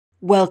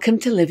Welcome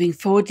to Living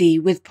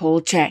 4D with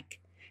Paul Chek.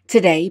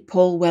 Today,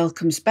 Paul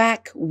welcomes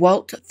back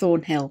Walt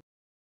Thornhill.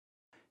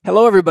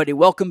 Hello, everybody.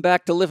 Welcome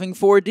back to Living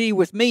 4D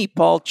with me,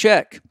 Paul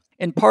Chek.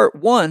 In part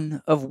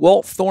 1 of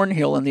Walt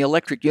Thornhill and the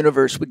Electric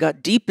Universe, we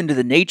got deep into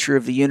the nature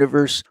of the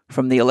universe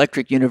from the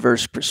electric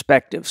universe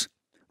perspectives.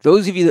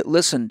 Those of you that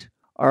listened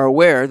are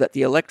aware that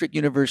the electric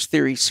universe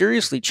theory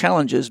seriously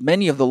challenges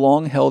many of the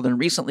long-held and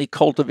recently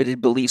cultivated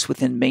beliefs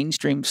within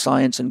mainstream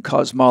science and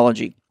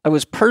cosmology. I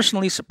was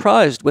personally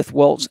surprised with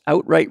Walt's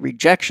outright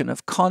rejection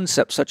of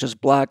concepts such as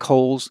black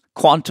holes,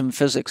 quantum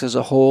physics as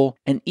a whole,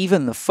 and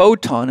even the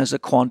photon as a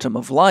quantum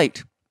of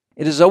light.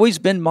 It has always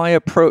been my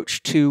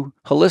approach to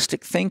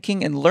holistic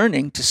thinking and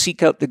learning to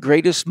seek out the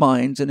greatest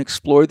minds and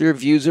explore their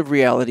views of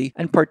reality,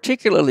 and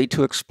particularly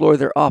to explore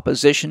their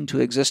opposition to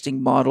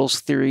existing models,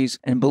 theories,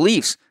 and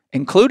beliefs,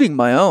 including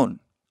my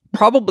own.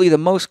 Probably the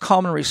most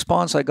common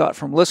response I got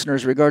from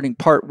listeners regarding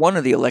part 1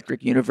 of the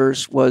electric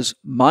universe was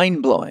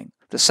mind-blowing.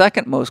 The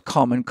second most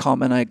common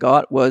comment I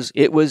got was,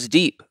 it was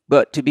deep,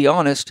 but to be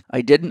honest,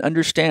 I didn't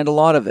understand a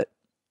lot of it.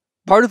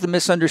 Part of the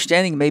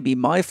misunderstanding may be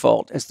my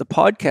fault, as the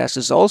podcast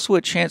is also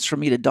a chance for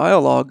me to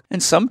dialogue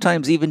and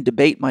sometimes even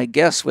debate my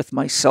guests with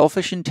my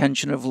selfish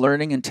intention of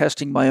learning and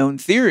testing my own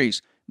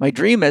theories. My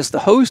dream as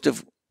the host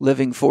of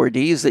Living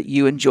 4D is that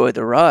you enjoy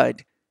the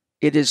ride.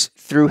 It is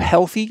through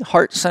healthy,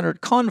 heart-centered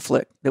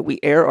conflict that we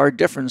air our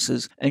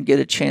differences and get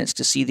a chance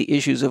to see the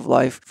issues of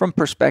life from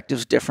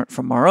perspectives different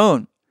from our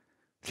own.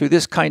 Through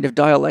this kind of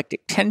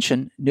dialectic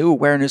tension, new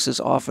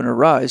awarenesses often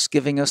arise,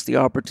 giving us the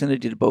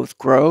opportunity to both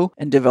grow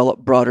and develop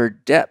broader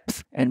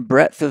depth and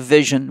breadth of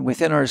vision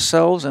within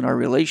ourselves and our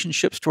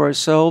relationships to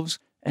ourselves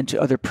and to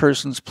other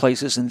persons,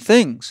 places, and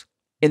things.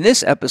 In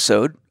this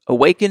episode,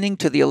 Awakening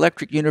to the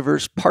Electric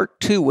Universe Part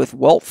 2 with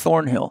Walt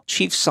Thornhill,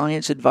 Chief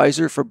Science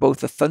Advisor for both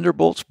the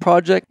Thunderbolts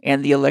Project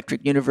and the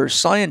Electric Universe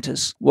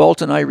Scientists,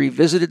 Walt and I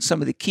revisited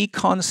some of the key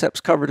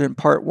concepts covered in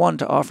Part 1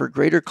 to offer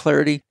greater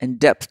clarity and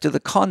depth to the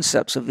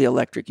concepts of the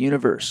electric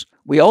universe.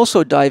 We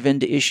also dive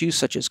into issues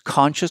such as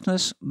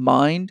consciousness,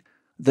 mind,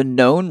 the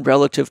known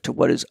relative to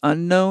what is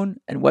unknown,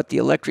 and what the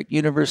electric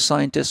universe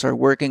scientists are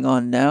working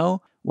on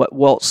now, what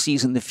Walt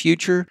sees in the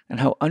future, and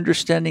how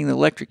understanding the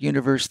electric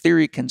universe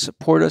theory can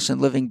support us in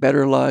living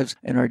better lives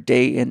in our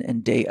day in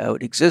and day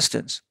out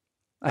existence.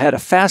 I had a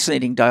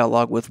fascinating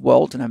dialogue with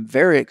Walt, and I'm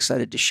very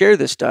excited to share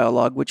this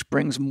dialogue, which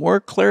brings more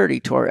clarity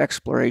to our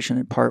exploration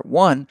in Part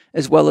 1,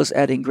 as well as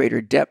adding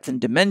greater depth and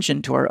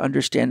dimension to our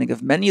understanding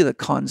of many of the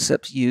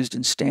concepts used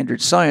in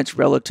standard science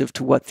relative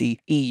to what the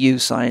EU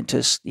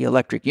scientists, the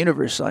electric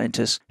universe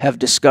scientists, have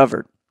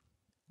discovered.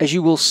 As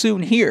you will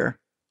soon hear,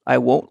 I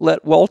won't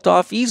let Walt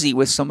off easy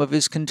with some of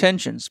his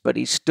contentions, but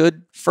he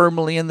stood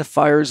firmly in the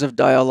fires of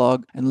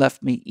dialogue and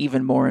left me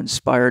even more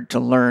inspired to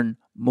learn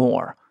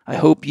more. I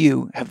hope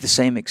you have the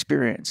same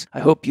experience. I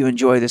hope you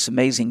enjoy this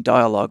amazing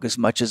dialogue as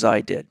much as I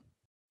did.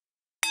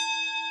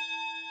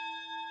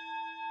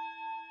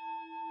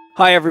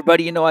 Hi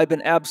everybody, I've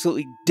been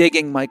absolutely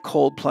digging my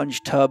cold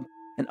plunge tub.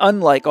 And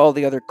unlike all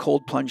the other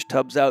cold plunge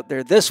tubs out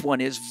there, this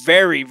one is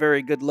very,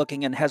 very good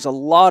looking and has a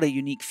lot of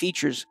unique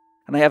features.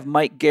 And I have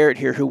Mike Garrett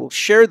here who will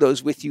share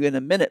those with you in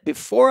a minute.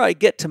 Before I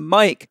get to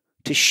Mike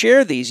to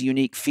share these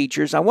unique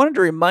features, I wanted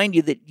to remind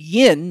you that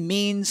yin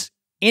means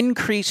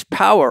increased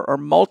power or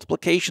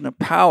multiplication of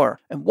power.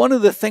 And one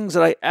of the things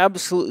that I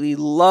absolutely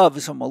love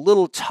is I'm a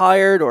little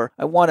tired or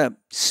I want to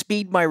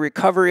speed my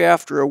recovery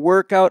after a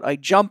workout. I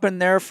jump in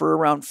there for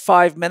around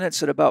 5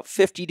 minutes at about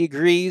 50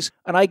 degrees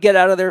and I get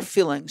out of there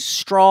feeling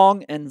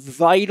strong and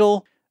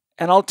vital.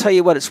 And I'll tell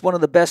you what, it's one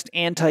of the best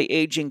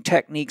anti-aging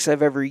techniques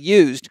I've ever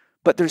used.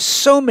 But there's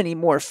so many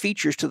more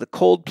features to the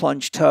cold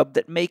plunge tub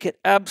that make it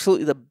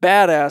absolutely the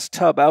badass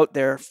tub out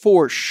there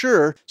for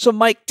sure. So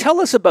Mike,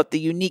 tell us about the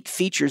unique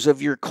features of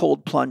your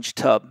cold plunge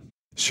tub.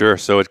 Sure.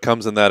 So it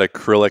comes in that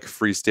acrylic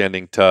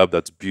freestanding tub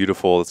that's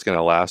beautiful. It's going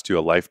to last you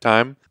a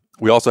lifetime.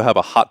 We also have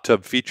a hot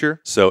tub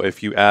feature. So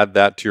if you add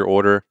that to your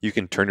order, you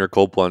can turn your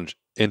cold plunge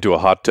into a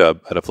hot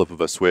tub at a flip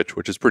of a switch,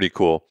 which is pretty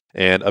cool.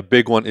 And a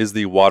big one is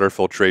the water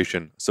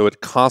filtration. So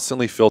it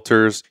constantly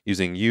filters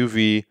using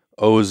UV,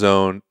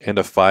 ozone, and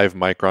a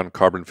 5-micron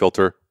carbon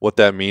filter. What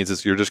that means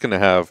is you're just going to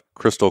have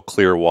crystal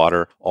clear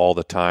water all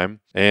the time.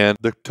 And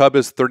the tub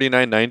is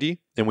 $39.90,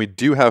 and we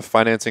do have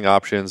financing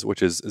options,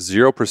 which is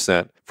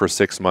 0% for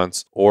 6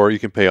 months, or you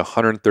can pay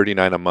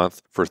 $139 a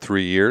month for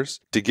 3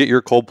 years. To get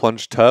your cold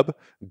plunge tub,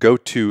 go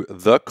to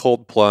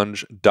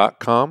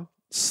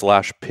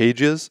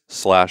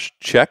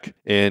thecoldplunge.com/pages/Chek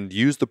and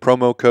use the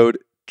promo code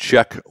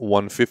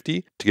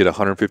Chek150 to get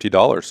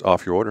 $150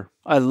 off your order.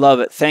 I love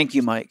it. Thank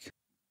you, Mike.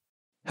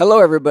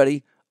 Hello,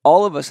 everybody.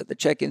 All of us at the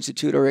Chek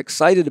Institute are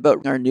excited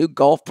about our new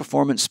Golf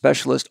Performance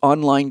Specialist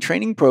online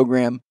training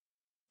program.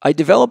 I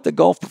developed the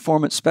Golf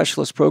Performance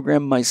Specialist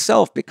program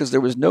myself because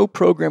there was no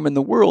program in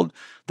the world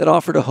that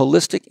offered a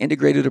holistic,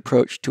 integrated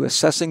approach to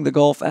assessing the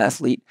golf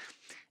athlete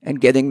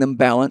and getting them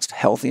balanced,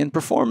 healthy, and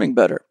performing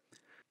better.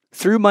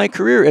 Through my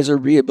career as a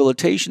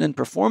rehabilitation and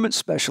performance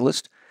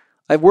specialist,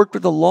 I've worked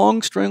with a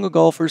long string of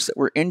golfers that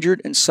were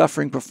injured and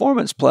suffering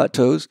performance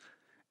plateaus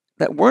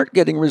that weren't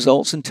getting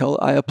results until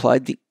I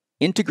applied the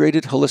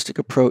integrated holistic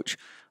approach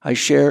I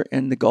share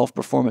in the Golf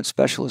Performance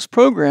Specialist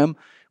program,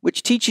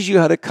 which teaches you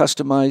how to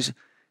customize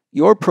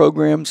your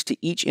programs to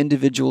each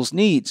individual's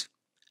needs.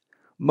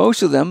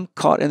 Most of them,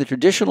 caught in the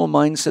traditional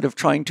mindset of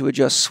trying to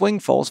adjust swing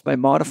faults by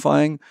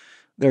modifying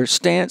their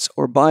stance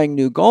or buying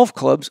new golf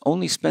clubs,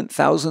 only spent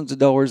thousands of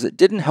dollars that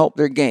didn't help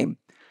their game.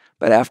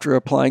 But after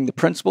applying the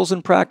principles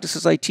and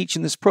practices I teach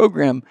in this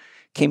program,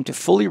 came to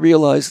fully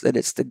realize that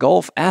it's the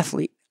golf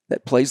athlete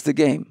that plays the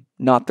game,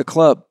 not the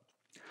club.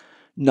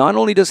 Not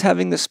only does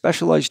having this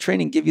specialized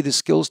training give you the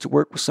skills to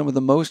work with some of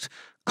the most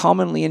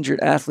commonly injured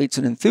athletes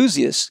and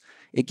enthusiasts,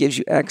 it gives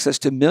you access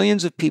to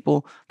millions of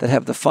people that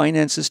have the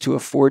finances to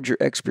afford your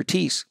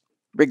expertise.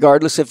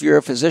 Regardless if you're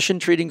a physician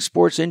treating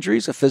sports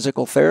injuries, a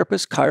physical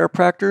therapist,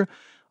 chiropractor,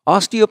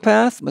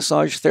 osteopath,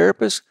 massage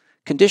therapist,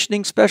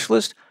 conditioning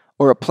specialist,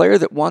 or a player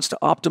that wants to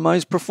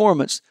optimize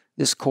performance,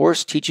 this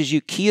course teaches you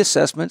key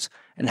assessments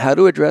and how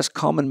to address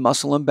common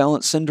muscle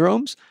imbalance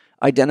syndromes,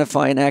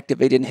 identify and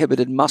activate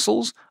inhibited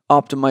muscles,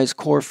 optimize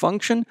core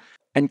function,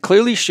 and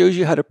clearly shows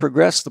you how to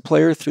progress the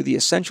player through the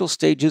essential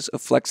stages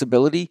of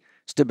flexibility,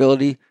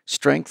 stability,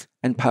 strength,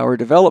 and power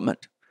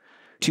development.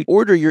 To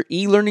order your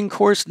e-learning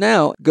course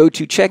now, go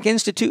to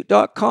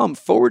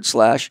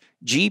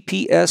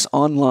chekinstitute.com/GPS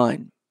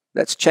online.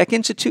 That's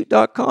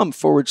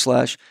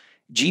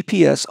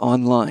chekinstitute.com/GPS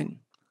online.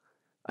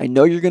 I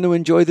know you're going to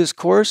enjoy this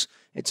course.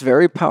 It's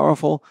very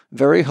powerful,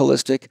 very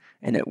holistic,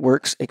 and it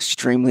works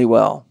extremely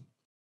well.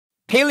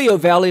 Paleo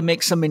Valley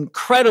makes some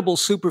incredible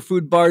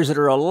superfood bars that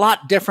are a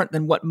lot different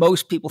than what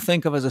most people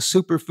think of as a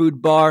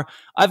superfood bar.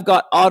 I've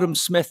got Autumn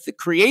Smith, the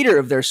creator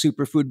of their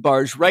superfood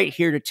bars, right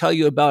here to tell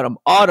you about them.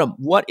 Autumn,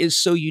 what is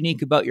so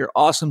unique about your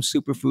awesome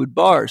superfood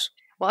bars?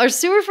 Well, our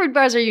superfood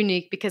bars are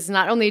unique because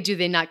not only do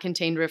they not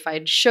contain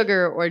refined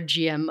sugar or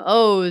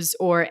GMOs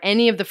or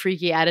any of the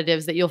freaky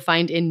additives that you'll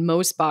find in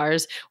most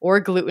bars or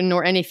gluten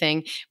or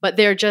anything, but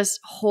they're just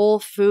whole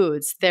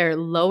foods. They're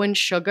low in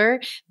sugar.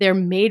 They're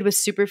made with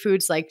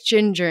superfoods like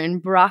ginger and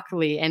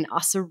broccoli and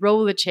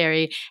acerola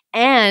cherry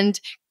and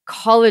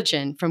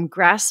collagen from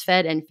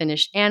grass-fed and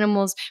finished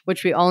animals,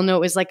 which we all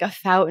know is like a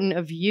fountain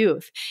of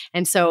youth.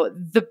 And so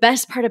the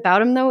best part about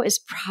them, though, is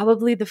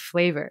probably the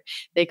flavor.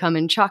 They come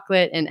in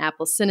chocolate and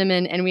apple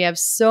cinnamon, and we have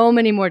so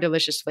many more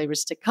delicious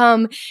flavors to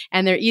come,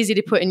 and they're easy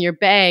to put in your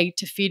bag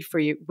to feed for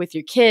you with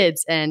your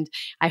kids. And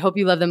I hope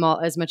you love them all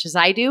as much as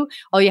I do.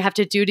 All you have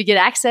to do to get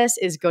access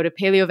is go to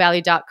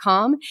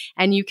paleovalley.com,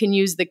 and you can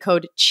use the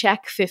code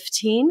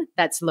CHEK15,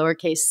 that's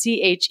lowercase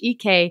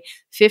CHEK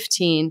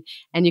 15,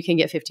 and you can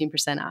get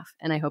 15% off.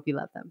 And I hope you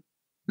love them.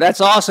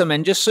 That's awesome.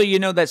 And just so you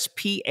know, that's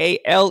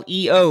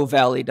PALEO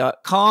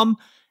Valley.com.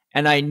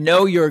 And I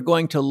know you're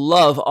going to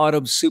love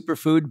Autumn's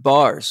superfood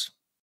bars.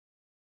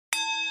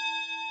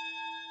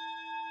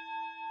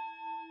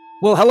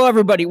 Well, hello,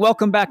 everybody.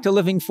 Welcome back to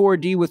Living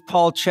 4D with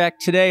Paul Chek.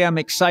 Today, I'm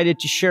excited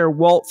to share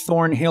Walt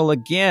Thornhill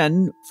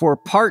again for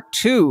part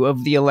 2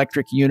 of the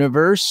Electric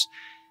Universe.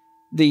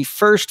 The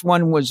first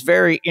one was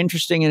very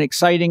interesting and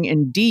exciting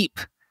and deep.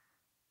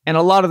 And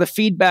a lot of the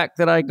feedback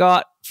that I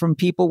got from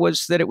people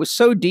was that it was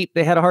so deep,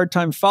 they had a hard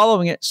time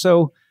following it.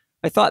 So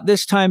I thought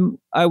this time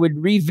I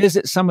would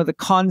revisit some of the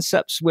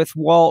concepts with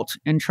Walt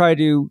and try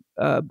to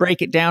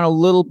break it down a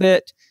little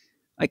bit.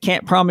 I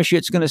can't promise you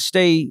it's going to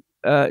stay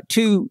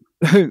too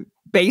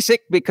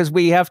basic because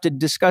we have to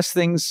discuss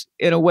things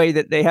in a way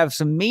that they have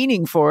some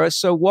meaning for us.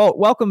 So Walt,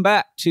 welcome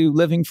back to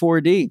Living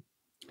 4D.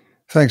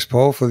 Thanks,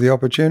 Paul, for the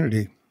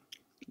opportunity.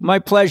 My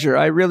pleasure.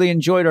 I really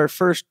enjoyed our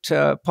first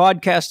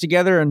podcast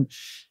together, and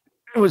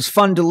it was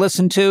fun to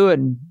listen to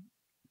and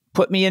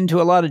put me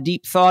into a lot of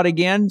deep thought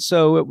again.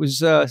 So it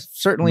was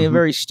certainly a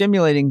very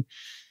stimulating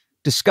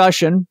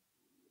discussion.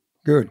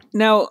 Good.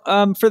 Now,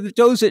 for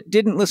those that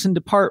didn't listen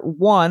to part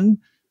 1,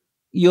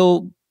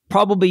 you'll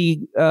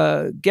probably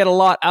get a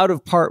lot out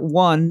of part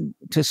 1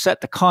 to set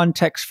the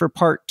context for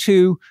part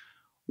 2.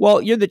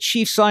 Well, you're the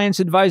chief science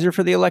advisor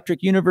for the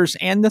Electric Universe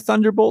and the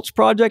Thunderbolts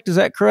Project. Is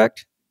that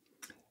correct?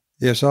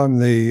 Yes, I'm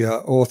the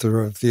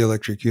author of the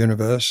Electric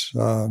Universe.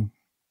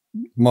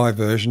 My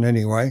version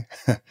anyway,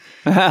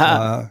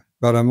 but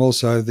I'm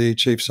also the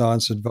chief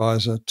science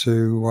advisor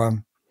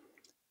to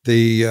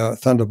the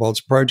Thunderbolts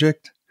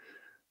Project.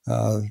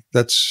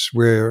 That's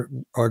where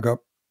I got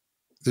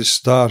this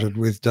started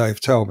with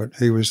Dave Talbot.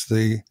 He was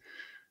the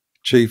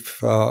chief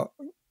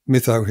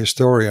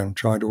mytho-historian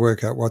trying to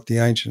work out what the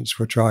ancients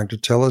were trying to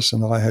tell us,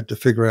 and I had to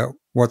figure out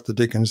what the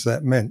dickens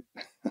that meant.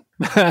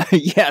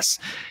 Yes.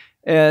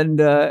 And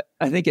I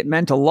think it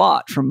meant a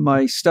lot from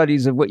my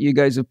studies of what you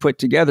guys have put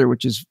together,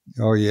 which is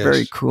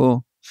very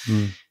cool.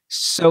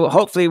 So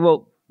hopefully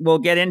we'll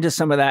get into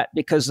some of that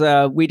because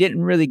we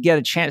didn't really get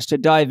a chance to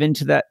dive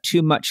into that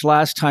too much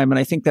last time. And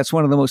I think that's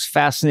one of the most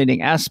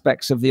fascinating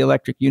aspects of the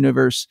Electric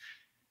Universe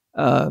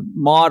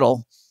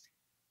model.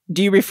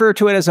 Do you refer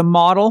to it as a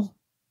model?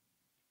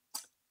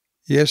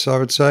 Yes, I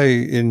would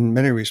say in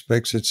many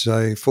respects it's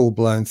a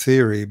full-blown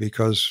theory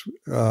because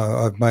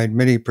I've made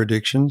many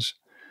predictions.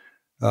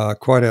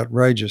 Quite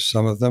outrageous,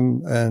 some of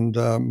them, and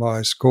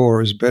my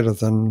score is better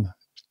than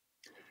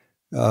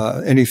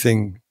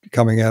anything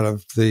coming out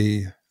of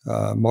the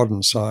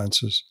modern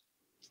sciences.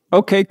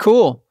 Okay,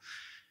 cool.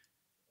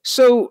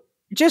 So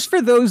just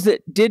for those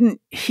that didn't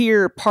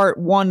hear part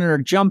one and are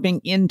jumping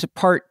into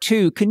part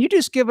two, can you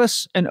just give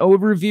us an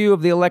overview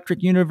of the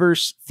electric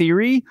universe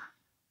theory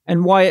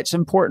and why it's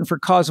important for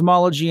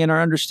cosmology and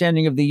our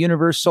understanding of the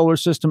universe, solar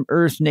system,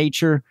 Earth,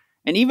 nature,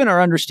 and even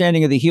our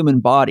understanding of the human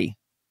body?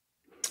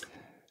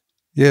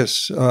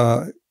 Yes.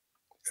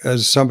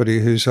 As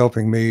somebody who's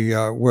helping me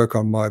work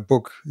on my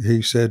book,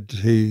 he said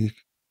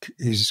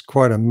he's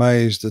quite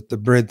amazed at the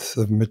breadth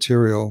of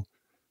material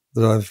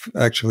that I've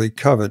actually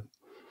covered.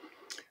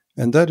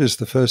 And that is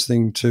the first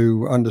thing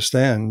to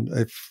understand.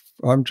 If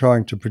I'm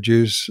trying to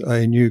produce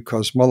a new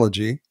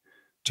cosmology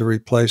to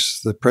replace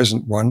the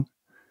present one,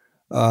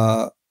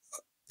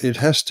 it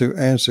has to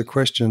answer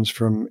questions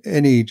from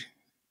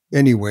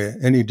anywhere,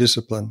 any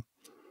discipline.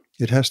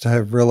 It has to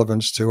have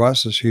relevance to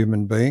us as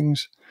human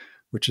beings,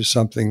 which is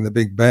something the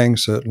Big Bang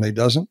certainly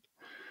doesn't.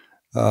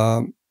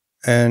 And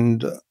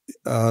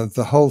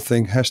the whole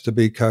thing has to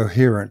be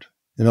coherent.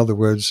 In other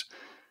words,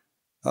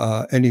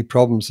 any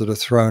problems that are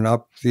thrown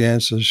up, the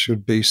answers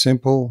should be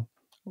simple,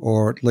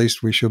 or at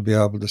least we should be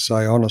able to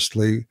say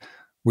honestly,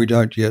 we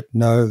don't yet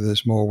know,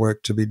 there's more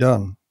work to be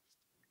done.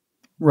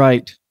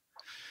 Right.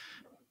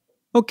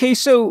 Okay,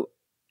 so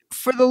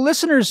for the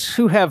listeners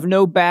who have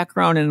no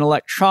background in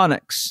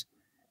electronics,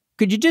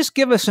 could you just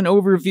give us an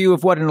overview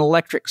of what an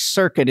electric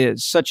circuit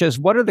is, such as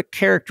what are the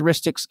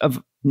characteristics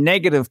of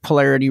negative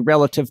polarity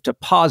relative to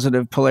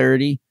positive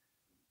polarity?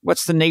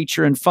 What's the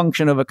nature and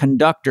function of a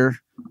conductor?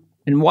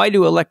 And why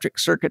do electric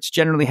circuits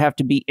generally have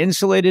to be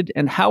insulated,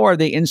 and how are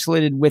they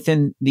insulated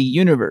within the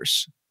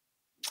universe?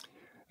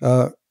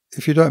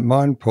 If you don't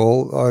mind,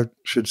 Paul, I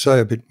should say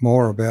a bit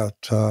more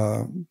about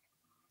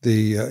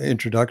the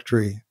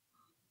introductory.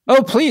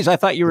 Oh, please. I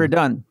thought you were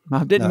done.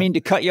 I didn't mean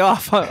to cut you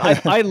off.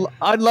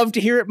 I'd love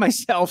to hear it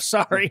myself.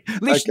 Sorry.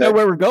 At least you know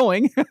where we're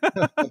going.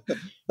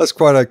 That's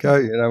quite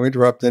okay.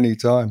 Interrupt any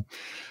time.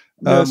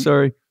 No,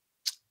 sorry.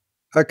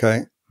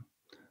 Okay.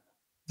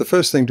 The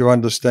first thing to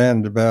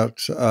understand about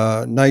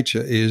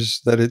nature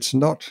is that it's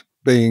not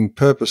being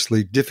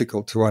purposely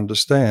difficult to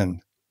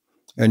understand.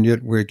 And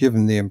yet we're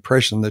given the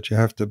impression that you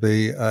have to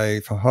be a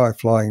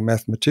high-flying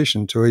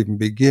mathematician to even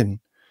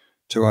begin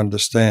to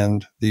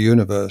understand the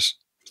universe.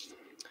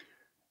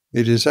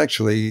 It is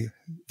actually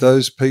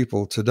those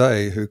people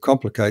today who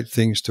complicate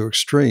things to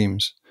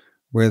extremes,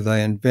 where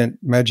they invent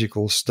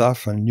magical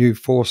stuff and new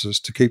forces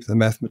to keep the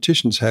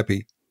mathematicians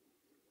happy.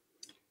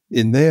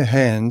 In their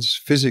hands,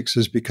 physics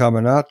has become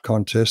an art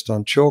contest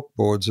on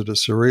chalkboards at a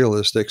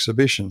surrealist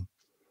exhibition.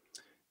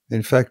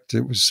 In fact,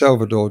 it was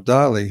Salvador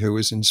Dali who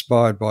was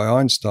inspired by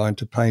Einstein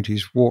to paint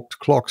his warped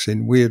clocks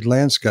in weird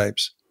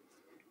landscapes.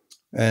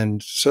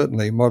 And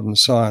certainly modern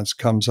science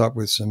comes up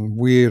with some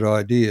weird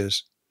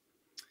ideas.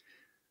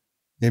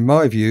 In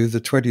my view,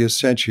 the 20th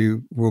century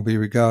will be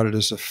regarded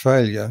as a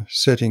failure,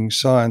 setting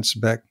science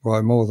back by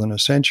more than a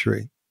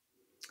century.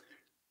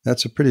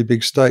 That's a pretty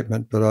big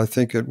statement, but I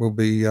think it will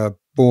be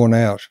borne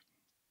out.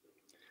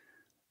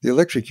 The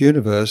electric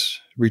universe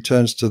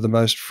returns to the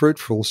most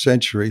fruitful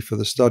century for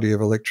the study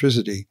of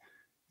electricity,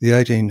 the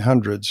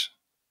 1800s,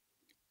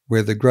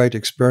 where the great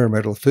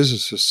experimental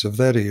physicists of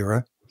that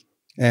era,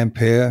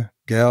 Ampere,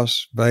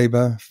 Gauss,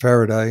 Weber,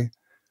 Faraday,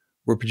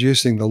 were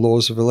producing the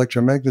laws of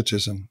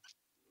electromagnetism.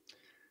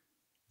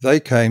 They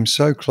came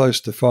so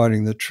close to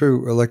finding the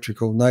true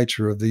electrical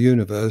nature of the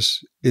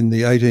universe in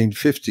the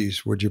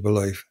 1850s, would you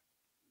believe?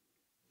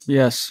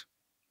 Yes.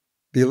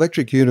 The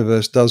electric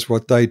universe does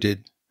what they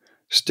did,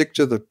 stick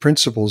to the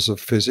principles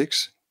of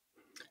physics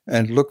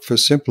and look for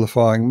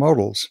simplifying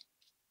models.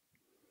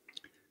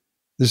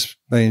 This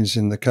means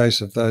in the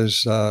case of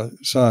those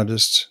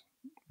scientists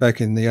back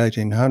in the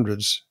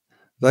 1800s,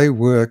 they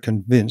were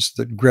convinced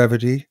that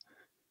gravity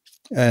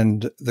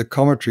and the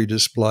cometry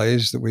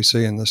displays that we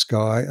see in the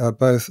sky are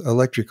both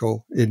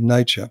electrical in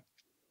nature.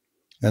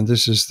 And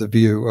this is the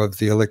view of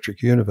the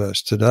electric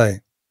universe today.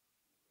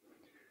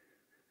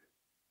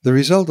 The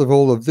result of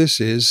all of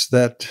this is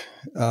that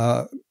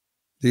the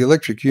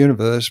electric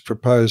universe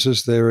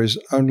proposes there is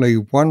only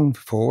one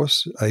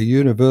force, a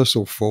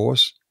universal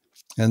force,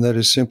 and that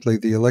is simply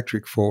the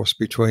electric force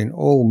between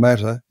all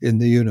matter in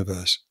the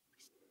universe.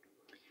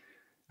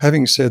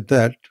 Having said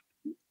that,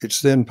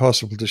 it's then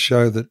possible to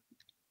show that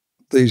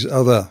these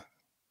other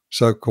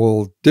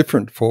so-called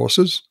different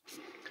forces,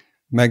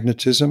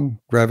 magnetism,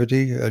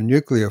 gravity, and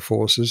nuclear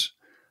forces,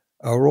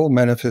 are all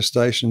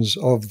manifestations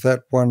of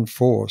that one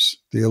force,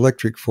 the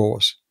electric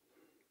force.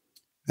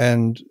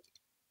 And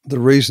the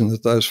reason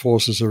that those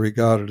forces are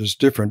regarded as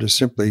different is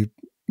simply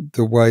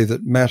the way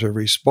that matter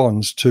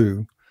responds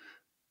to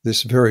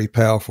this very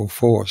powerful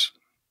force.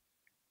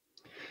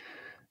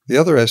 The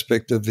other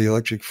aspect of the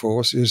electric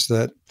force is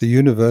that the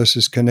universe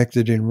is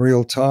connected in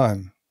real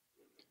time,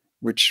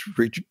 which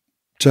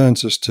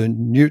returns us to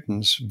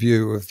Newton's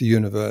view of the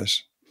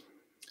universe,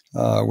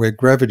 where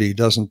gravity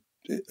doesn't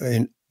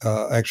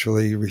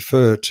actually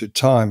refer to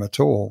time at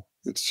all.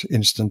 It's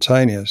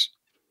instantaneous.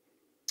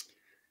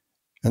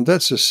 And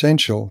that's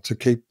essential to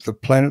keep the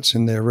planets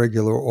in their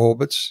regular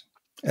orbits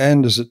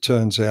and, as it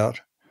turns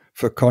out,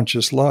 for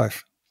conscious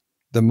life,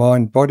 the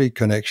mind-body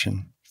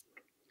connection.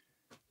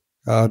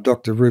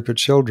 Dr. Rupert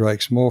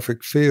Sheldrake's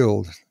morphic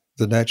field,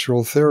 the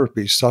natural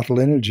therapy, subtle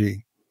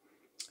energy.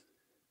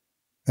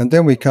 And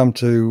then we come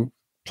to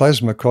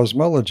plasma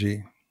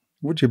cosmology.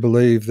 Would you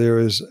believe there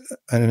is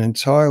an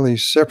entirely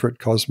separate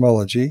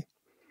cosmology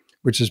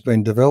which has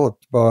been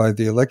developed by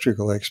the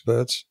electrical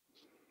experts,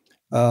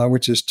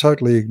 which is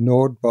totally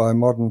ignored by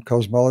modern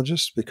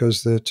cosmologists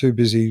because they're too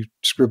busy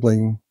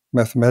scribbling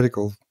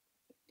mathematical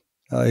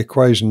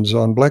equations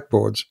on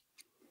blackboards.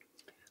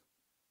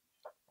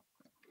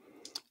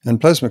 And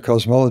plasma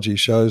cosmology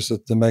shows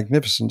that the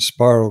magnificent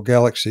spiral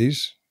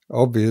galaxies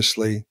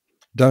obviously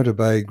don't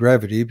obey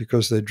gravity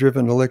because they're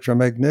driven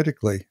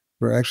electromagnetically.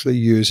 We're actually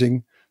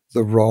using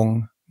the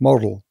wrong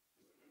model.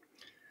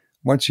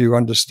 Once you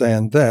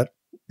understand that,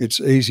 it's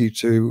easy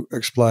to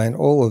explain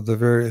all of the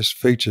various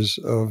features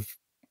of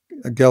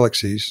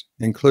galaxies,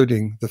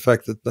 including the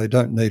fact that they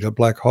don't need a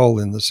black hole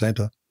in the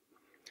center.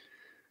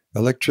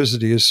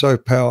 Electricity is so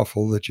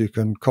powerful that you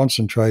can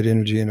concentrate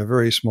energy in a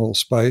very small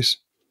space,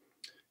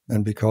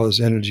 and because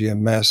energy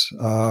and mass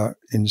are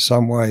in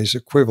some ways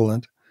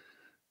equivalent,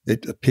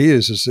 it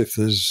appears as if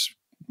there's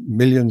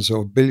millions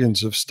or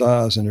billions of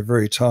stars in a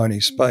very tiny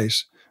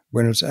space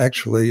when it's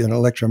actually an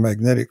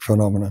electromagnetic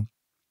phenomenon.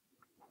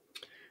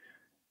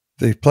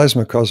 The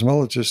plasma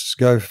cosmologists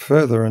go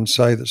further and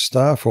say that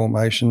star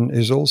formation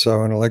is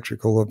also an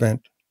electrical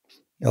event,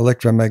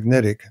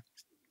 electromagnetic,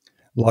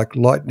 like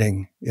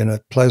lightning in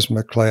a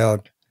plasma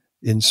cloud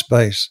in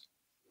space.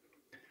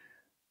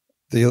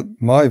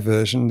 My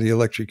version, the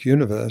electric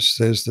universe,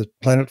 says that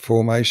planet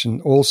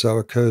formation also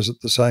occurs at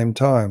the same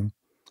time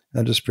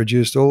and has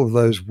produced all of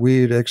those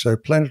weird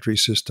exoplanetary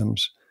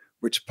systems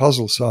which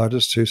puzzle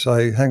scientists who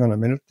say, hang on a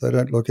minute, they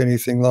don't look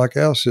anything like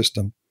our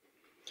system.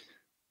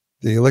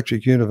 The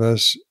electric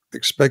universe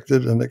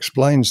expected and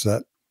explains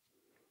that.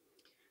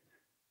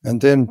 And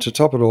then to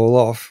top it all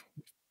off,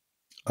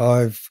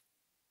 I've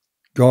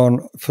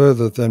gone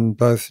further than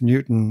both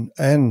Newton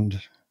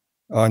and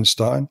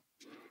Einstein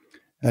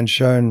and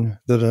shown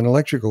that an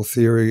electrical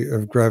theory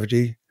of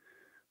gravity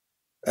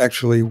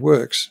actually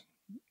works.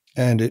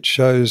 And it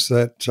shows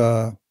that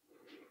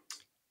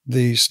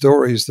the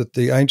stories that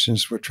the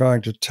ancients were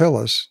trying to tell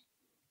us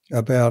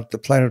about the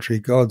planetary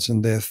gods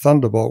and their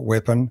thunderbolt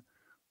weapon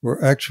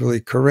were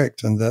actually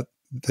correct, and that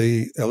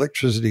the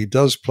electricity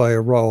does play a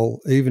role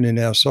even in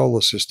our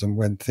solar system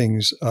when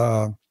things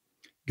are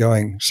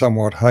going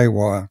somewhat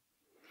haywire.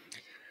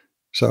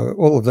 So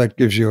all of that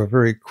gives you a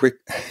very quick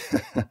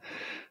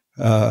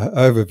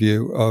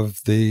overview of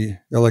the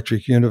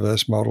electric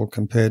universe model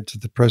compared to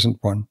the present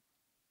one.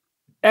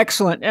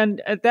 Excellent.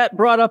 And that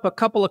brought up a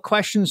couple of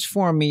questions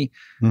for me.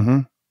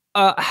 Mm-hmm.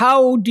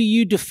 How do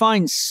you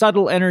define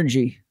subtle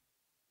energy?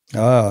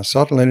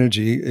 Subtle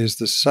energy is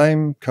the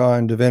same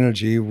kind of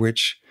energy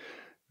which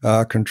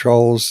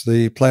controls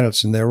the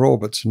planets in their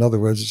orbits. In other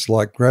words, it's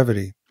like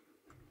gravity.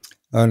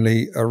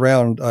 Only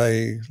around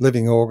a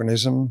living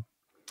organism,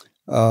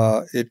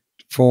 it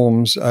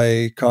forms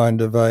a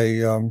kind of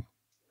a,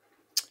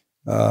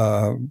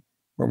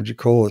 what would you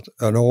call it,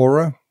 an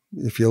aura,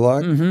 if you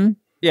like. Mm-hmm.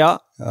 Yeah.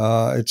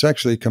 It's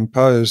actually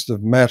composed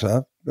of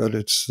matter, but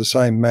it's the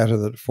same matter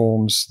that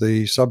forms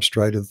the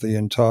substrate of the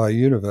entire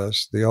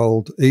universe, the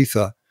old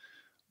ether,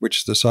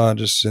 which the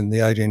scientists in the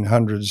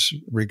 1800s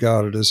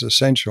regarded as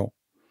essential,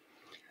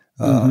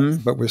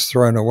 but was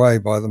thrown away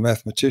by the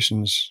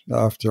mathematicians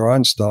after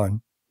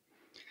Einstein.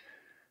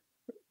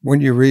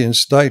 When you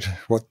reinstate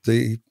what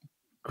the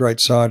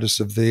great scientists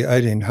of the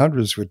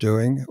 1800s were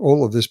doing,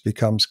 all of this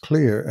becomes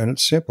clear, and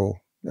it's simple.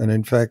 And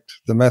in fact,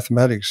 the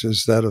mathematics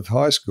is that of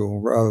high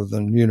school rather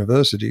than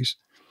universities,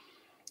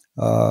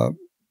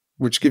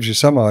 which gives you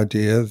some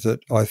idea that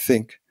I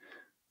think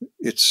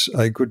it's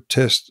a good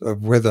test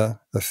of whether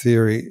a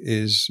theory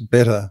is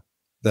better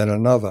than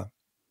another.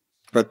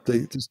 But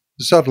the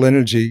subtle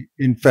energy,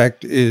 in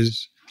fact,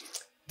 is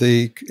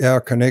our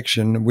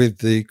connection with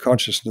the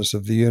consciousness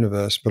of the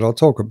universe. But I'll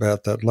talk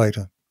about that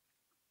later.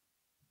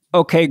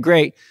 Okay,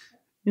 great.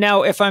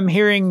 Now, if I'm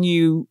hearing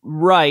you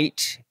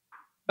right,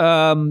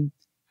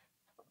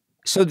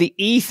 so the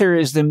ether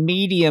is the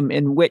medium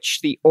in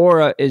which the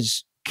aura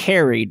is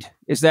carried.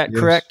 Is that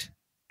correct?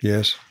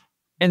 Yes.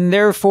 And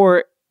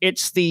therefore,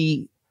 it's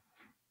the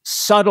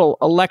subtle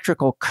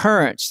electrical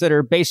currents that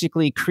are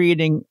basically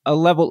creating a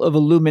level of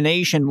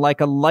illumination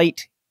like a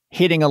light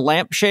hitting a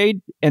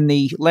lampshade, and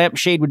the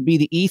lampshade would be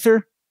the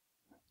ether?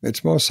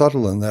 It's more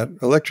subtle than that.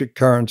 Electric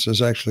currents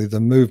is actually the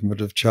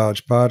movement of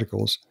charged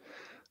particles.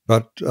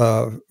 But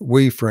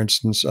we, for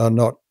instance, are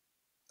not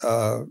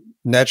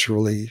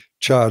naturally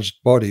charged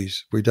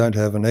bodies. We don't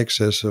have an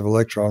excess of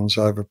electrons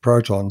over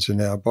protons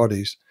in our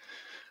bodies.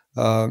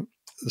 The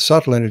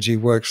subtle energy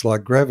works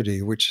like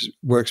gravity, which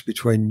works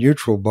between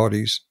neutral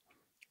bodies.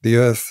 The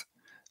Earth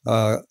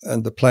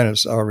and the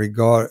planets are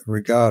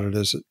regarded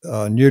as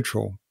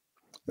neutral.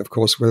 Of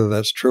course, whether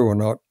that's true or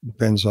not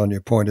depends on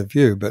your point of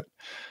view, but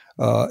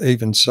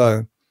even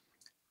so,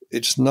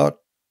 it's not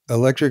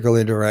electrical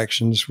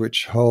interactions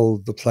which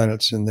hold the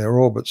planets in their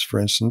orbits, for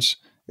instance.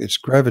 It's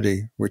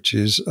gravity, which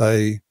is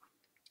the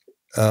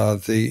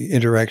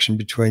interaction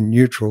between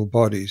neutral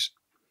bodies.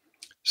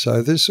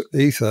 So this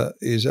ether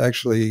is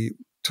actually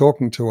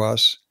talking to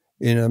us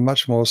in a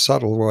much more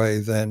subtle way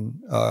than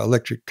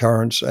electric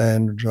currents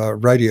and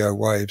radio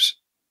waves.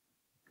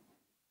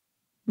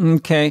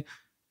 Okay.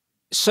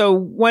 So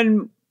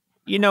when,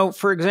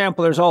 for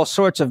example, there's all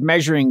sorts of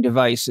measuring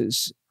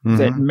devices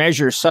that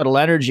measure subtle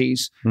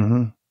energies.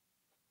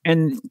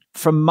 And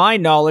from my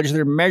knowledge,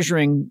 they're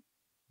measuring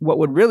what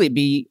would really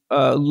be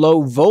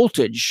low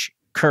voltage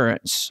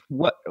currents.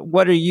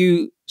 What are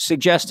you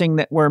suggesting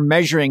that we're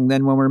measuring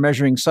then when we're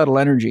measuring subtle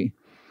energy?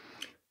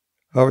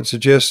 I would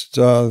suggest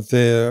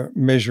they're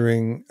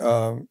measuring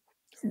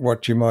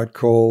what you might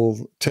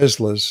call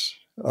Tesla's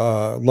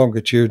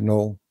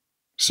longitudinal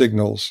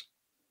signals,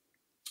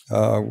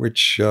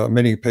 which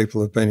many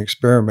people have been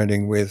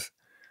experimenting with.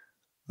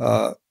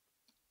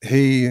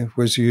 He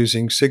was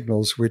using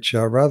signals which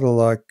are rather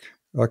like,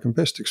 I can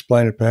best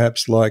explain it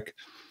perhaps like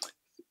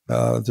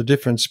the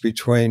difference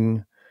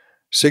between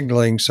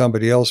signaling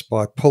somebody else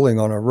by pulling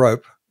on a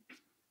rope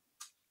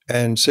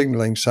and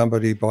signaling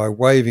somebody by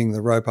waving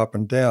the rope up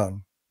and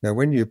down. Now,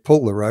 when you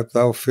pull the rope,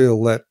 they'll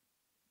feel that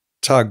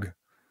tug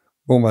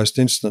almost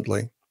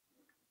instantly.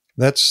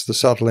 That's the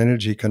subtle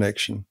energy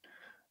connection.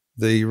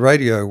 The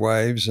radio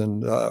waves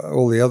and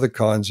all the other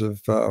kinds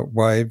of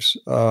waves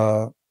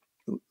are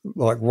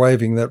like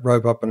waving that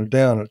rope up and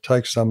down. It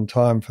takes some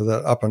time for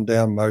that up and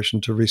down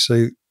motion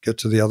to get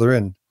to the other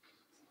end.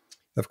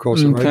 Of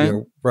course,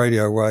 a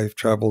radio wave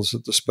travels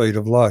at the speed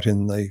of light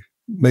in the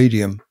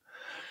medium.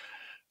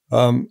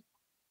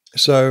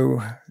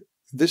 So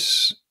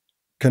this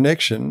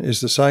connection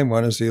is the same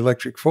one as the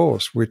electric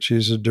force, which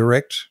is a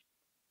direct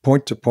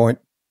point-to-point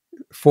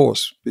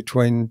force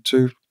between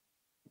two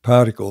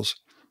particles.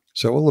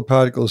 So all the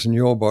particles in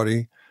your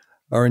body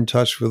are in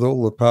touch with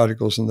all the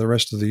particles in the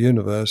rest of the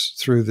universe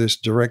through this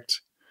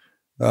direct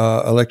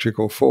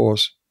electrical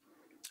force.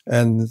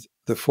 And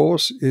the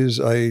force is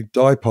a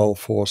dipole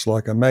force,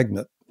 like a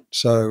magnet.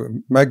 So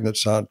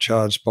magnets aren't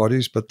charged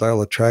bodies, but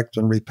they'll attract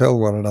and repel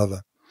one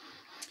another.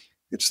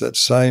 It's that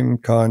same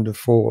kind of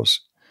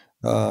force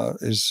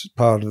is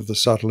part of the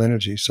subtle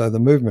energy. So the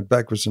movement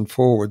backwards and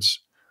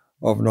forwards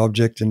of an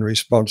object in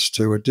response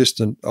to a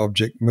distant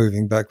object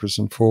moving backwards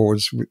and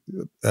forwards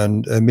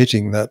and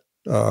emitting that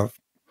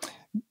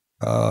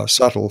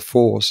subtle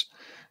force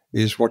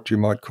is what you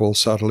might call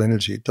subtle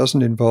energy. It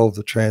doesn't involve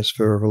the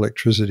transfer of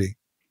electricity.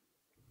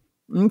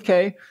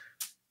 Okay.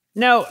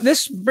 Now,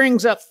 this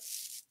brings up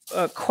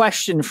a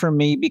question for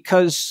me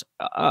because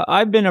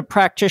I've been a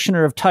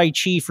practitioner of Tai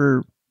Chi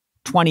for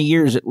 20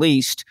 years at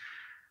least,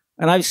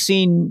 and I've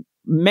seen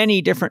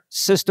many different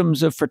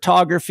systems of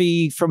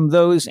photography, from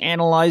those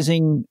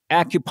analyzing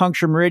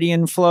acupuncture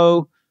meridian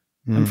flow.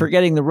 I'm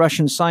forgetting the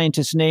Russian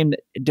scientist's name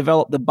that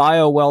developed the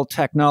BioWell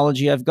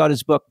technology. I've got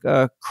his book,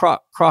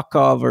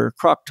 Kroktov or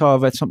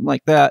something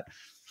like that.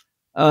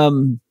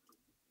 And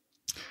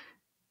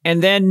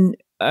then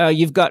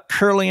you've got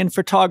Kirlian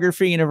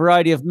photography and a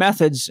variety of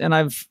methods. And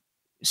I've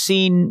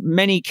seen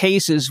many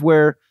cases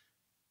where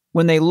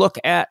when they look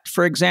at,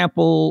 for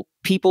example,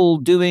 people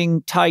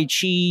doing Tai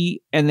Chi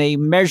and they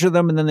measure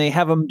them and then they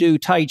have them do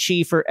Tai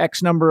Chi for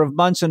X number of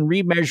months and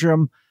remeasure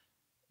them,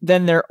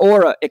 then their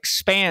aura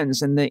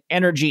expands and the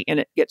energy in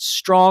it gets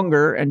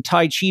stronger. And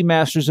Tai Chi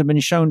masters have been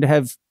shown to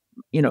have,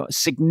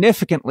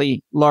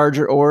 significantly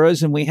larger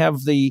auras. And we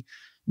have the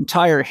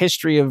entire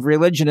history of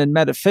religion and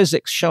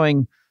metaphysics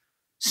showing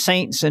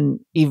saints and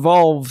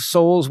evolved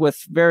souls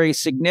with very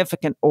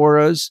significant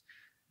auras.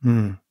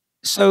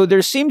 So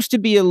there seems to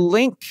be a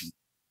link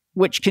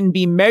which can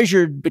be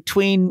measured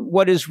between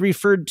what is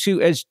referred to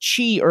as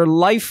chi or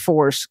life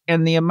force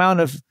and the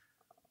amount of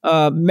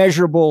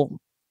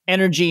measurable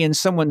energy in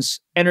someone's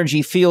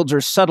energy fields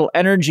or subtle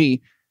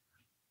energy.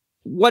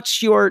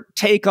 What's your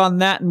take on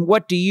that? And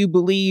what do you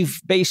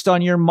believe based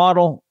on your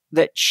model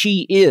that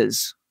chi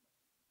is?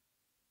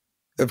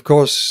 Of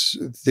course,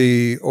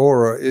 the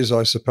aura is,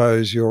 I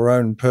suppose, your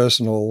own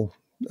personal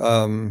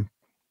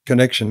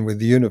connection with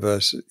the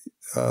universe.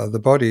 The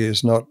body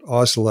is not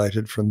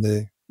isolated from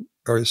the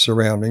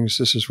surroundings.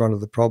 This is one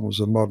of the problems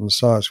of modern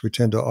science. We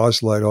tend to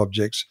isolate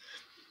objects,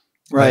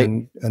 right,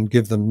 and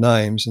give them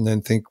names, and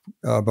then think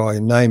by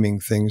naming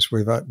things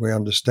we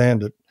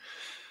understand it.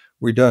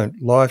 We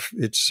don't. Life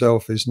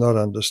itself is not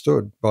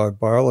understood by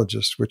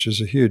biologists, which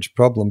is a huge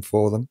problem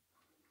for them.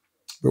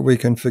 But we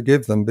can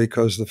forgive them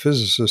because the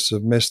physicists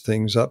have messed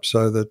things up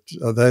so that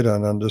they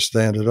don't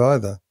understand it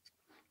either.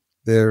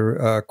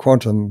 Their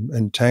quantum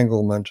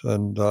entanglement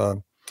and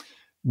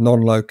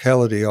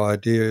non-locality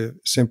idea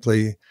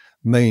simply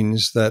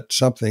means that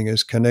something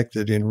is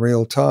connected in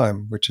real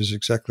time, which is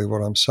exactly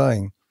what I'm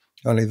saying.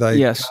 Only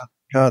they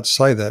can't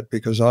say that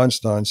because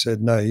Einstein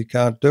said, no, you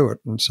can't do it.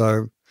 And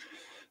so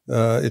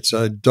it's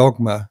a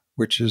dogma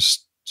which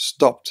has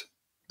stopped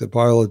the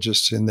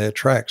biologists in their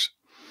tracks.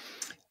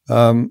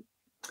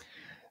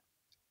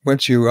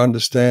 once you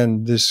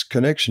understand this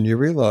connection, you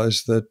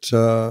realize that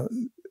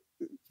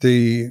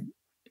the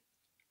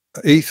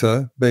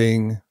ether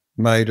being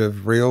made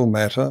of real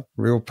matter,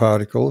 real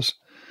particles,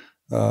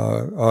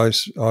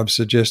 I've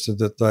suggested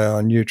that they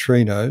are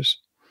neutrinos,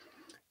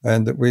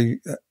 and that we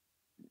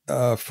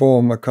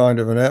form a kind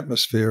of an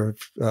atmosphere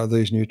of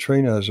these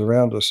neutrinos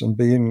around us, and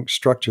being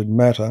structured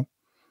matter,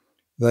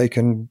 they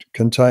can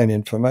contain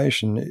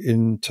information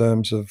in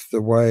terms of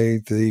the way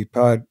the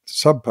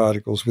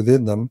subparticles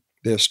within them,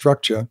 their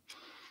structure,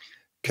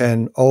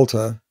 can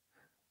alter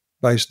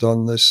based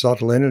on this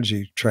subtle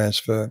energy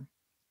transfer.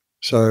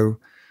 So,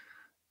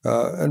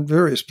 and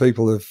various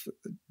people have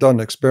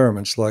done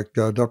experiments like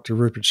Dr.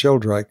 Rupert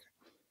Sheldrake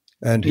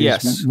and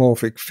his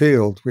morphic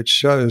field, which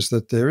shows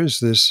that there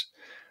is this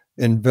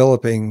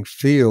enveloping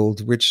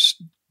field which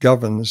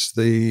governs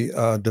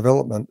the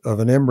development of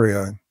an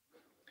embryo.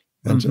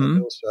 And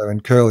also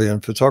in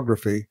Kirlian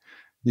photography,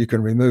 you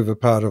can remove a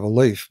part of a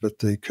leaf, but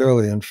the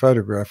Kirlian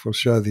photograph will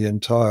show the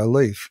entire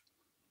leaf.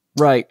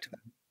 Right.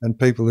 And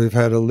people who've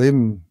had a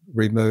limb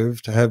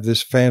removed have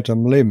this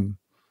phantom limb,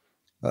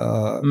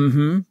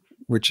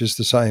 which is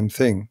the same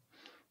thing.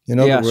 In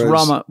other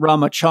words,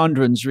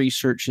 Ramachandran's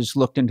research has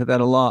looked into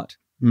that a lot.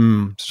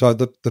 So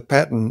the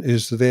pattern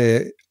is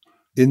there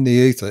in the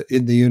ether,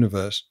 in the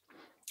universe.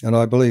 And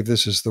I believe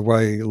this is the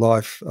way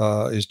life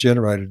is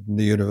generated in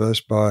the universe,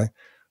 by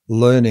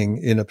learning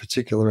in a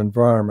particular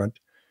environment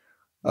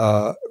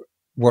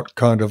what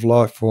kind of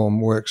life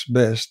form works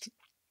best,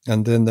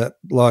 and then that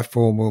life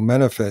form will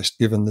manifest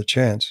given the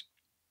chance.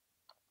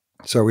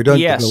 So we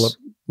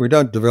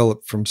don't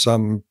develop from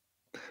some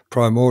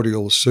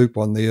primordial soup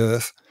on the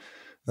earth.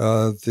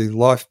 The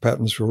life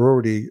patterns were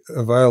already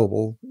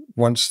available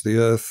once the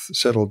earth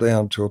settled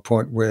down to a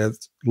point where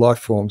life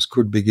forms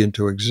could begin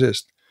to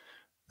exist.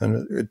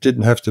 And it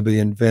didn't have to be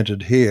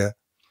invented here.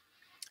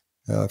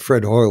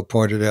 Fred Hoyle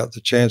pointed out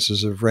the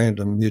chances of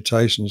random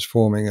mutations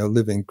forming a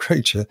living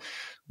creature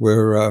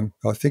were,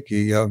 I think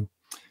he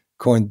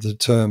coined the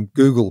term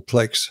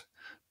Googleplex.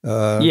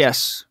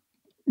 Yes.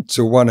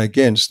 To 1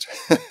 against.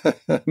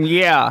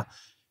 Yeah.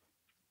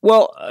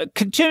 Well,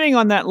 continuing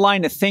on that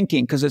line of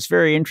thinking, because it's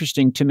very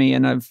interesting to me,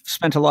 and I've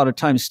spent a lot of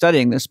time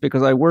studying this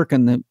because I work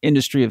in the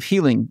industry of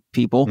healing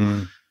people.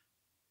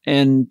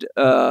 And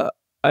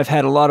I've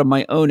had a lot of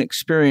my own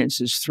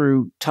experiences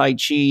through Tai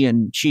Chi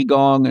and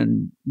Qigong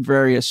and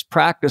various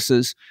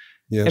practices.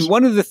 Yes. And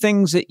one of the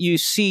things that you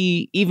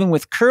see, even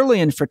with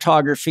Kirlian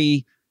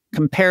photography,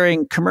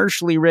 comparing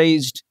commercially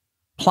raised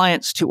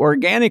plants to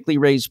organically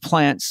raised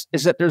plants,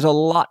 is that there's a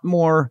lot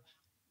more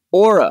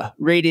aura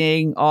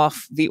radiating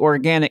off the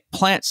organic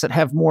plants that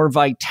have more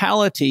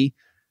vitality.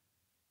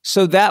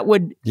 So that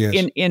would,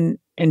 in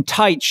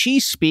Tai Chi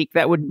speak,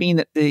 that would mean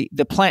that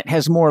the plant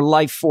has more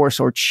life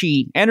force or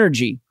Chi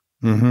energy.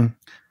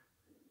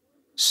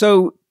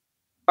 So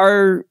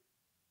do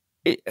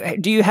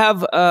you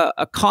have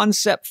a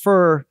concept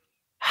for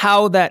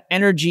how that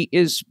energy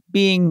is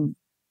being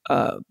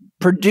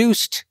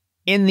produced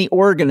in the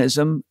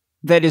organism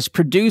that is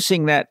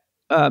producing that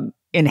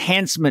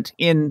enhancement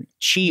in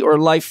Chi or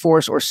life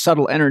force or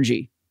subtle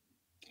energy?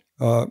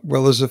 Well,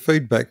 there's a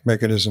feedback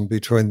mechanism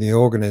between the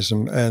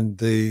organism and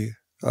the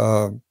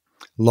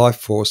life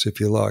force,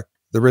 if you like,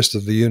 the rest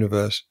of the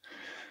universe,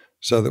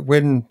 so that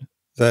when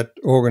that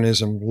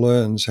organism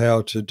learns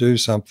how to do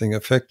something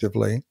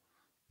effectively,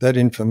 that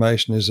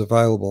information is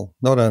available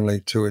not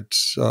only to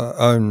its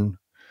own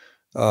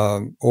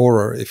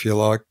aura, if you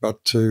like,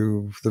 but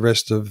to the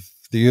rest of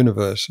the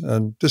universe.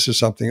 And this is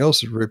something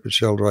else that Rupert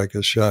Sheldrake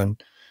has shown,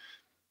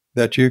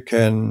 that you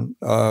can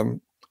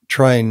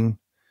train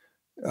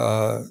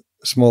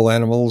small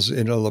animals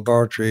in a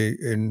laboratory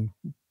in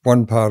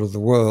one part of the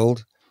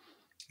world,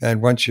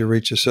 and once you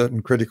reach a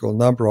certain critical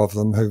number of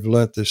them who've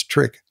learnt this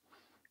trick,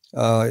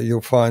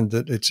 you'll find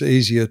that it's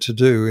easier to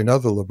do in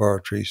other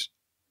laboratories.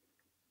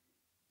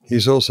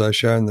 He's also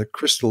shown that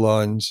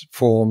crystalline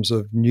forms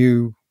of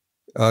new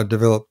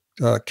developed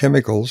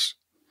chemicals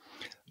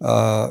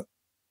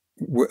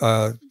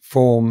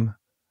form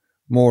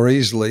more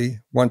easily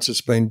once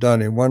it's been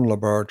done in one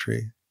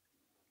laboratory.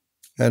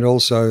 And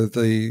also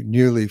the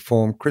newly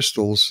formed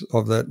crystals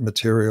of that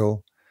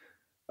material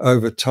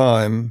over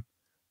time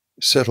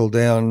settle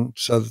down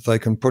so that they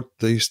can put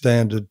the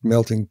standard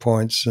melting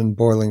points and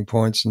boiling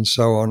points and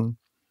so on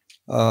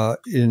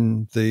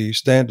in the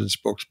standards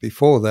books.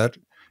 Before that,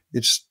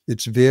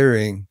 it's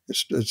varying.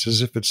 It's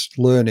as if it's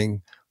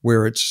learning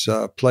where its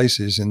place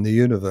is in the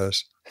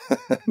universe.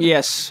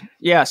 Yes.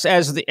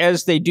 As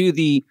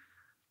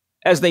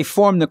they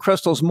form the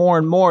crystals more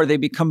and more, they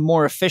become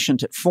more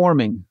efficient at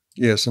forming.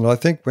 Yes, and I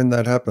think when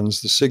that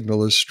happens, the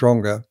signal is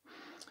stronger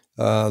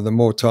the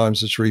more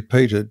times it's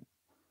repeated.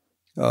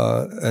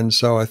 And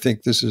so I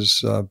think this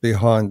is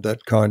behind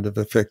that kind of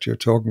effect you're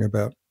talking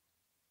about.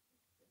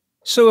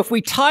 So if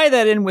we tie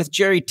that in with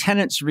Jerry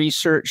Tennant's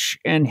research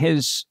and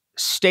his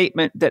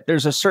statement that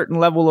there's a certain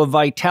level of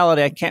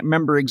vitality, I can't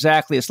remember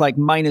exactly, it's like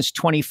minus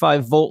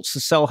 25 volts the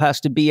cell has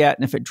to be at,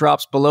 and if it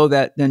drops below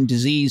that, then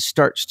disease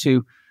starts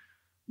to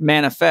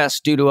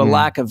manifest due to a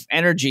lack of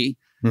energy.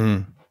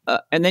 Mm.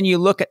 And then you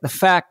look at the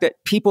fact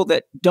that people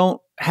that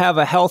don't have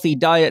a healthy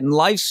diet and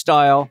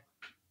lifestyle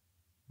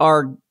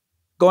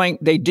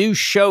they do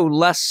show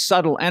less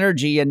subtle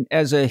energy. And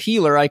as a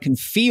healer, I can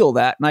feel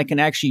that, and I can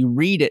actually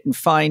read it and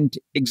find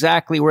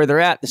exactly where they're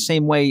at, the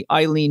same way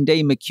Eileen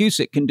Day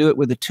McCusick can do it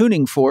with a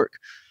tuning fork.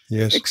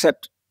 Yes.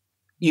 Except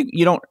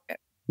you don't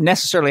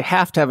necessarily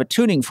have to have a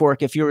tuning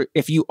fork if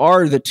you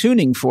are the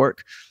tuning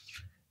fork.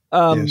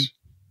 Yes.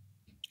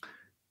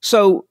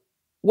 So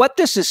what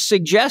this is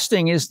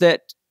suggesting is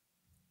that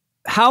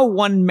how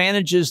one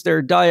manages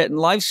their diet and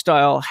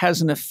lifestyle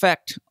has an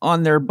effect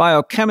on their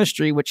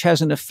biochemistry, which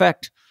has an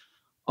effect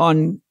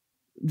on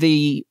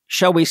the,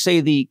 shall we say,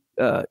 the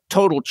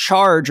total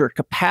charge or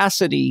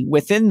capacity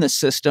within the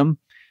system,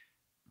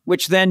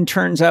 which then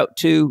turns out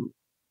to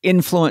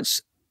influence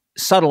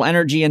subtle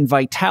energy and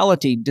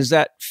vitality. Does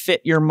that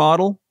fit your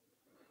model?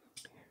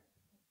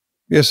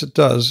 Yes, it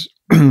does.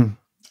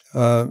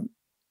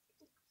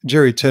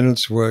 Jerry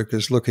Tennant's work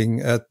is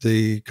looking at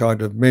the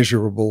kind of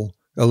measurable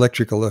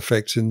electrical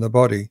effects in the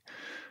body.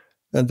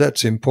 And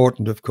that's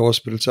important, of course,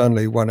 but it's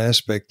only one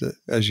aspect. That,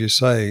 as you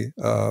say,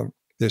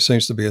 there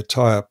seems to be a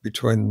tie-up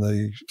between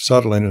the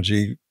subtle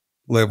energy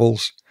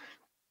levels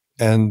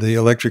and the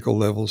electrical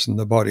levels in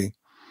the body.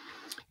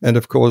 And,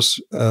 of course,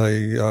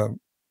 an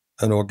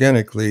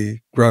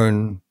organically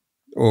grown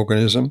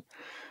organism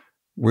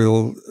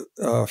will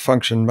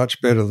function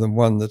much better than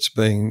one that's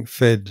being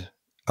fed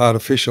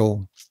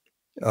artificially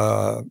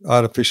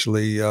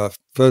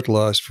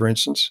fertilized, for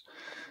instance.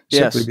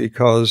 Yes. Simply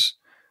because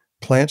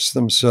plants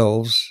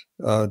themselves,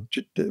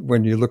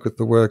 when you look at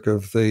the work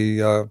of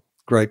the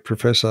great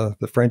professor,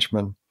 the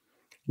Frenchman,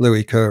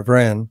 Louis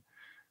Kervran,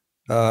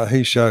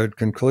 he showed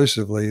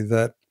conclusively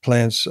that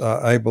plants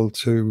are able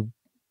to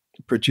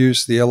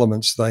produce the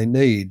elements they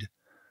need.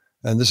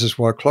 And this is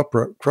why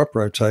crop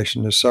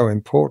rotation is so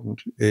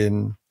important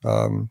in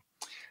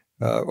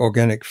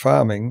organic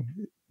farming,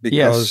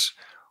 because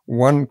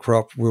one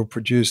crop will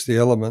produce the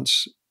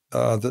elements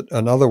that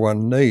another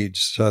one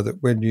needs, so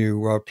that when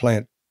you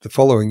plant the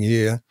following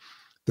year,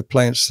 the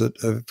plants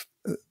that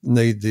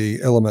need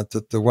the element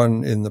that the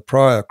one in the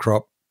prior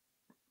crop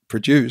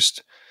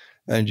produced,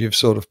 and you've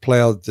sort of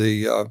ploughed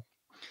the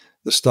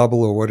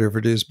stubble or whatever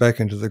it is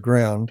back into the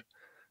ground,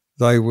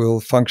 they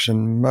will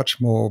function much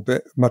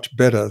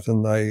better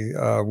than they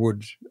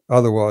would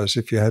otherwise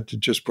if you had to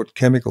just put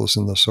chemicals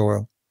in the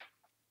soil.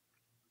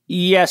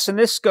 Yes, and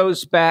this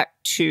goes back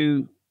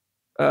to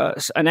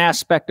an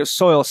aspect of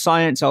soil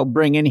science I'll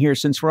bring in here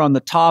since we're on the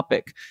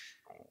topic.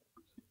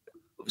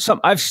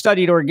 I've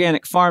studied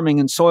organic farming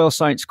and soil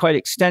science quite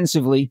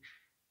extensively,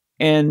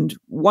 and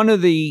one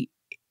of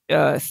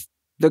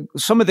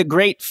some of the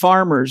great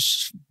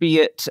farmers, be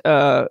it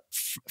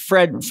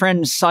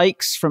Friend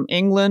Sykes from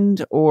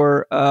England,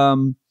 or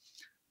God,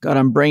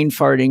 I'm brain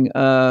farting.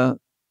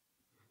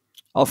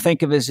 I'll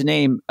think of his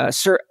name,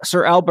 Sir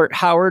Albert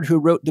Howard, who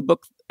wrote the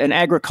book An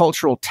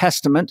Agricultural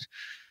Testament.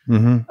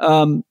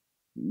 Mm-hmm.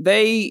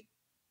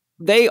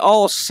 They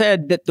all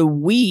said that the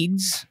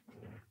weeds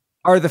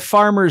are the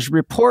farmer's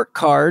report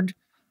card,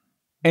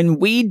 and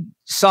weed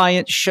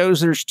science shows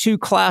there's two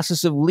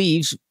classes of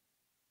weeds,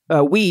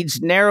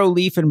 narrow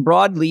leaf and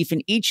broad leaf,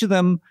 and each of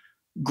them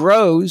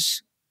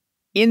grows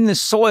in the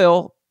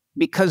soil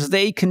because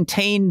they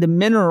contain the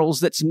minerals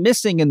that's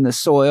missing in the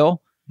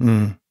soil.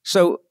 Mm.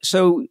 So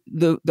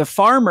the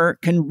farmer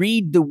can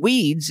read the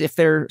weeds if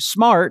they're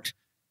smart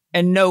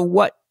and know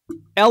what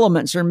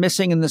elements are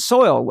missing in the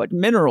soil, what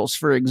minerals,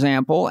 for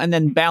example, and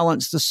then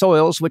balance the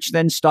soils, which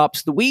then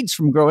stops the weeds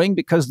from growing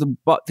because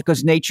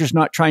nature's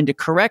not trying to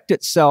correct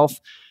itself.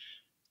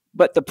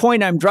 But the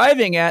point I'm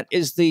driving at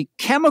is the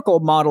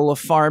chemical model of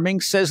farming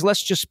says,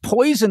 let's just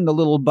poison the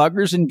little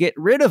buggers and get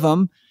rid of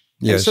them.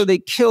 Yes. And so they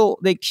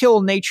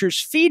kill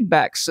nature's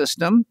feedback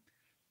system.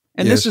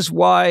 And Yes. this is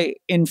why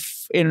in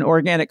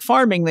organic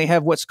farming, they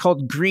have what's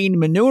called green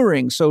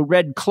manuring. So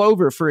red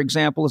clover, for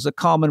example, is a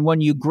common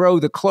one. You grow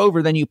the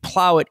clover, then you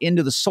plow it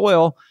into the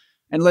soil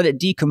and let it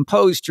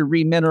decompose to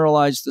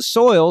remineralize the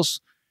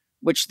soils,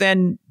 which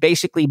then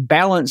basically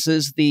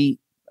balances the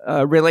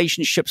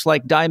relationships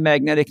like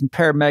diamagnetic and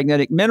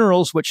paramagnetic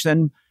minerals, which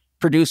then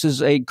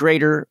produces a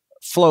greater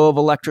flow of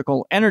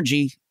electrical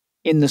energy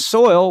in the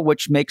soil,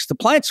 which makes the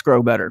plants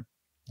grow better.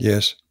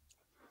 Yes.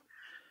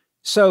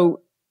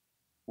 So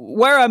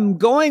where I'm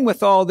going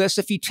with all this,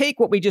 if you take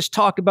what we just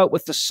talked about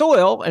with the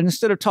soil, and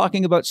instead of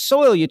talking about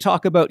soil, you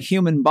talk about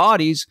human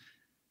bodies,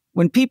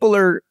 when people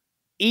are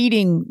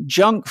eating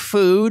junk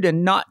food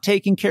and not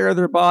taking care of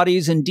their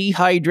bodies and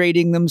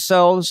dehydrating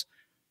themselves,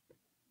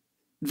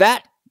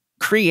 that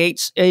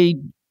creates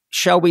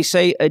shall we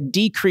say, a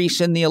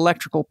decrease in the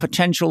electrical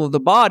potential of the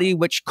body,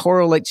 which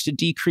correlates to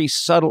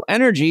decreased subtle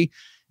energy.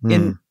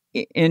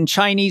 In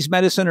Chinese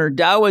medicine or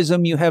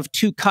Taoism, you have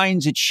two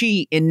kinds of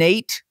qi,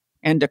 innate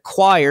and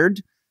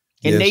acquired.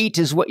 Yes. Innate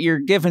is what you're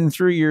given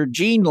through your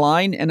gene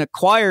line, and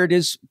acquired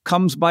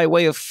comes by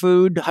way of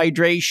food,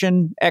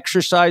 hydration,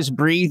 exercise,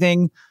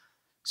 breathing,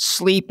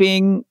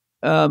 sleeping.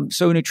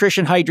 So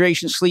nutrition,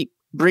 hydration, sleep,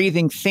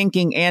 breathing,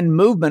 thinking, and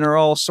movement are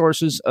all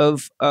sources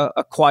of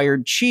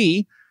acquired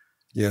chi.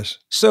 Yes.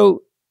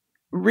 So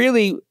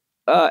really,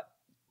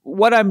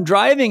 what I'm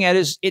driving at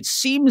is it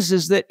seems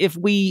is that if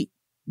we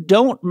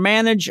don't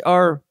manage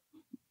our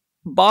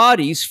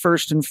bodies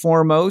first and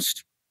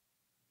foremost,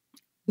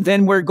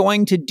 then we're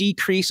going to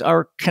decrease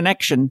our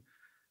connection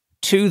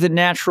to the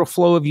natural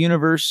flow of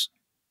universe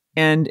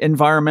and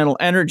environmental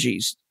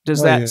energies.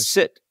 Does that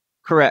sit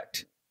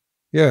correct?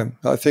 Yeah,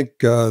 I think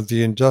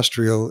the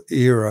industrial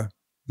era,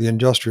 the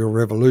industrial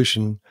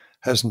revolution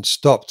hasn't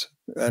stopped,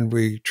 and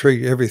we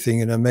treat everything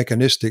in a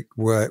mechanistic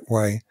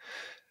way.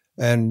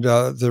 And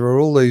there are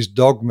all these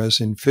dogmas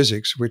in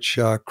physics which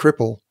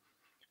cripple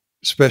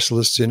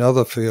specialists in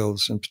other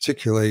fields, and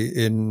particularly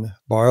in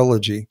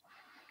biology.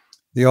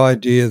 The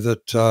idea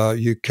that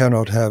you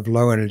cannot have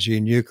low-energy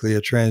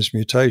nuclear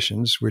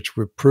transmutations, which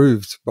were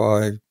proved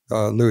by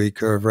Louis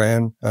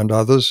Kervran and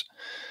others.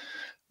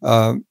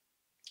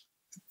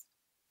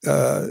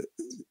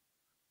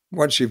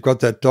 Once you've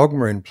got that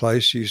dogma in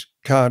place, you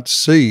can't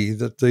see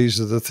that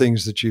these are the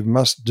things that you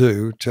must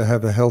do to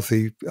have a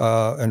healthy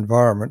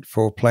environment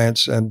for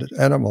plants and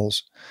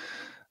animals.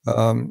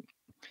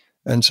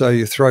 And so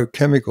you throw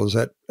chemicals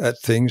at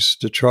things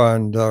to try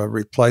and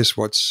replace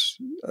what's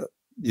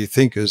you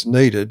think is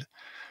needed.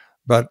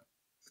 But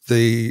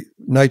the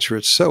nature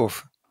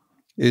itself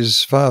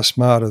is far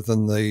smarter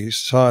than the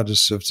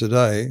scientists of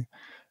today.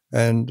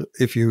 And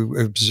if you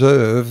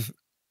observe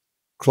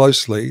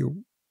closely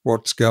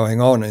what's going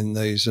on in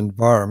these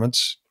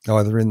environments,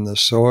 either in the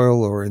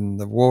soil or in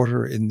the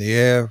water, in the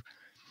air,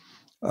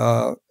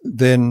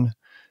 then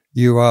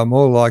you are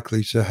more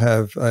likely to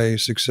have a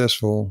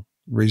successful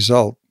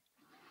result.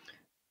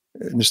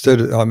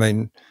 Instead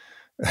of,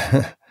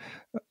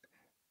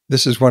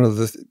 this is one of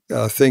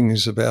the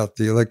things about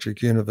the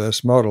electric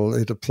universe model.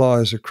 It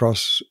applies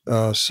across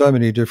so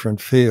many different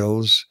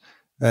fields.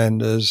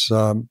 And as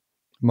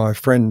my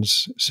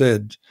friends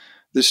said,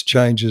 this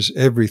changes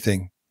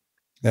everything.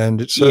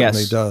 And it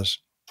certainly does.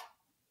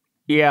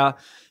 Yeah.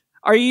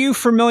 Are you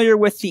familiar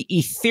with the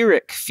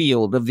etheric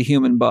field of the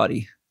human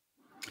body?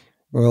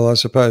 Well, I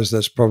suppose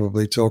that's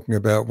probably talking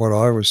about what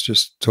I was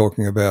just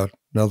talking about.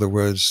 In other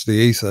words, the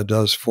ether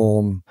does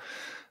form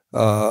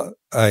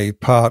a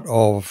part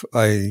of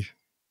a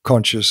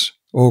conscious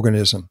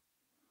organism.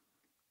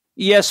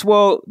 Yes,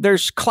 well,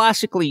 there's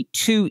classically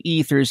two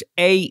ethers,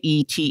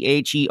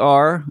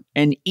 AETHER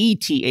and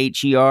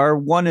ETHER.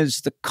 One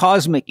is the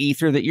cosmic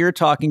ether that you're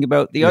talking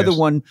about. The other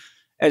one,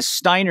 as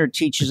Steiner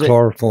teaches the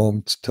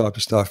chloroform type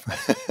of stuff.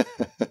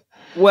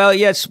 Well,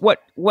 yes,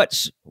 what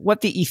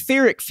the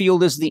etheric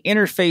field is the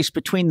interface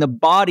between the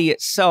body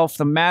itself,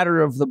 the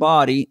matter of the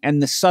body,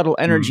 and the subtle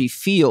energy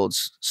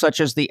fields, such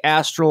as the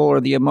astral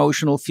or the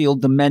emotional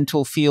field, the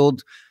mental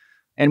field,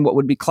 and what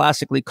would be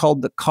classically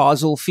called the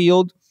causal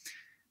field,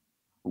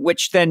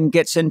 which then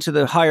gets into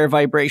the higher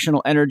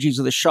vibrational energies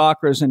of the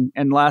chakras.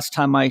 And last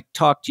time I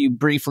talked to you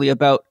briefly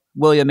about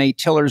William A.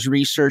 Tiller's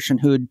research and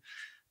who'd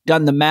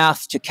done the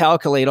math to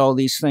calculate all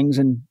these things,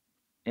 and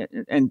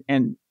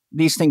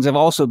these things have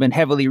also been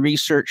heavily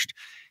researched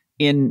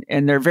and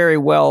they're very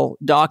well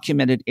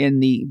documented in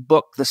the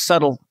book, the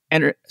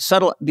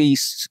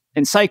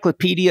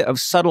Encyclopedia of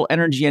Subtle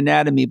Energy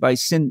Anatomy by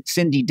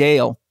Cindy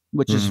Dale,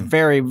 which is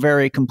very,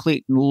 very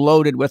complete and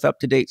loaded with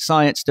up-to-date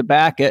science to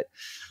back it.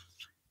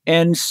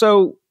 And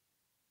so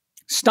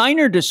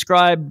Steiner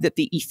described that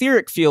the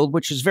etheric field,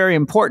 which is very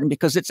important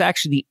because it's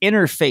actually the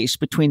interface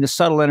between the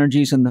subtle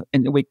energies and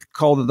we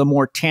call the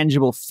more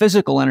tangible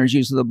physical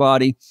energies of the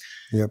body.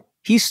 Yep.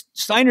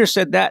 Steiner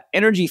said that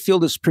energy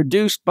field is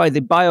produced by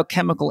the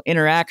biochemical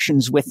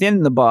interactions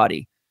within the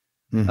body.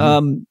 I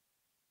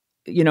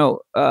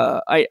know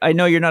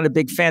you're not a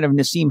big fan of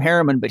Nassim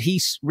Harriman, but he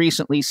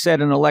recently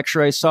said in a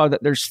lecture I saw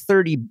that there's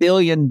 30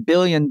 billion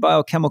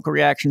biochemical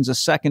reactions a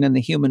second in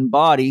the human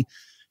body.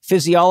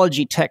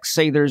 Physiology texts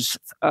say there's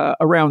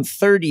around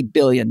 30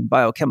 billion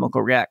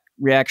biochemical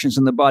reactions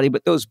in the body,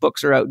 but those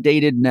books are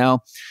outdated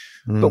now.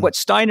 But what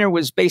Steiner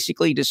was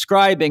basically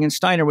describing, and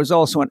Steiner was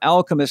also an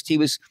alchemist, he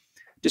was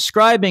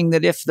describing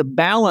that if the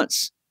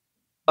balance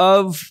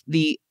of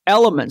the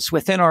elements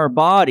within our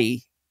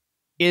body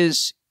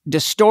is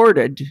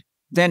distorted,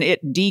 then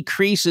it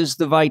decreases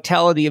the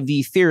vitality of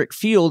the etheric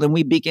field, and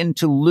we begin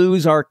to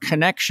lose our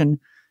connection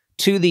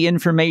to the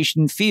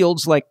information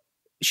fields like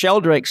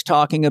Sheldrake's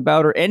talking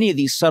about, or any of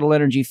these subtle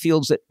energy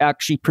fields that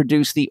actually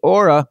produce the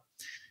aura,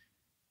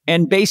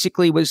 and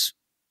basically was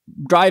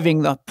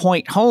driving the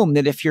point home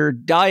that if your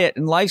diet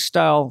and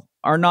lifestyle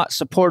are not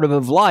supportive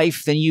of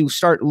life, then you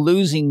start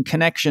losing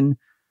connection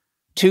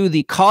to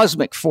the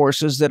cosmic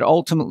forces that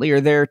ultimately are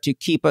there to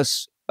keep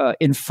us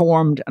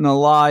informed and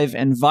alive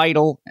and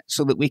vital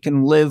so that we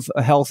can live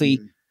a healthy,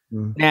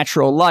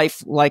 natural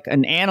life like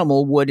an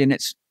animal would in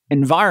its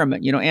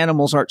environment. You know,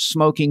 animals aren't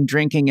smoking,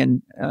 drinking,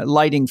 and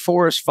lighting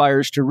forest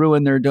fires to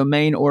ruin their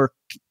domain or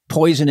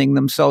poisoning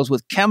themselves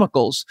with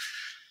chemicals.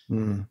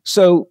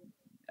 So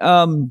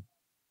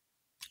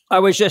I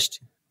was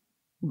just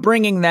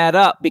bringing that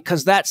up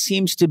because that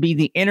seems to be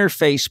the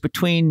interface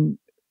between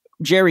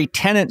Jerry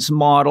Tennant's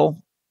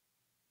model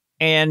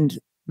and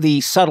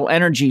the subtle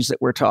energies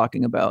that we're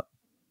talking about?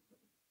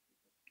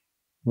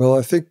 Well,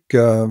 I think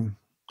the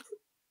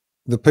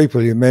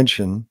people you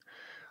mention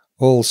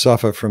all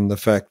suffer from the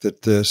fact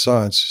that the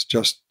science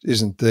just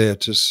isn't there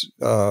to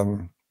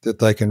that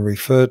they can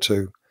refer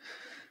to,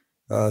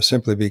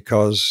 simply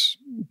because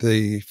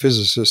the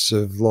physicists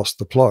have lost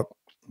the plot.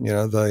 You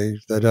know, they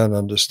don't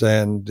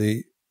understand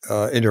the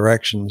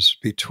interactions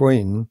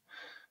between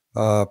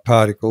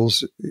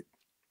particles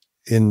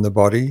in the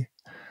body.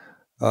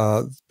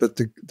 But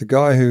the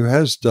guy who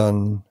has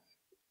done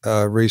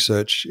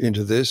research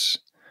into this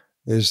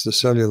is the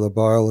cellular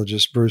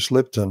biologist Bruce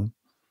Lipton.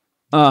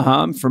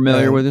 I'm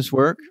familiar with his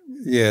work.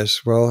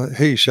 Yes, well,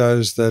 he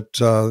shows that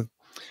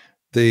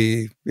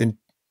the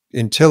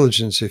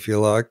intelligence, if you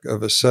like,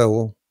 of a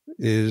cell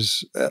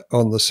is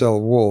on the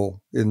cell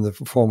wall in the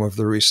form of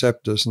the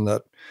receptors and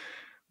that,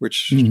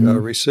 which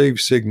receive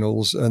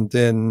signals and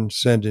then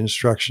send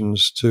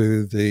instructions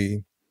to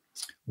the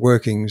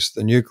workings,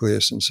 the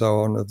nucleus and so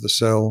on of the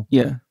cell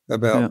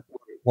about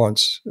what it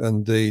wants.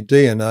 And the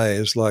DNA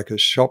is like a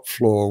shop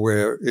floor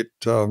where it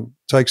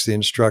takes the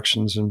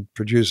instructions and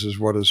produces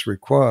what is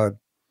required.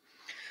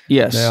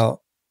 Yes.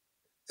 Now,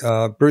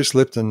 Bruce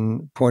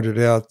Lipton pointed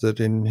out that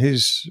in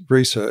his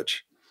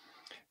research,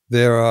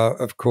 there are,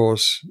 of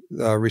course,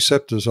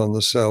 receptors on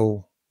the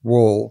cell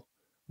wall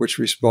which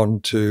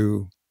respond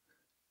to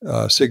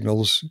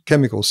signals,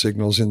 chemical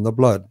signals in the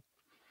blood,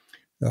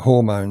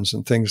 hormones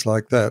and things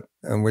like that,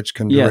 and which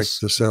can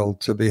direct the cell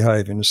to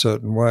behave in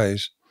certain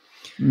ways.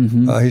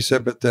 He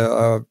said, but there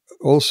are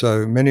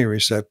also many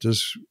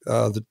receptors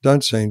that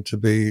don't seem to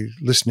be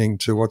listening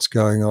to what's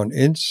going on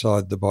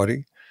inside the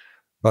body,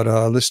 but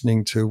are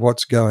listening to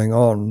what's going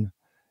on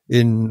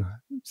in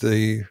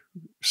the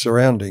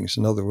surroundings.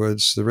 In other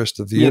words, the rest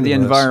of the universe. The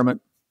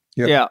environment.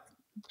 Yep. Yeah.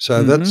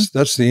 So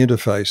that's the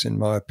interface, in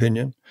my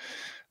opinion.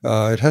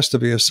 It has to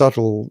be a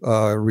subtle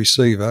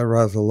receiver,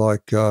 rather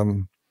like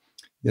one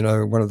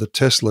of the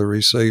Tesla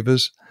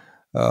receivers,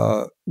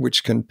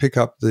 which can pick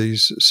up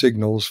these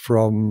signals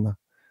from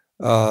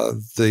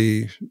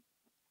the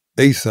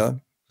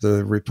ether,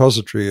 the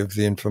repository of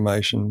the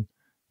information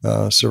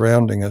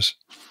surrounding us.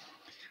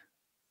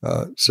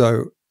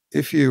 So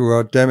if you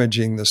are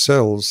damaging the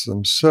cells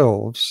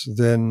themselves,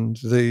 then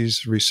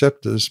these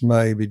receptors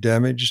may be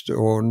damaged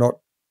or not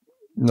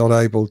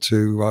able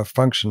to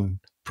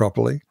function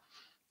properly.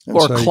 And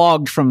or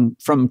clogged from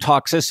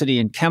toxicity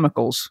and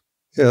chemicals.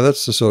 Yeah,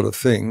 that's the sort of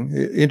thing.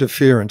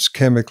 Interference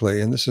chemically,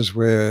 and this is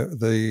where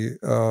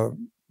the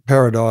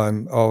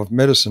paradigm of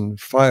medicine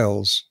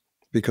fails,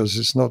 because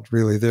it's not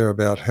really there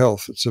about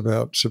health. It's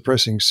about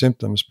suppressing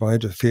symptoms by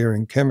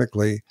interfering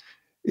chemically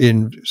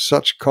in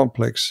such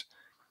complex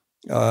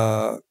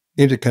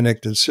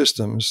interconnected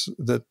systems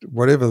that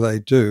whatever they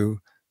do,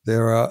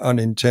 there are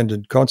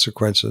unintended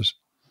consequences,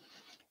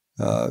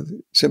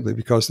 simply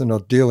because they're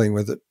not dealing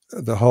with it,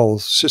 the whole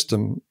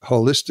system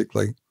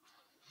holistically.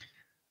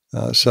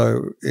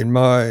 So in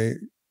my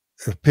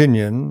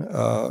opinion,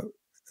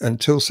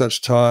 until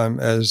such time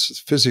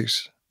as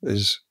physics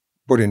is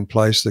put in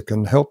place that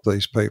can help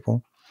these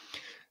people,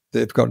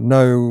 they've got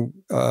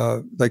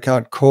they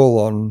can't call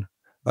on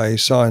a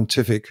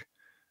scientific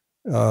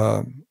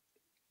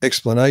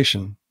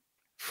explanation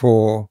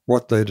for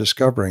what they're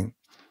discovering.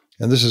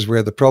 And this is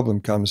where the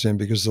problem comes in,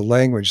 because the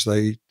language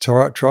they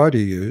try to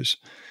use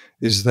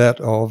is that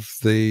of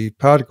the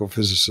particle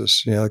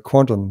physicists,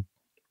 quantum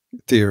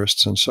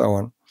theorists and so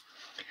on.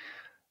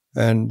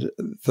 And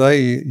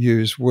they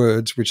use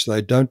words which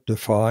they don't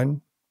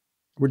define.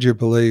 Would you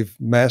believe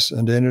mass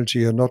and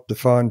energy are not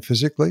defined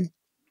physically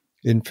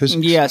in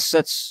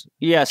physics?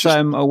 Yes,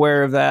 I'm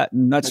aware of that.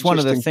 And that's one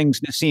of the things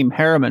Nassim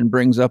Harriman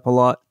brings up a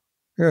lot.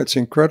 Yeah, it's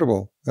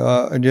incredible.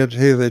 And yet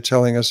here they're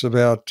telling us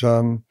about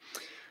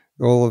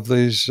all of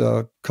these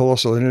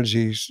colossal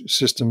energy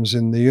systems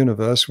in the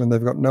universe when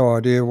they've got no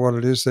idea what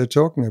it is they're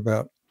talking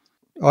about.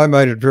 I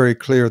made it very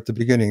clear at the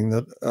beginning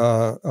that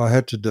I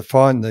had to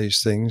define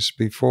these things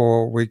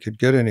before we could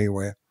get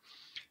anywhere.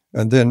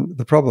 And then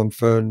the problem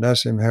for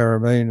Nassim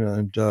Haramein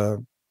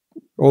and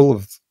all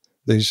of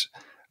these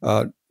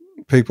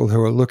people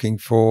who are looking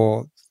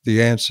for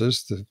the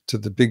answers to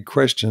the big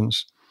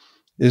questions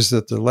is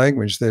that the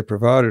language they're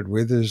provided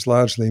with is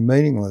largely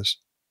meaningless.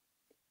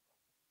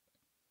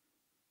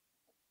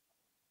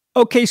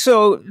 Okay,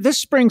 so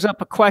this brings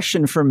up a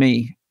question for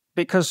me,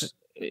 because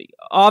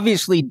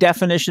obviously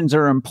definitions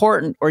are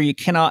important, or you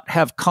cannot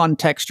have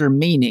context or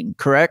meaning,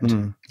 correct?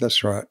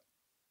 That's right.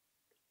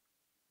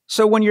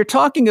 So when you're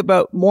talking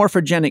about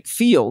morphogenic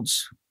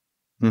fields,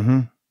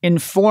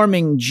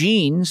 informing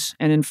genes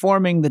and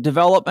informing the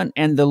development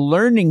and the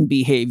learning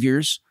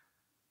behaviors,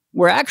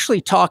 we're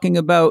actually talking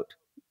about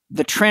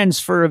the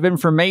transfer of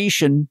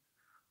information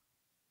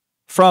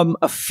from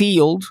a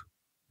field,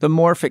 the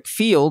morphic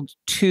field,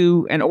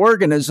 to an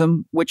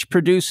organism which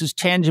produces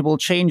tangible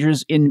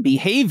changes in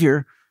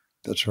behavior.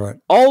 That's right.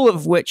 All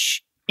of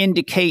which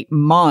indicate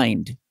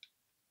mind.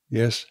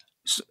 Yes.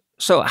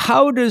 So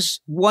how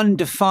does one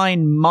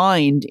define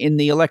mind in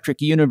the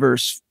electric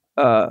universe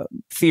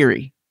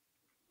theory?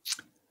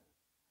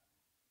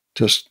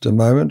 Just a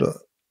moment.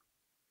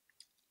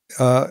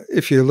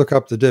 If you look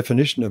up the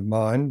definition of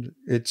mind,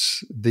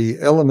 it's the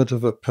element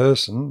of a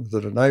person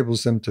that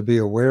enables them to be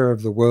aware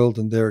of the world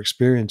and their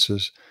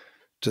experiences,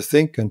 to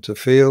think and to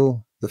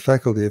feel, the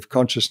faculty of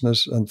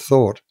consciousness and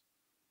thought.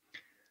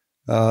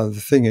 The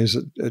thing is,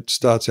 it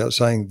starts out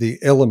saying the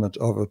element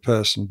of a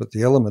person, but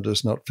the element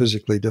is not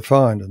physically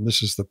defined, and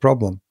this is the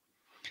problem.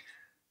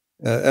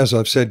 As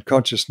I've said,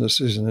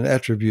 consciousness is an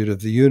attribute of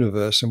the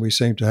universe, and we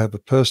seem to have a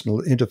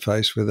personal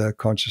interface with our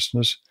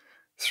consciousness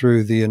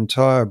through the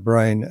entire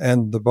brain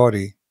and the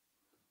body.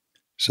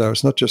 So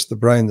it's not just the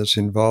brain that's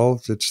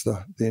involved, it's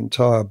the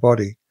entire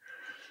body.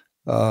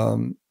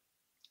 The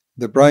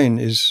brain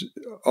is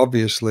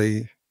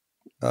obviously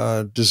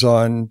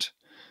designed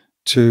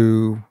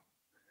to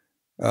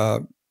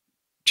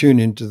tune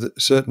into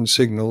certain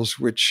signals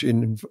which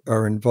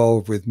are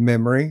involved with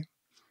memory,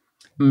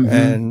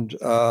 and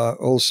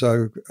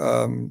also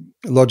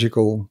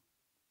logical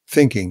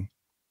thinking,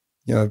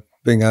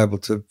 being able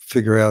to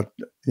figure out,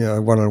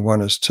 1 and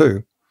 1 is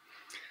 2.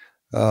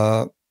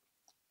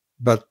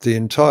 But the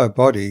entire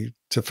body,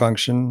 to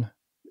function,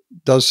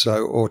 does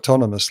so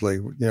autonomously.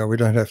 We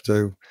don't have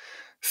to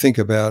think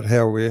about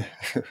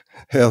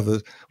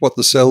what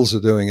the cells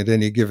are doing at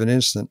any given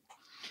instant.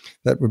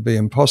 That would be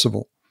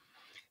impossible.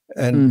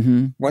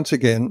 And once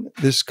again,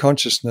 this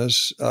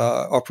consciousness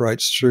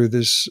operates through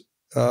this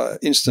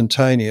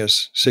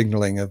instantaneous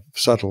signaling of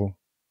subtle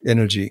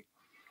energy,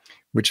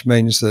 which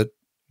means that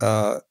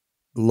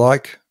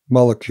like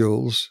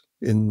molecules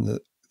in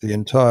the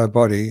entire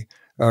body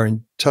are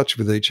in touch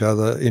with each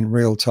other in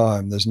real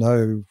time. There's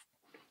no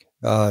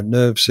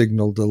nerve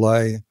signal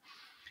delay.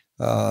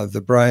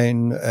 The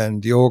brain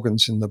and the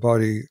organs in the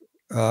body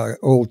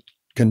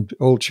can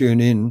all tune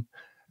in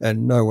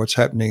and know what's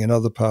happening in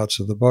other parts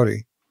of the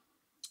body.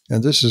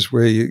 And this is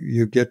where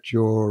you get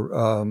your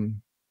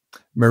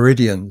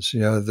meridians,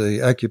 the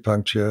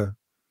acupuncture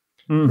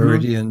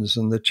meridians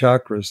and the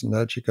chakras, and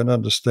that you can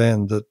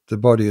understand that the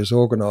body is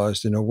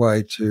organized in a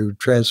way to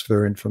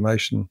transfer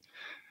information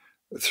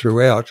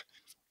throughout.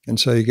 And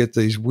so you get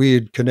these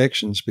weird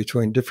connections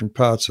between different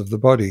parts of the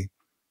body.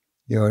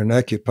 In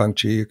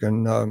acupuncture, you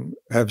can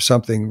have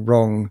something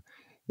wrong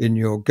in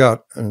your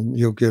gut and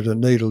you'll get a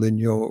needle in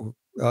your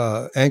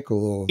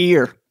ankle or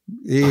ear.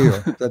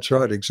 That's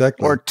right,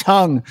 exactly. Or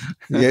tongue.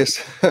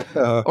 Yes.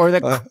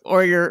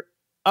 Or your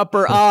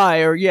upper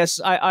eye. Or yes,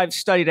 I've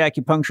studied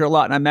acupuncture a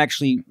lot, and I'm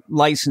actually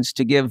licensed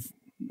to give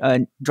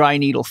dry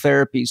needle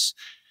therapies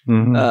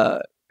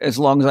as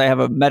long as I have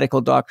a medical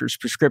doctor's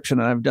prescription,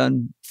 and I've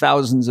done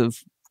thousands of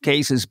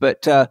cases.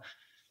 But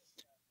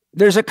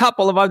there's a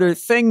couple of other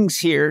things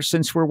here,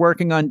 since we're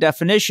working on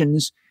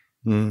definitions.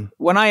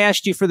 When I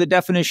asked you for the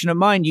definition of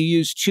mind, you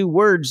used 2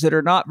 words that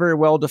are not very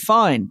well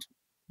defined,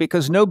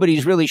 because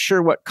nobody's really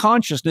sure what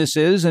consciousness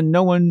is, and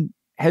no one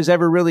has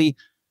ever really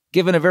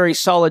given a very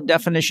solid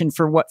definition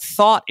for what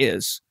thought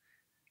is.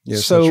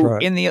 Yes, so that's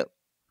right. in the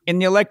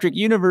electric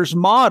universe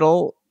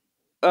model,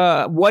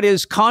 what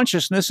is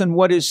consciousness and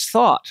what is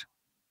thought?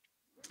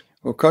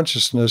 Well,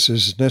 consciousness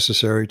is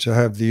necessary to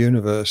have the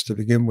universe to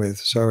begin with,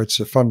 so it's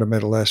a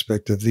fundamental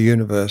aspect of the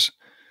universe.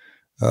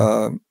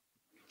 And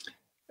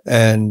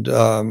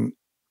I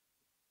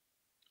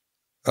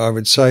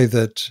would say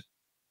that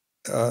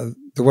the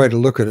way to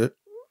look at it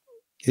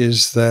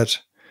is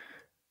that,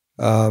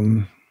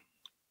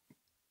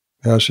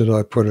 how should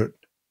I put it?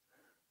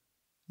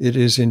 It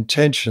is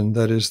intention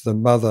that is the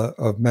mother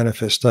of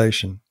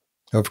manifestation,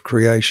 of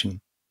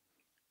creation,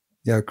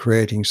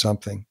 creating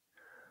something.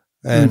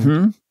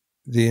 And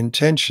the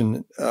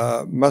intention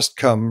must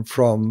come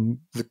from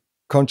the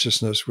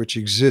consciousness which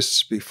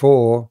exists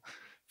before,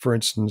 for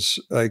instance,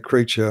 a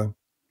creature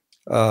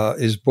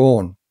is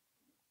born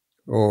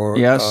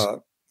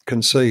or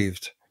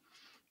conceived.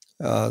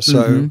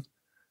 So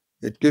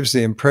it gives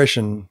the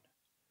impression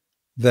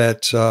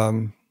that,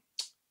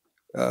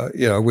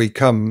 we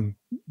come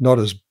not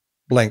as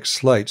blank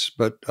slates,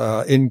 but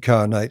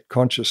incarnate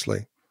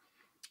consciously.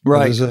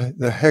 Right.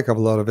 There's a heck of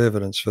a lot of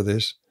evidence for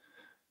this.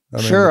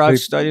 I've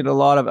studied a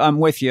lot of. I'm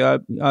with you.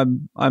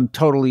 I'm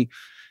totally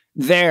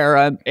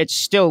there. It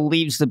still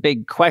leaves the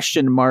big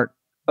question mark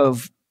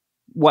of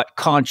what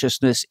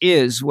consciousness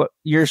is. What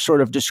you're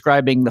sort of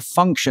describing, the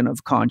function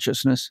of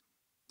consciousness.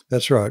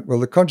 That's right. Well,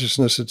 the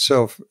consciousness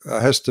itself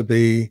has to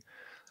be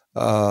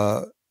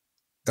a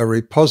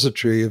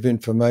repository of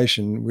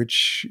information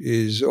which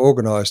is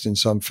organized in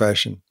some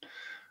fashion.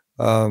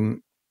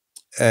 And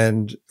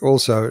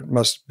also it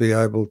must be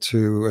able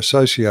to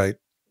associate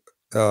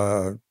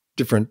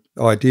different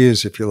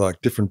ideas, if you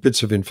like, different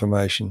bits of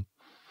information.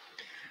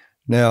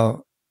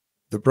 Now,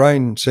 the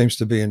brain seems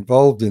to be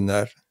involved in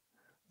that,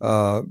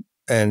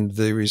 and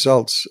the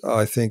results,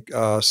 I think,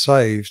 are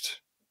saved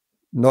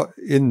not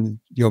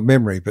in your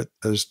memory, but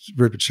as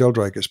Rupert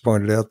Sheldrake has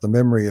pointed out, the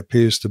memory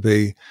appears to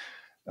be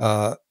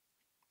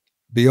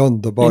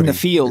beyond the body. In the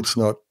field. It's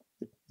not,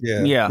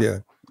 in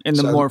the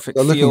morphic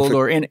field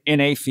or in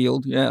a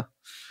field, yeah.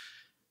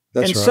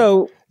 That's and right.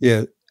 So,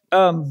 yeah.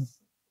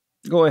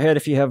 go ahead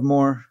if you have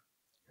more.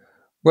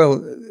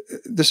 Well,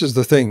 this is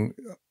the thing.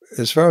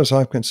 As far as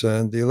I'm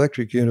concerned, the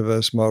electric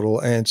universe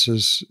model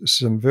answers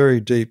some very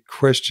deep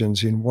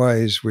questions in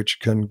ways which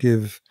can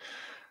give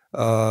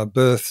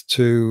birth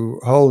to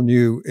whole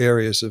new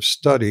areas of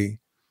study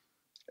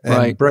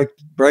and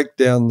break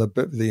down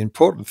the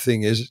important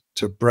thing is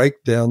to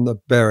break down the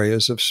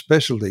barriers of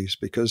specialties,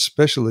 because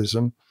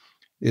specialism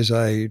is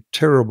a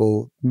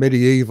terrible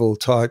medieval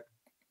type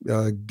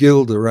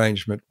guild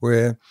arrangement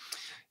where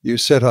you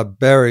set up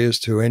barriers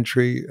to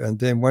entry, and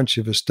then once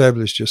you've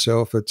established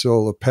yourself, it's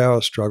all a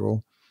power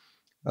struggle.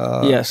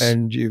 Yes.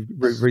 And you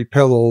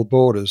repel all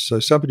borders. So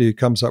somebody who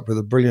comes up with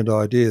a brilliant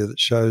idea that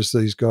shows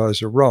these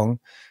guys are wrong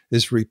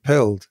is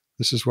repelled.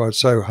 This is why it's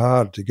so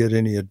hard to get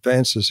any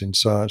advances in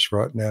science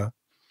right now.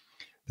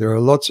 There are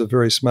lots of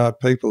very smart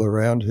people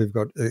around who've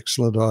got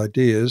excellent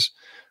ideas,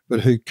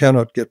 but who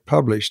cannot get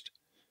published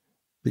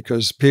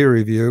because peer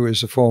review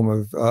is a form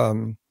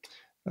of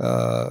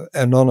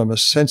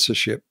anonymous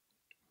censorship.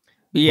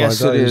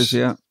 Yes, it is,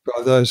 yeah.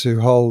 By those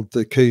who hold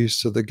the keys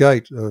to the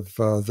gate of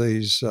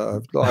these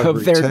ivory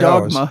of their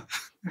towers. Dogma.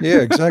 Yeah,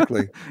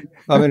 exactly.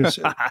 I mean,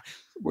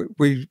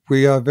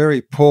 we are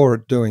very poor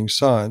at doing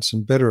science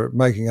and better at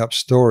making up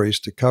stories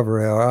to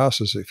cover our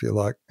asses, if you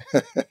like.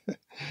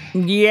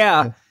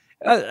 Yeah.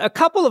 A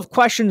couple of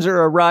questions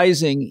are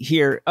arising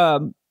here.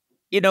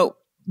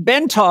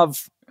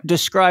 Bentov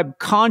described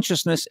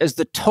consciousness as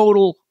the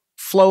total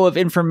flow of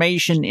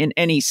information in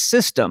any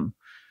system,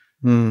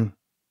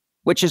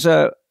 which is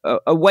a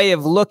way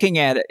of looking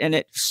at it. And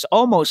it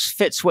almost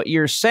fits what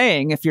you're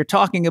saying. If you're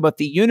talking about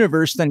the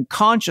universe, then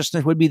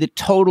consciousness would be the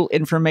total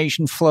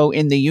information flow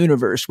in the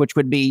universe, which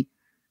would be,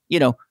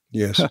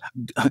 yes.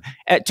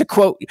 To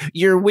quote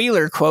your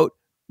Wheeler quote,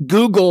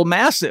 Google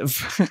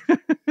massive.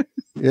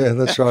 Yeah,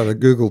 that's right, a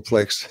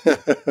Googleplex.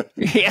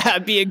 Yeah,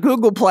 it'd be a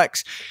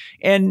Googleplex.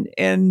 And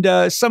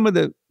some of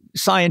the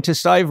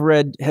scientists I've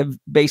read have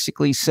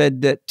basically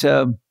said that,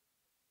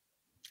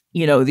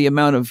 the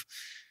amount of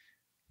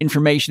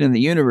information in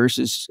the universe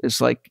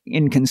is like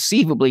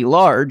inconceivably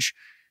large.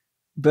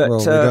 But well,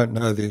 we don't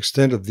know the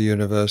extent of the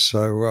universe,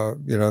 so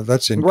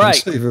that's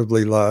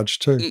inconceivably large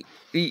too.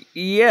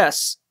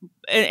 Yes,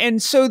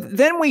 and so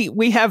then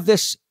we have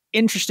this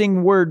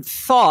interesting word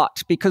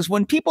thought, because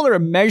when people are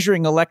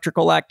measuring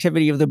electrical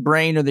activity of the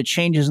brain or the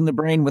changes in the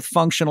brain with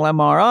functional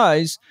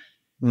MRIs,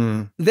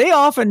 they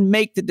often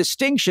make the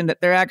distinction that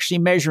they're actually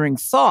measuring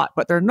thought,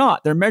 but they're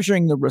not. They're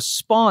measuring the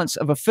response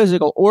of a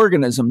physical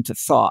organism to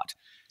thought.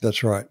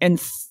 That's right. And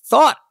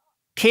thought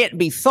can't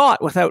be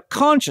thought without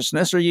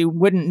consciousness, or you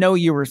wouldn't know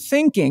you were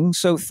thinking.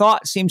 So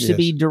thought seems to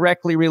be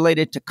directly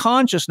related to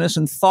consciousness,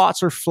 and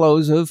thoughts are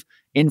flows of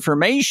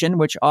information,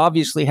 which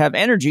obviously have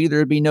energy. There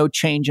would be no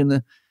change in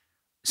the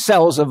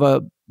cells of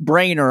a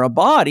brain or a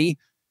body.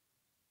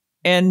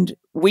 And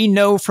we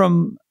know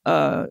from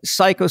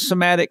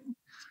psychosomatic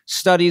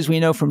studies, we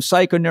know from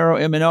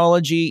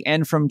psychoneuroimmunology,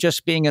 and from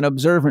just being an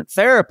observant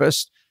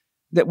therapist,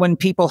 that when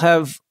people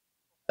have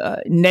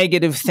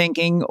negative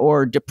thinking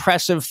or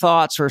depressive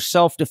thoughts or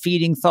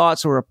self-defeating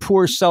thoughts or a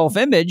poor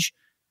self-image,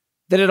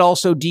 that it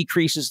also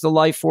decreases the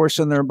life force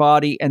in their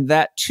body. And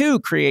that too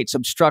creates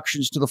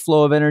obstructions to the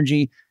flow of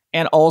energy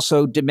and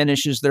also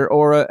diminishes their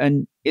aura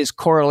and is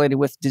correlated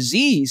with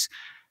disease.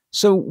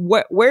 So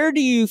where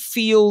do you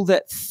feel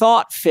that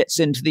thought fits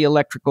into the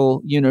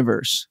electrical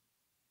universe?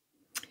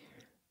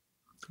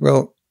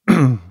 Well,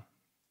 I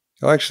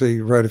actually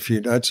wrote a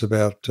few notes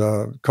about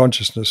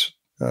consciousness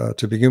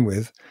to begin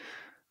with.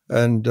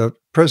 And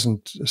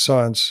present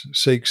science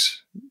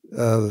seeks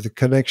the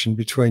connection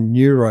between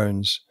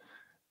neurons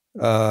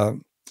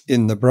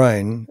in the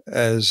brain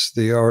as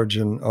the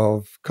origin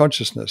of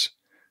consciousness.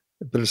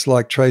 But it's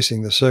like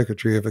tracing the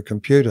circuitry of a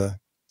computer.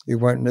 It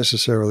won't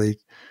necessarily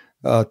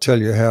tell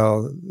you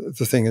how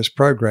the thing is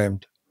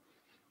programmed.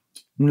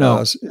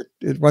 No.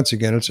 Once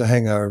again, it's a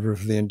hangover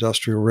of the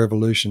Industrial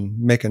Revolution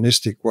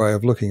mechanistic way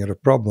of looking at a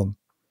problem.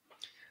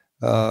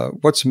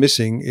 What's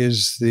missing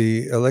is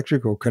the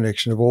electrical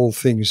connection of all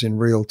things in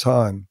real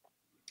time.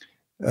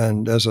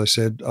 And as I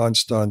said,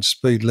 Einstein's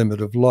speed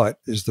limit of light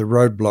is the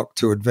roadblock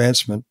to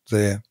advancement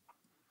there.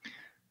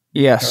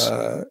 Yes.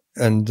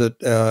 And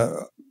that,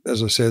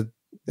 as I said,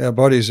 our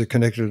bodies are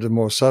connected at a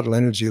more subtle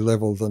energy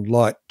level than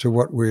light to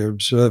what we're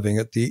observing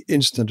at the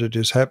instant it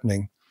is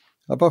happening.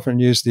 I've often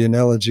used the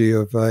analogy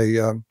of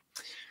a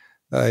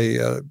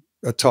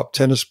top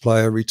tennis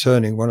player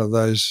returning one of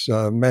those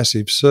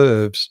massive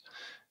serves.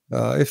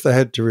 If they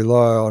had to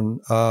rely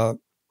on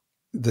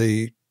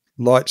the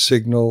light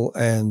signal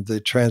and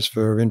the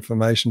transfer of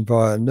information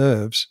via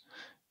nerves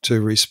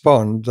to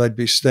respond, they'd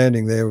be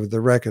standing there with the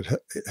racket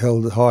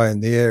held high in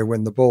the air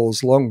when the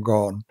ball's long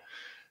gone.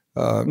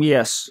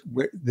 Yes.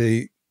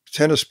 The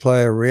tennis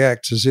player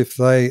reacts as if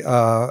they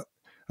are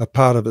a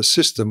part of a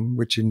system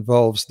which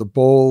involves the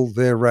ball,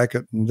 their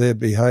racket, and their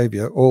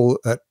behavior all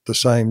at the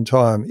same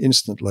time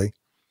instantly.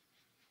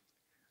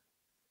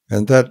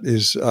 And that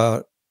is...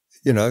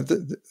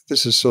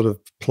 this is sort of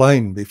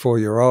plain before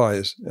your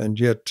eyes, and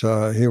yet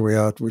here we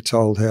are. We're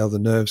told how the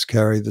nerves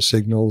carry the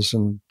signals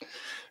and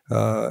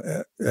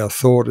our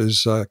thought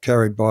is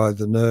carried by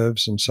the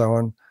nerves and so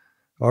on.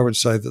 I would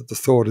say that the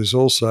thought is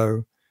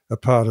also a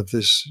part of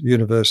this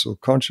universal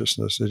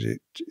consciousness.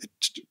 It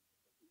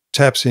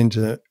taps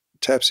into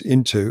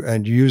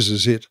and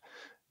uses it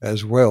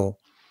as well,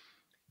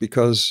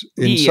 because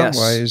in some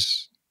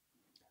ways,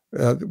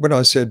 when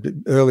I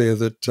said earlier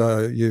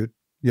that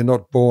you're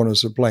not born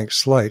as a blank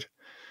slate,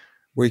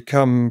 we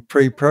come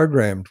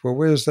pre-programmed. Well,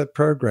 where's that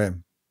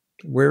program?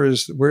 Where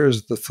is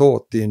the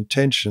thought, the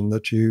intention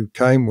that you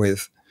came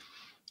with?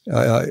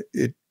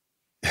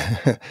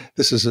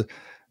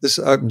 This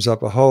opens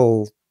up a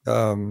whole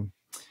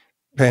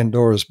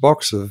Pandora's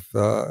box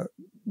of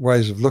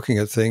ways of looking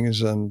at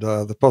things and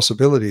the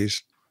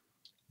possibilities.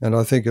 And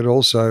I think it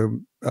also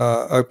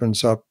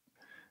opens up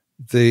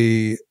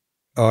the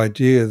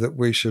idea that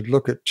we should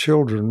look at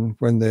children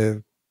when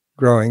they're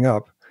growing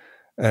up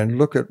and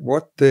look at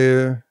what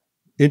their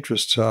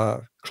interests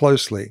are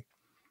closely,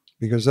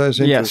 because those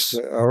interests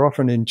are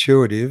often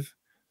intuitive.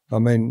 I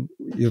mean,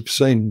 you've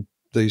seen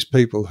these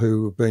people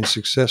who have been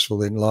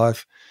successful in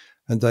life,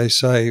 and they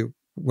say,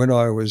 when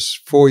I was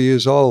 4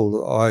 years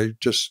old, I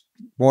just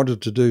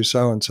wanted to do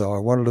so-and-so. I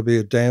wanted to be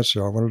a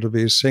dancer. I wanted to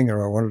be a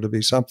singer. I wanted to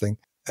be something.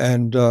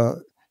 And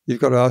you've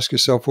got to ask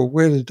yourself, well,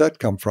 where did that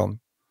come from?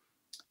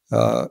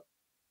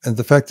 And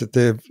the fact that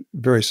they're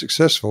very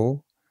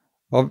successful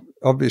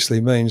obviously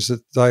means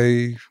that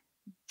they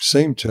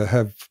seem to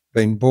have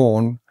been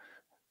born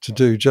to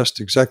do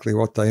just exactly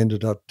what they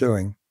ended up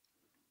doing.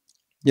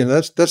 You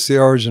know, that's the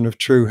origin of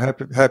true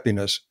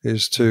happiness,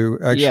 is to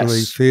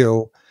actually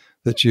feel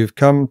that you've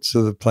come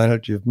to the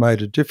planet, you've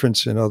made a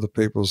difference in other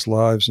people's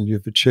lives, and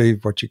you've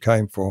achieved what you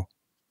came for.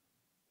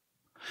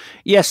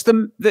 Yes,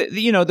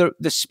 the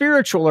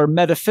spiritual or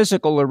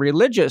metaphysical or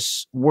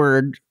religious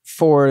word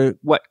for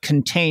what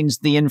contains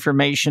the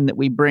information that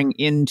we bring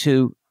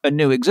into a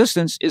new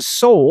existence is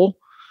soul.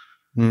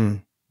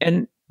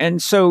 And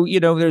so, you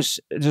know, there's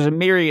a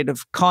myriad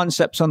of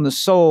concepts on the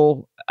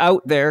soul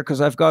out there,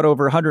 because I've got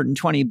over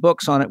 120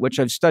 books on it, which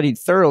I've studied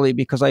thoroughly,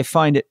 because I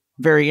find it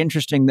very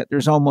interesting that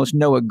there's almost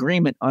no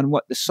agreement on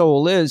what the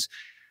soul is.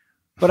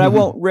 But I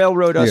won't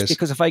railroad us,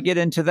 because if I get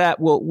into that,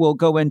 we'll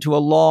go into a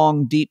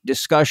long, deep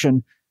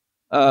discussion,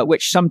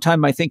 which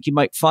sometime I think you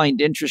might find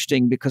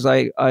interesting, because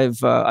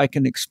I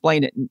can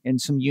explain it in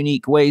some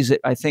unique ways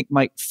that I think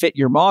might fit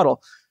your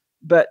model.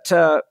 But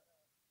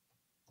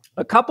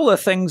a couple of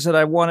things that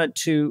I wanted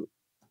to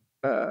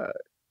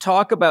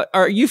talk about.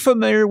 Are you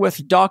familiar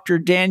with Dr.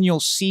 Daniel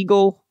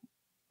Siegel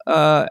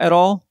at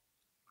all?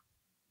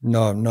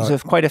 No, I'm not.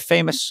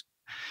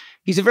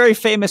 He's a very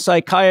famous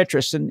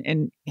psychiatrist,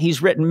 and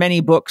he's written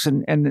many books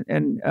and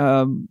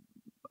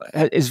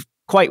is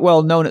quite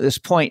well known at this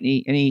point.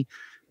 And he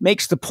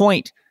makes the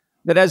point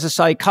that as a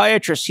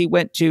psychiatrist, he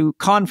went to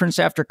conference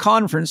after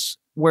conference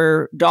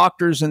where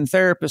doctors and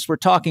therapists were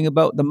talking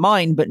about the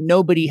mind, but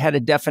nobody had a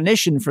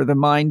definition for the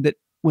mind that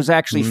was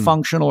actually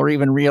functional or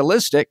even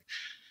realistic.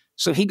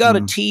 So he got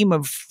a team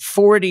of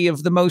 40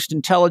 of the most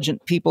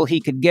intelligent people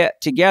he could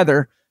get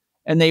together,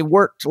 and they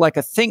worked like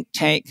a think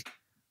tank,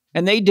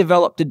 and they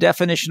developed a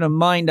definition of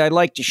mind I'd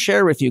like to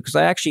share with you, because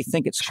I actually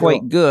think it's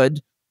quite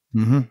good.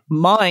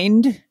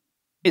 Mind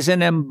is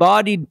an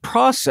embodied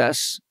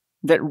process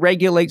that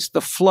regulates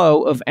the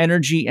flow of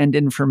energy and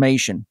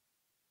information.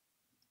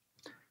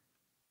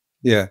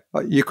 Yeah,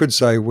 you could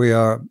say we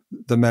are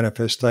the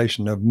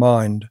manifestation of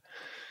mind.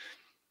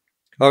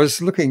 I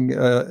was looking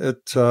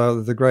at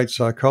the great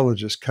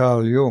psychologist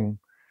Carl Jung.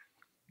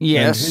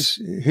 Yes.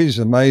 And his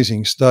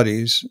amazing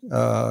studies,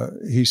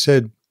 he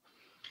said,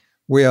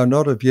 we are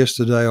not of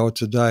yesterday or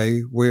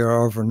today, we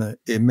are of an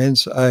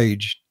immense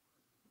age.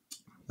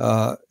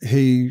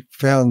 He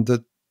found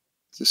that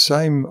the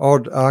same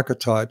odd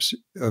archetypes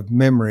of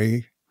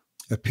memory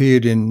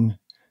appeared in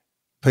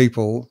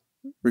people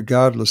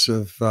regardless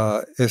of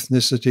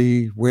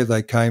ethnicity, where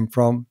they came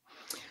from.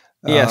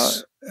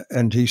 Yes.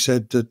 And he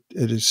said that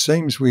it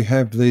seems we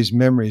have these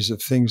memories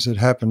of things that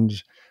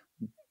happened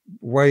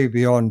way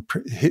beyond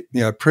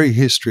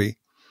prehistory.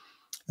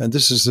 And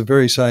this is the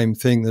very same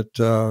thing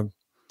that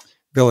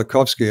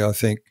Velikovsky, I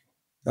think,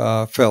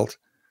 felt,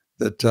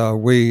 that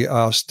we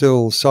are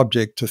still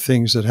subject to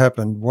things that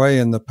happened way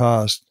in the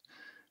past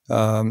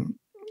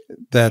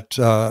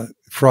that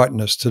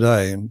frighten us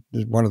today. And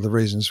one of the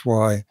reasons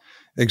why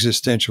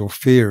existential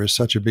fear is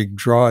such a big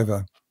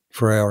driver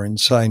for our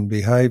insane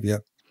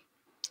behavior.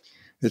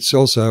 It's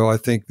also, I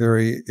think,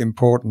 very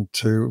important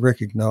to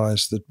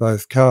recognize that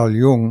both Carl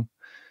Jung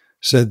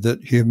said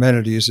that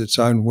humanity is its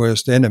own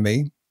worst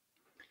enemy.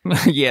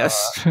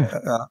 Yes.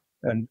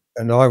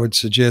 And I would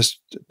suggest,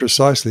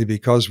 precisely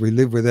because we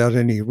live without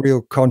any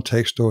real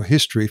context or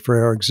history for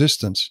our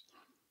existence.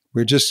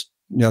 We're just,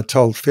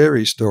 told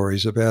fairy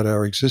stories about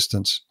our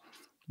existence.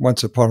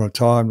 Once upon a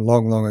time,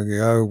 long, long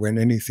ago, when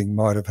anything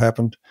might have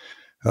happened,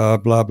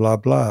 blah, blah,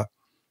 blah.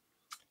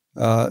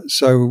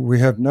 So we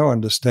have no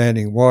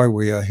understanding why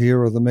we are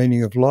here or the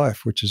meaning of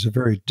life, which is a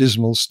very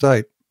dismal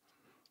state.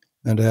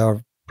 And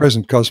our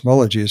present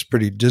cosmology is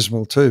pretty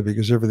dismal too,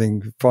 because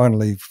everything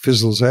finally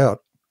fizzles out,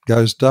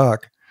 goes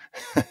dark.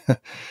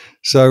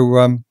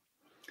 So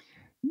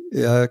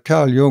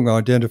Carl Jung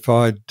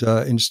identified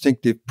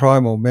instinctive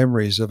primal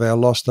memories of our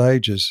lost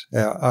ages,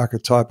 our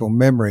archetypal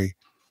memory.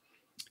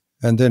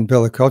 And then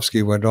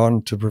Velikovsky went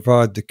on to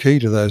provide the key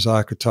to those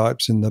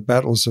archetypes in the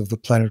battles of the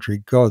planetary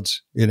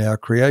gods in our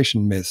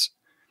creation myths.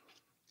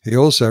 He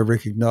also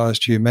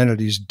recognized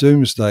humanity's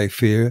doomsday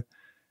fear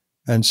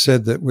and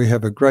said that we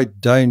have a great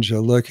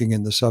danger lurking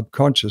in the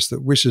subconscious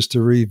that wishes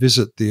to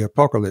revisit the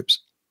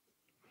apocalypse.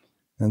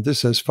 And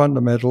this has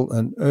fundamental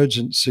and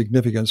urgent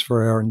significance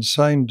for our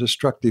insane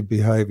destructive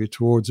behavior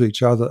towards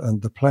each other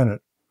and the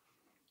planet.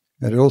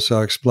 It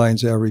also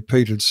explains our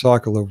repeated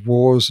cycle of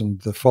wars and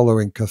the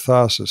following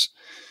catharsis.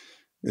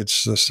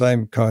 It's the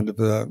same kind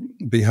of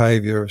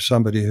behavior of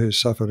somebody who's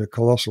suffered a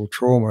colossal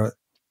trauma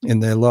in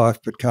their life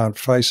but can't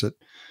face it,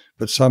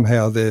 but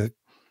somehow their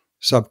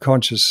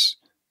subconscious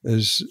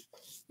is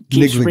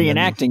keeps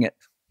reenacting it.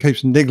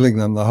 Keeps niggling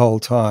them the whole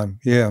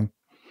time, yeah.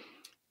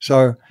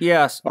 So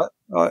yes,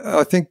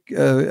 I think,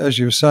 as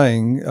you were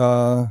saying,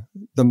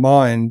 the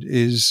mind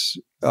is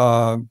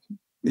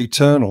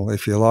eternal,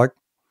 if you like.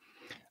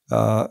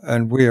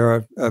 And we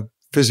are a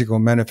physical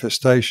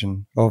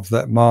manifestation of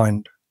that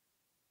mind.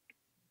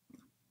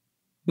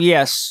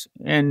 Yes,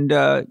 and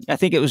I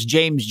think it was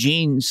James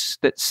Jeans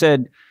that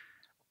said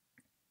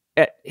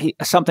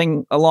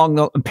something along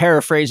the, I'm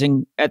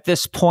paraphrasing, at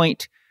this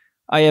point,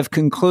 I have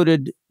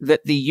concluded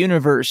that the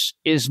universe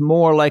is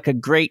more like a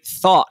great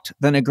thought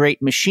than a great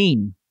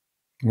machine.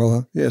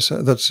 Well, yes,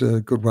 that's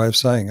a good way of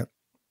saying it.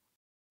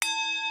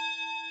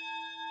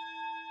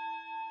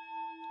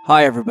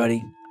 Hi,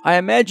 everybody. I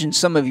imagine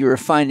some of you are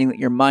finding that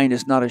your mind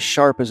is not as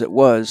sharp as it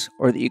was,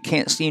 or that you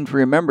can't seem to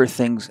remember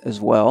things as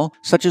well,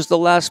 such as the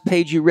last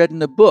page you read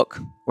in a book,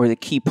 or the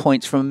key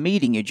points from a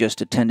meeting you just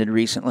attended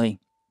recently.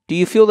 Do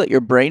you feel that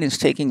your brain is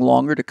taking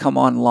longer to come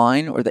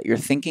online, or that your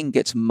thinking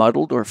gets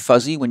muddled or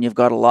fuzzy when you've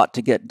got a lot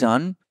to get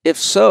done? If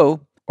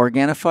so,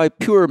 Organifi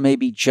Pure may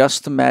be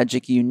just the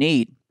magic you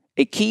need.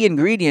 A key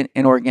ingredient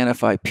in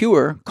Organifi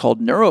Pure,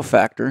 called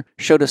neurofactor,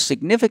 showed a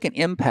significant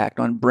impact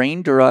on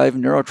brain-derived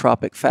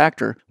neurotropic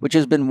factor, which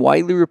has been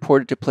widely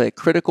reported to play a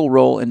critical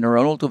role in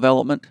neuronal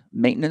development,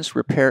 maintenance,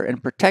 repair,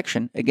 and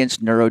protection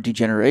against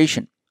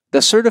neurodegeneration.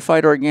 The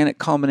certified organic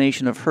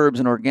combination of herbs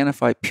and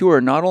Organifi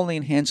Pure not only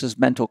enhances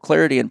mental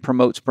clarity and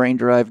promotes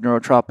brain-derived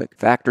neurotropic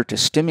factor to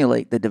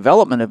stimulate the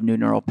development of new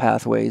neural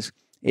pathways,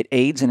 it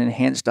aids in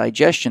enhanced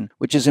digestion,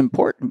 which is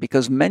important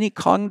because many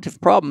cognitive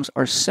problems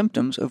are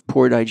symptoms of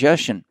poor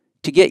digestion.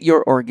 To get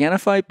your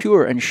Organifi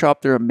Pure and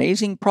shop their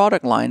amazing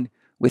product line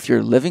with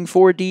your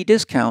Living4D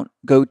discount,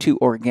 go to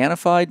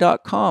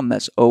Organifi.com,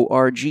 that's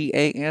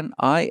Organifi.com,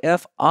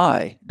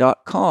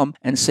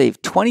 and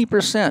save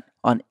 20%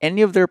 on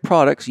any of their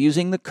products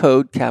using the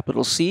code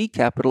capital C,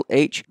 capital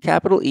H,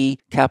 capital E,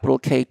 capital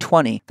K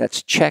 20.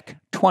 That's Chek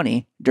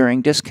 20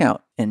 during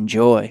discount.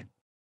 Enjoy.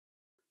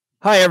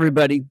 Hi,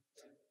 everybody.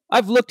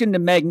 I've looked into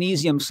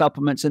magnesium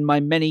supplements in my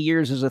many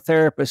years as a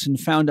therapist and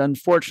found,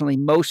 unfortunately,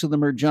 most of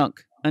them are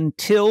junk.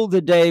 Until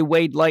the day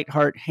Wade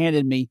Lightheart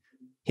handed me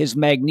his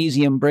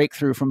magnesium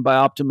breakthrough from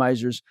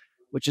Bioptimizers,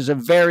 which is a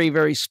very,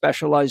 very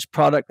specialized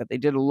product that they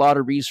did a lot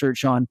of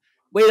research on.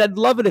 Wade, I'd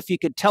love it if you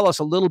could tell us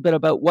a little bit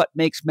about what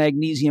makes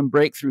magnesium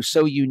breakthrough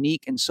so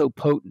unique and so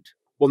potent.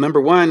 Well,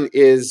 number one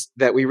is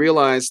that we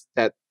realized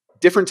that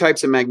different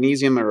types of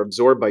magnesium are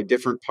absorbed by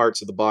different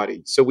parts of the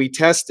body. So we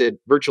tested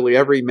virtually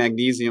every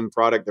magnesium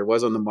product there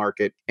was on the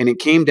market, and it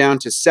came down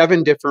to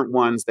 7 different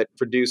ones that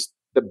produced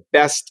the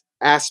best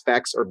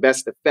aspects or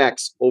best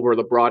effects over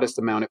the broadest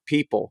amount of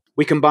people.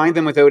 We combined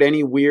them without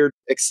any weird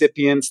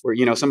excipients or,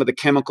 some of the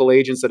chemical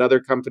agents that other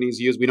companies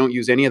use. We don't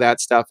use any of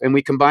that stuff. And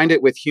we combined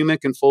it with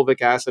humic and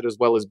fulvic acid as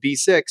well as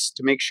B6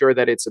 to make sure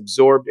that it's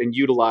absorbed and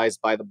utilized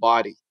by the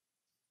body.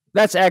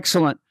 That's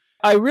excellent.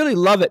 I really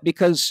love it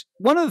because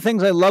one of the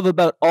things I love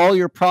about all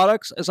your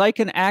products is I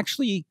can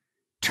actually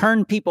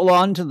turn people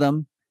on to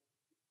them.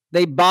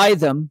 They buy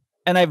them,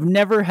 and I've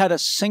never had a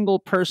single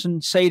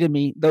person say to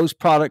me, those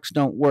products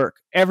don't work.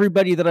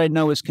 Everybody that I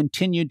know has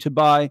continued to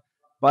buy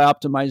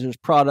Bioptimizer's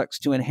products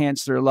to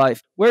enhance their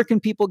life. Where can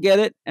people get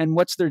it, and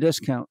what's their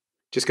discount?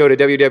 Just go to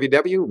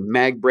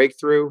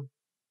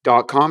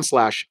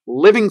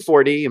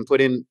www.magbreakthrough.com/living4D and put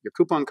in your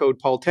coupon code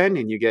Paul10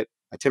 and you get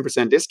a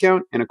 10%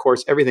 discount. And of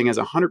course, everything has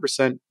a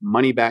 100%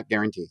 money back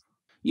guarantee.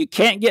 You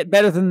can't get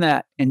better than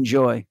that.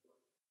 Enjoy.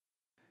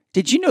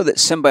 Did you know that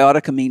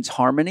Symbiotica means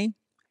harmony?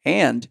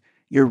 And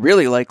you're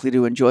really likely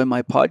to enjoy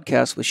my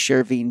podcast with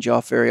Shervin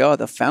Jaffaria,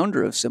 the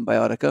founder of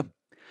Symbiotica.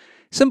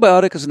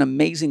 Symbiotica is an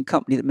amazing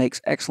company that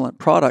makes excellent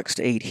products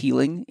to aid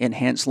healing,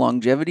 enhance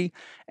longevity,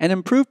 and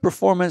improve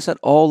performance at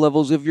all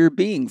levels of your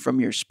being,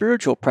 from your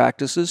spiritual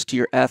practices to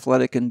your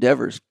athletic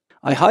endeavors.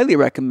 I highly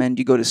recommend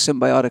you go to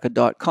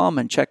Symbiotica.com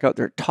and check out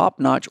their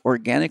top-notch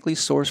organically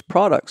sourced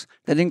products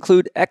that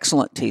include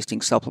excellent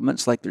tasting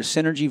supplements like their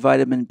Synergy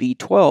Vitamin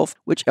B12,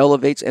 which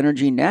elevates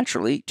energy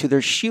naturally, to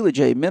their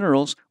Shilajit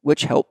minerals,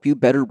 which help you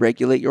better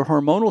regulate your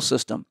hormonal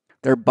system.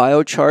 Their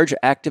biocharge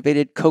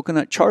activated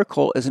coconut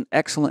charcoal is an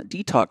excellent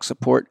detox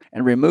support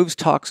and removes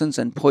toxins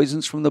and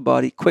poisons from the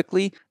body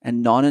quickly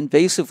and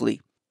non-invasively.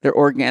 Their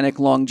organic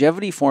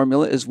longevity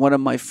formula is one of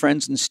my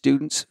friends and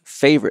students'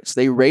 favorites.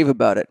 They rave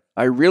about it.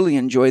 I really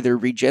enjoy their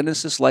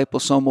Regenesis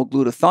liposomal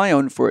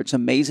glutathione for its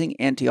amazing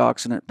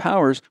antioxidant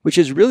powers, which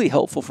is really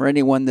helpful for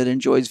anyone that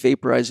enjoys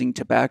vaporizing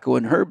tobacco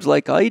and herbs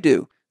like I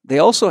do. They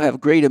also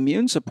have great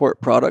immune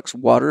support products,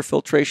 water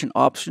filtration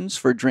options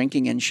for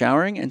drinking and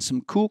showering, and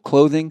some cool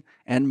clothing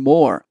and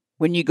more.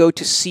 When you go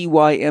to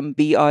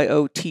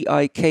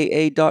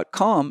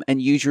cymbiotика.com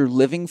and use your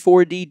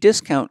Living4D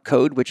discount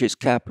code, which is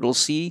capital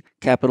C,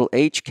 capital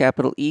H,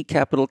 capital E,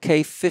 capital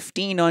K,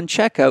 15 on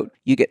checkout,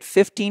 you get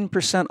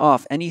 15%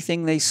 off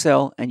anything they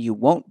sell, and you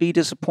won't be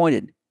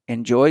disappointed.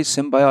 Enjoy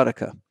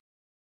Symbiotica.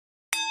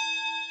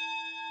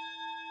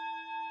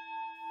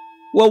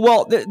 Well,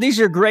 Walt, these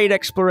are great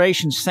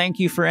explorations. Thank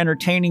you for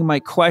entertaining my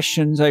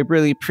questions. I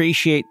really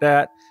appreciate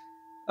that.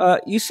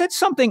 You said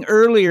something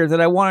earlier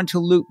that I wanted to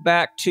loop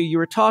back to. You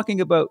were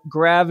talking about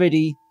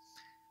gravity,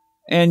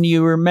 and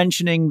you were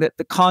mentioning that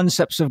the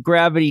concepts of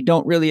gravity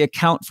don't really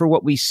account for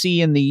what we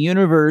see in the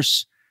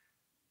universe.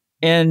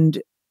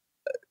 And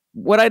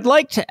what I'd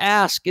like to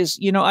ask is,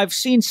 I've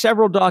seen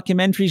several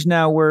documentaries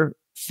now where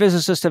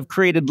physicists have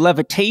created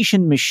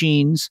levitation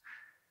machines.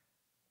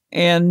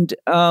 And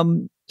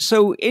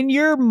so in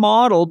your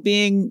model,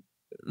 being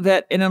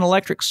that in an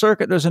electric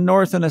circuit, there's a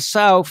north and a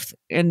south,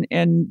 and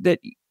that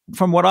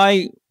from what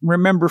I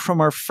remember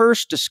from our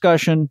first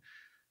discussion,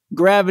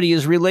 gravity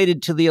is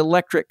related to the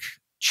electric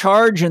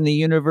charge in the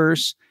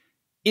universe.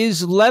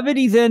 Is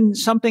levity then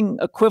something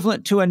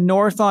equivalent to a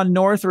north on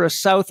north or a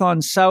south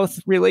on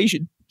south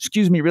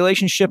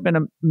relationship in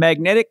a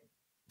magnetic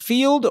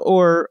field?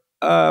 Or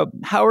how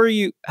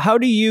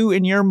do you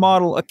in your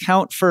model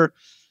account for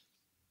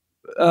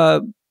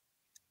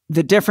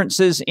the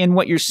differences in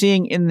what you're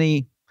seeing in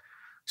the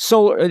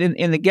solar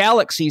in the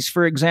galaxies,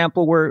 for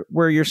example,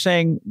 where you're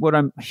saying what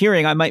I'm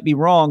hearing, I might be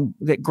wrong,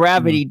 that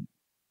gravity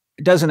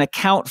doesn't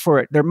account for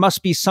it? There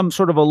must be some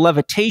sort of a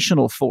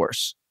levitational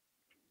force.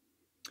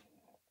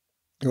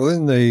 Well,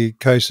 in the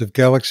case of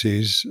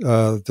galaxies,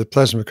 the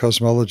plasma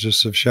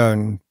cosmologists have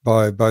shown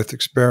by both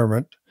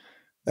experiment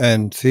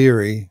and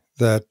theory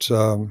that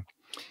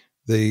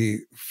the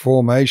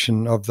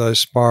formation of those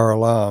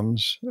spiral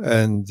arms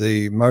and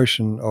the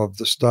motion of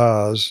the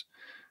stars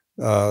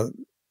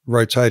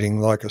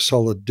rotating like a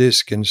solid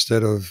disk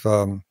instead of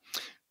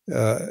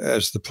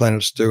as the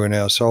planets do in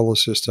our solar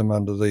system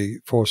under the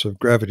force of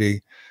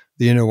gravity.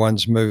 The inner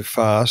ones move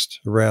fast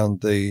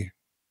around the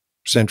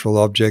central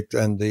object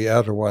and the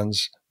outer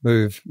ones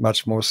move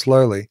much more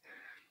slowly.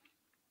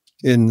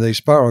 In the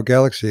spiral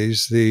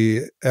galaxies,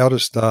 the outer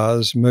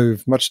stars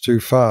move much too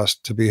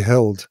fast to be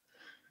held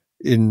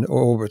in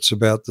orbits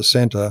about the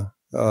center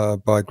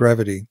by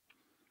gravity.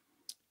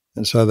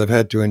 And so they've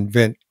had to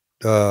invent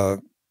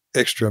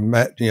extra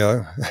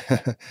invisible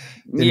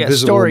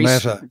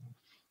matter.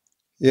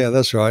 Yeah,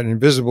 that's right.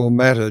 Invisible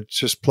matter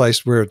just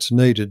placed where it's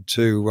needed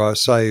to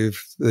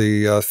save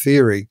the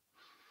theory.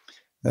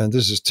 And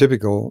this is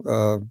typical,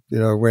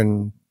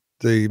 when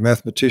the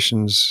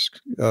mathematicians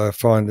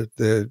find that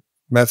their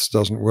maths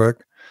doesn't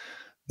work,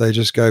 they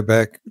just go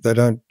back. They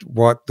don't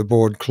wipe the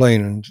board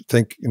clean and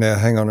think,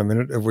 hang on a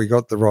minute, have we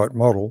got the right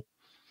model?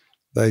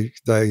 They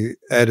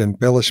add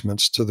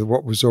embellishments to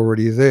what was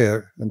already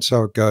there, and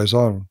so it goes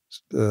on.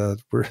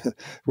 We're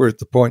at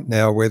the point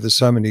now where there's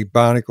so many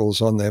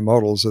barnacles on their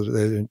models that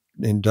they're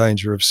in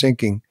danger of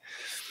sinking.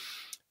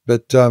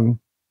 But so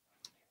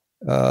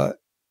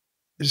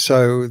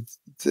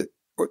the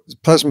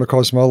plasma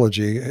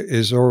cosmology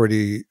is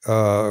already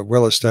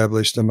well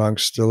established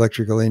amongst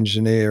electrical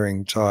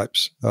engineering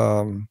types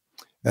and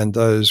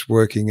those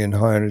working in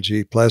high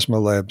energy plasma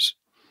labs.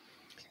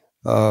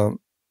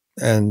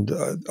 And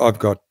I've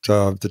got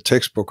the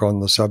textbook on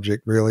the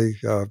subject, really,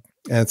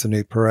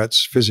 Anthony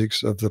Peratt's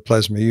Physics of the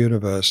Plasma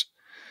Universe,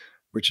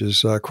 which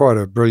is quite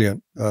a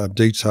brilliant,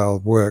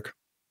 detailed work.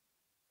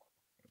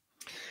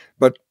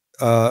 But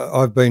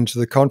I've been to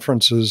the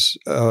conferences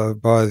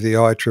by the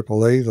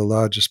IEEE, the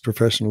largest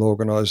professional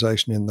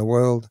organisation in the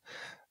world,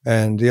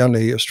 and the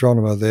only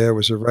astronomer there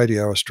was a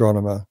radio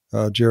astronomer,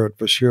 Gerrit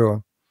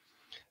Verschuur.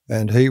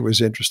 And he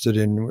was interested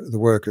in the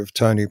work of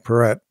Tony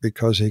Peratt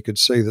because he could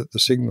see that the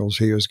signals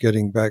he was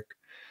getting back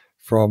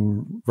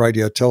from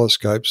radio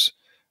telescopes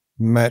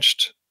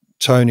matched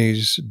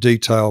Tony's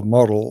detailed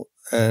model,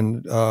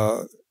 and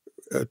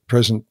at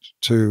present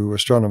to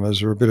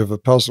astronomers are a bit of a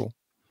puzzle.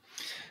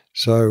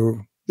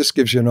 So this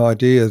gives you an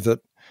idea that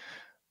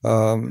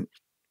at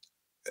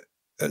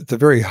the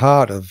very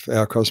heart of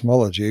our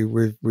cosmology,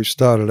 we've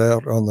started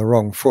out on the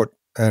wrong foot.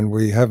 And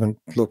we haven't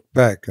looked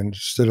back. And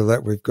instead of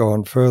that, we've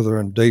gone further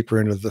and deeper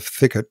into the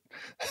thicket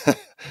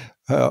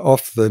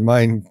off the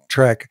main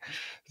track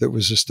that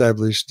was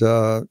established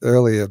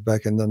earlier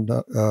back in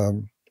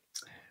the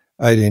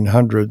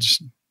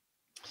 1800s.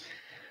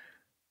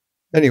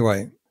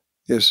 Anyway,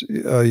 Yes,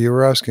 you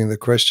were asking the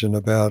question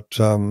about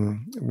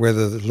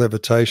whether the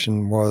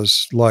levitation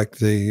was like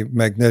the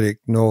magnetic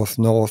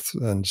north-north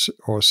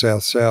or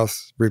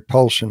south-south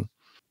repulsion.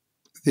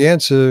 The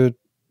answer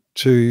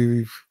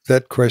to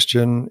that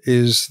question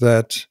is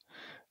that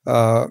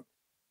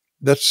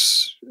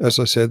that's, as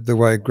I said, the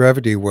way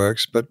gravity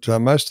works, but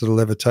most of the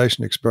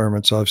levitation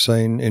experiments I've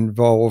seen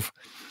involve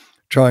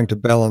trying to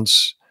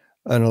balance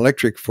an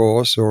electric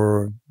force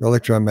or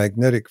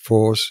electromagnetic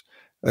force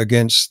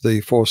against the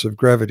force of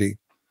gravity,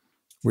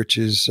 which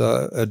is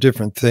a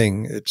different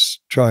thing. It's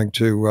trying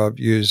to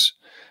use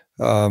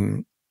a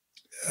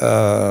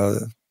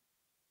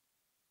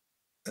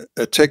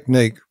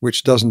technique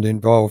which doesn't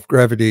involve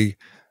gravity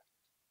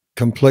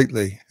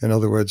completely. In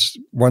other words,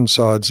 one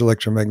side's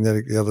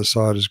electromagnetic, the other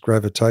side is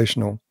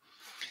gravitational.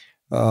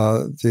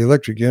 The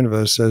electric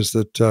universe says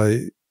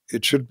that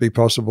it should be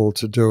possible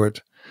to do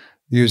it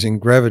using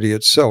gravity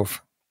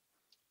itself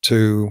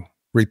to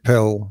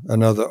repel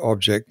another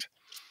object.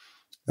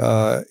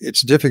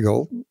 It's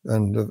difficult,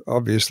 and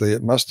obviously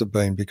it must have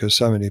been because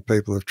so many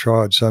people have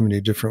tried so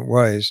many different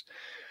ways.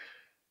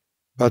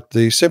 But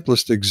the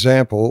simplest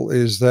example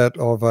is that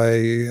of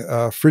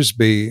a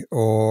frisbee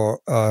or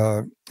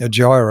a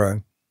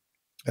gyro.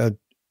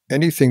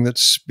 Anything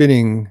that's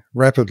spinning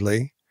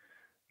rapidly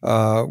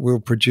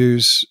will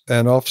produce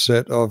an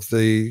offset of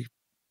the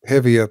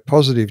heavier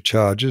positive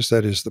charges,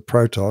 that is the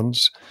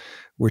protons,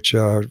 which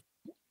are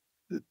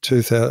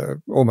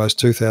almost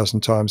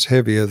 2,000 times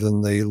heavier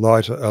than the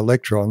lighter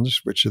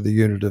electrons, which are the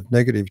unit of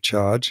negative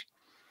charge.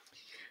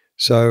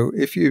 So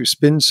if you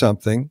spin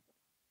something,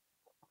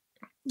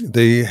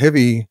 the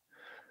heavy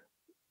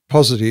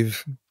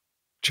positive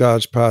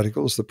charged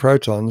particles, the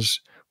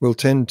protons, will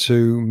tend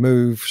to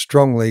move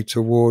strongly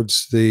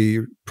towards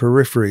the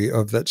periphery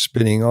of that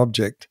spinning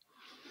object.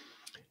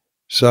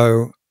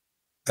 So,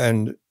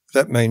 and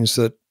that means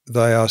that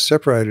they are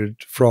separated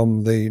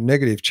from the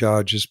negative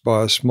charges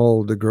by a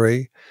small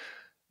degree,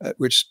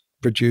 which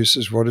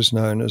produces what is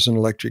known as an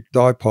electric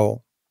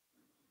dipole.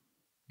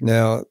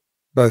 Now,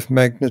 both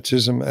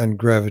magnetism and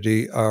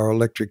gravity are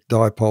electric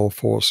dipole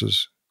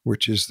forces,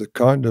 which is the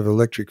kind of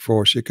electric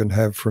force you can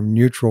have from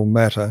neutral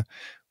matter,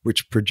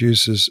 which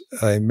produces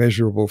a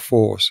measurable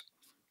force.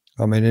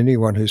 I mean,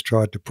 anyone who's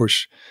tried to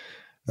push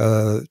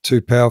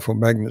two powerful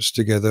magnets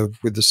together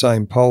with the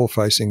same pole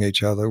facing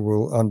each other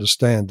will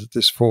understand that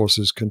this force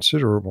is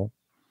considerable.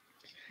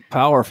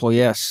 Powerful,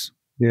 yes.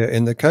 Yeah,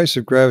 in the case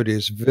of gravity,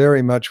 it's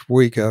very much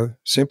weaker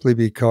simply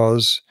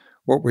because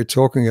what we're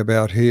talking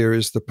about here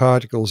is the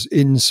particles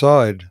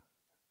inside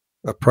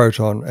a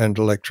proton and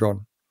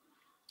electron.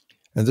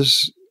 And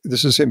this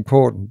is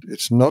important.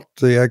 It's not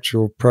the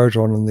actual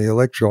proton and the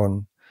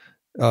electron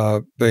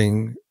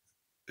being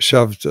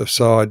shoved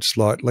aside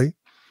slightly.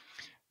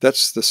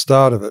 That's the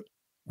start of it.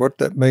 What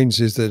that means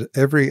is that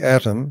every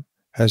atom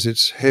has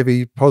its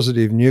heavy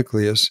positive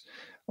nucleus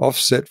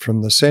offset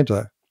from the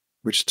center,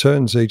 which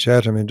turns each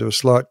atom into a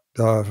slight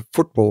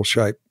football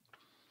shape,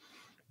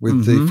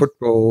 with the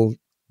football,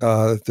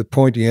 the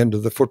pointy end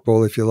of the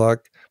football, if you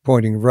like,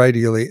 pointing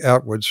radially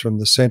outwards from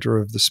the center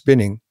of the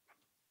spinning.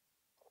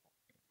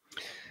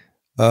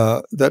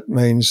 That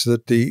means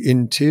that the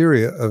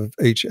interior of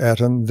each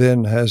atom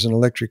then has an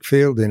electric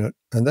field in it,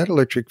 and that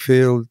electric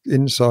field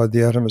inside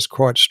the atom is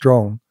quite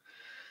strong,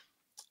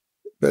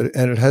 and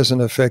it has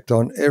an effect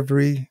on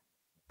every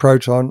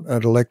proton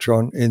and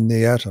electron in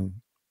the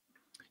atom.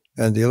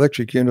 And the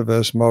electric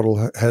universe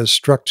model has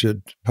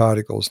structured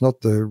particles,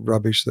 not the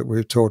rubbish that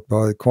we're taught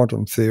by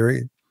quantum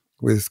theory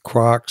with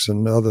quarks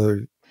and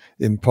other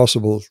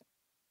impossible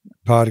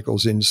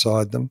particles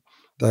inside them.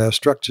 They are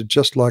structured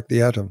just like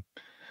the atom.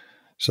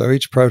 So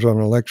each proton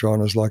and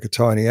electron is like a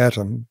tiny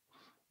atom,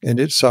 and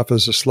it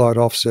suffers a slight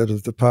offset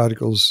of the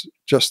particles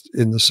just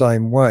in the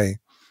same way.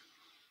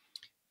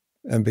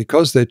 And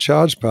because they're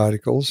charged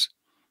particles,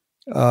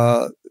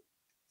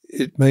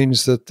 it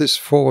means that this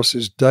force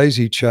is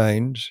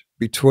daisy-chained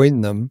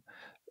between them,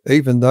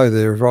 even though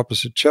they're of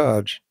opposite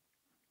charge.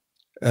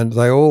 And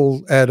they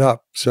all add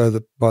up so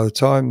that by the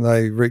time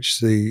they reach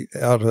the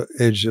outer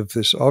edge of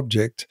this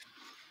object,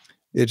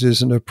 it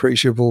is an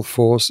appreciable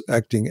force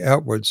acting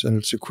outwards, and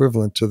it's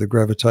equivalent to the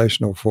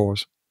gravitational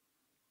force.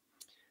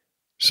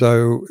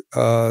 So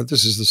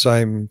this is the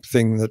same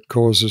thing that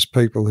causes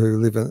people who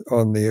live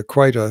on the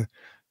equator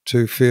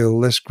to feel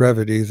less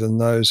gravity than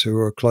those who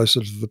are closer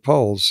to the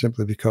poles,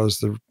 simply because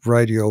the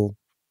radial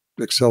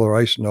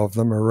acceleration of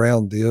them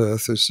around the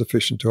Earth is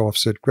sufficient to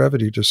offset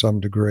gravity to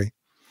some degree.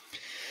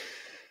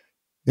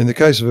 In the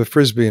case of a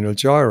frisbee and a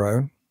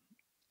gyro,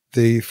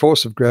 the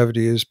force of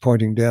gravity is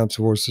pointing down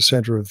towards the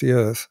center of the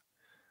Earth,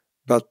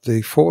 but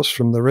the force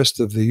from the rest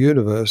of the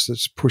universe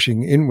that's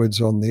pushing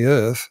inwards on the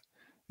Earth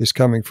is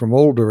coming from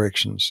all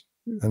directions.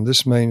 And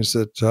this means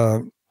that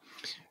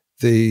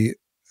the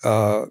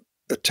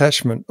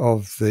attachment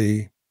of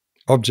the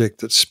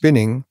object that's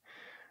spinning,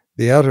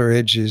 the outer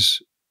edge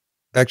is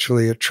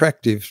actually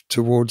attractive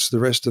towards the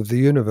rest of the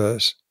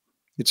universe.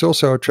 It's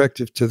also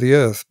attractive to the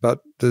Earth, but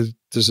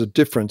there's a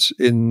difference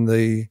in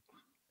the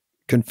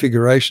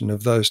configuration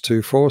of those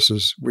two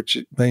forces, which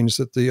means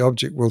that the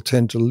object will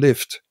tend to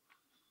lift.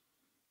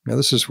 Now,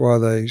 this is why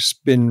they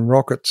spin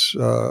rockets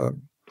or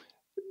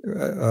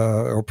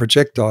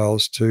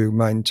projectiles to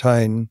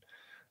maintain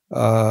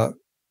a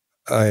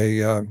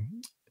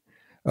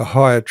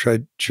higher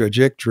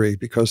trajectory,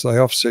 because they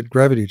offset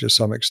gravity to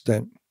some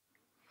extent.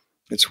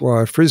 It's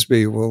why a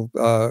frisbee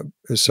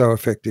is so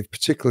effective,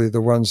 particularly the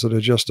ones that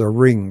are just a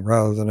ring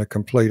rather than a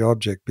complete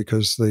object,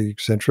 because the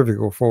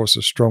centrifugal force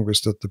is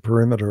strongest at the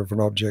perimeter of an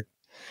object.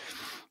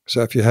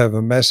 So if you have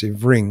a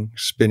massive ring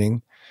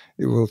spinning,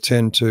 it will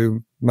tend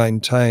to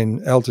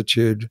maintain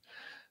altitude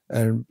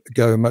and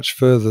go much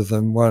further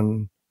than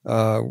one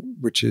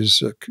which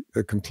is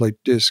a complete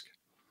disk.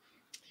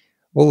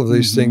 All of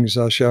these things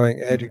are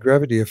showing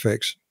anti-gravity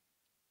effects.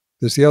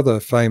 There's the other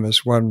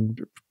famous one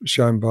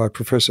shown by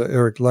Professor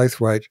Eric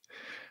Laithwaite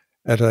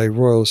at a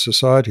Royal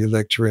Society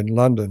lecture in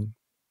London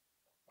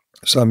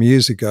some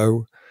years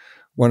ago,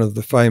 one of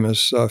the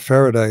famous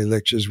Faraday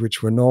lectures,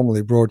 which were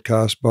normally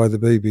broadcast by the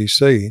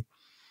BBC.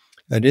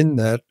 And in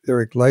that,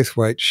 Eric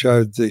Laithwaite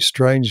showed the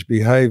strange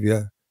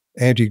behaviour,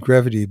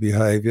 anti-gravity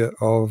behaviour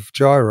of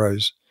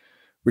gyros,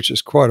 which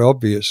is quite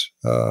obvious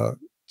to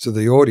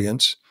the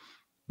audience,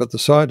 but the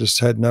scientists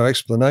had no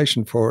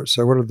explanation for it.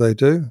 So what did they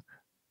do?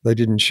 They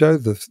didn't show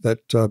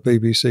that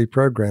BBC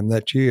program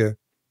that year,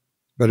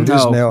 but it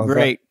is now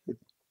great.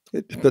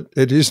 But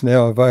it is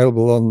now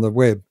available on the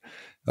web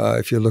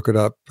if you look it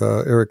up.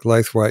 Eric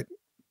Laithwaite.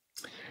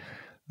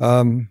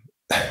 I mean,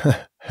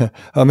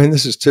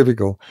 this is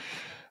typical.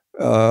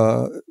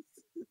 There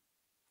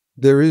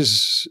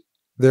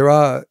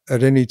are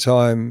at any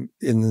time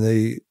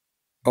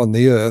on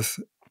the Earth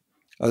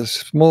a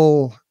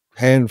small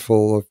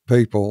handful of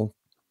people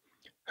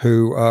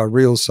who are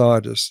real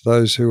scientists,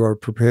 those who are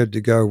prepared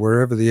to go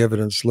wherever the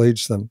evidence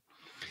leads them.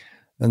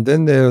 And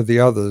then there are the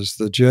others,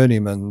 the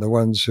journeymen, the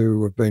ones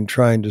who have been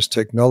trained as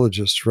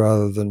technologists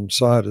rather than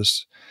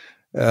scientists,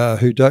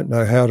 who don't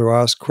know how to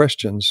ask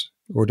questions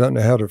or don't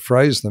know how to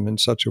phrase them in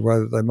such a way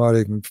that they might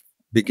even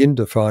begin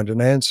to find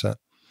an answer.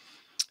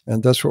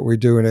 And that's what we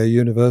do in our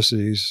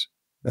universities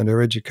and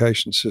our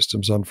education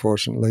systems,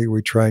 unfortunately.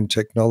 We train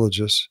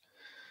technologists,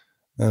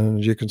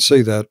 and you can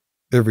see that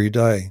every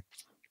day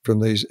from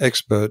these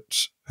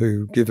experts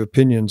who give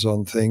opinions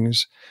on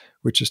things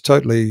which is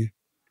totally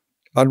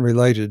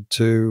unrelated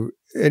to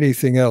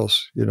anything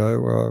else,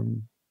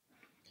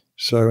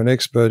 so an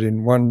expert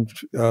in one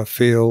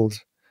field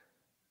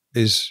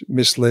is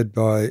misled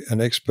by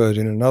an expert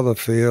in another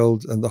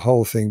field, and the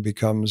whole thing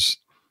becomes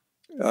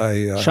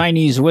a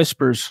Chinese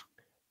whispers.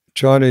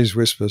 Chinese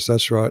whispers,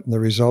 that's right, and the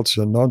results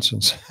are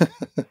nonsense.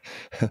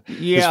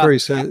 Yeah. It's very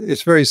sad.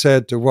 It's very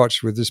sad to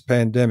watch with this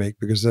pandemic,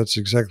 because that's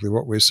exactly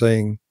what we're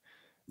seeing.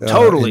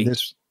 Totally.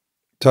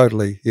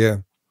 Totally,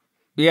 yeah.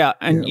 Yeah,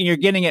 and you're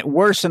getting it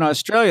worse in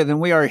Australia than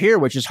we are here,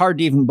 which is hard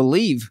to even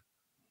believe.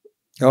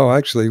 Oh,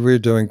 actually, we're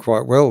doing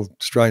quite well,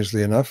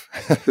 strangely enough.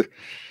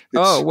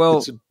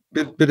 It's a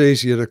bit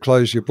easier to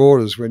close your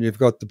borders when you've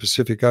got the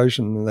Pacific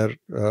Ocean and that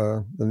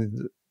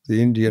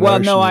the Indian Ocean. Well,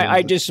 no,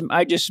 I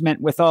just meant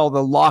with all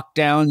the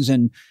lockdowns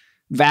and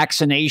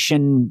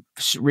vaccination,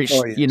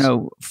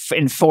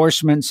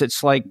 enforcements.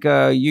 It's like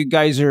you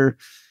guys are.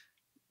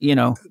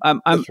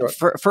 Right.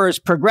 For as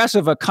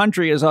progressive a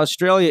country as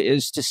Australia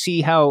is, to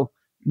see how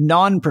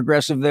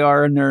non-progressive they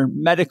are in their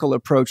medical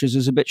approaches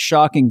is a bit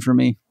shocking for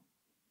me.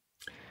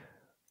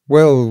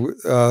 Well,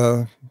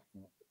 the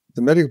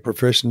medical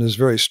profession is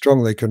very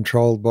strongly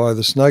controlled by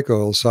the snake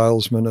oil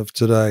salesmen of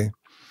today.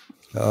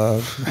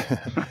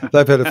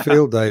 They've had a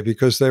field day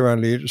because they're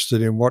only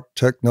interested in what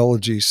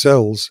technology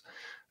sells,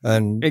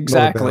 and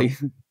exactly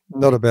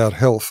not about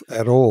health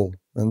at all.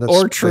 And that's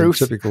or truth.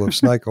 Typical of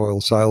snake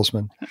oil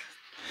salesmen.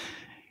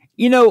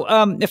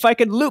 If I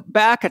could loop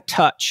back a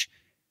touch,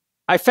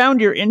 I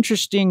found your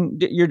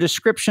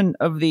description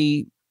of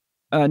the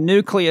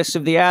nucleus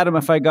of the atom,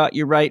 if I got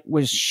you right,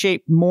 was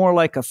shaped more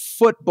like a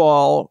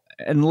football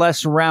and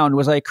less round.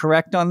 Was I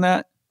correct on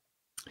that?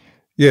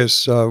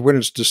 Yes. When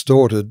it's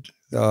distorted,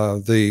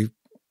 the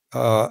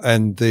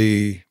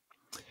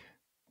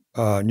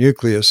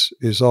nucleus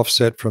is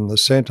offset from the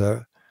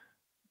center.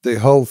 The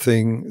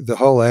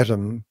whole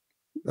atom,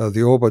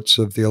 the orbits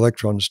of the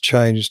electrons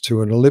change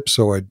to an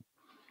ellipsoid,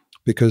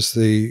 because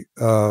the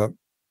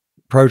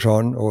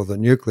proton, or the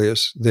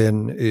nucleus,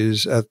 then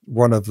is at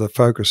one of the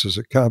focuses.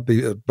 It can't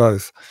be at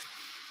both.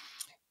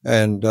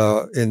 And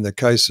in the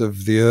case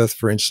of the Earth,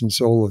 for instance,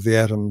 all of the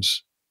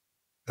atoms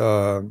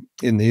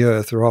in the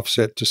Earth are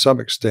offset to some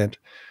extent,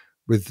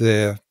 with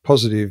their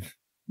positive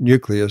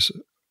nucleus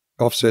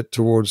offset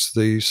towards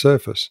the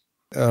surface.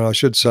 And I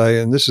should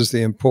say, and this is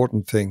the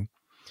important thing,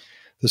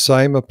 the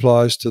same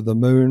applies to the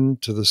moon,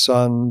 to the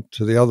sun,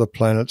 to the other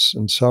planets,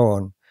 and so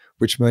on,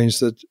 which means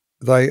that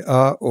they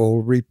are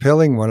all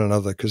repelling one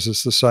another, because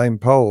it's the same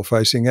pole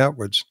facing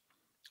outwards.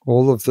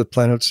 All of the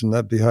planets and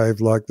that behave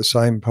like the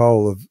same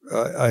pole of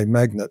a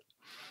magnet.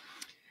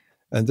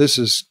 And this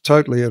is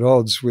totally at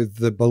odds with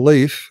the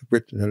belief,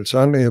 and it's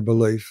only a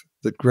belief,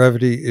 that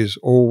gravity is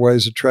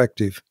always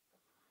attractive.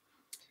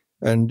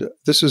 And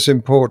this is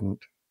important.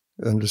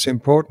 And it's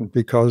important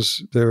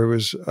because there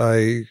was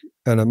an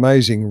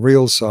amazing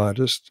real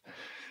scientist,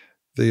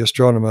 the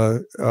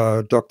astronomer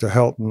Dr.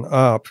 Halton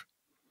Arp,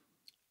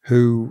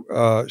 who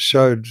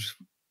showed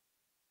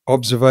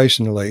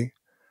observationally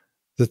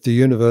that the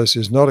universe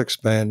is not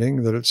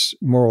expanding, that it's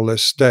more or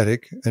less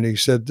static. And he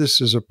said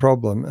this is a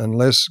problem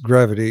unless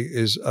gravity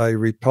is a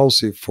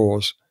repulsive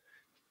force.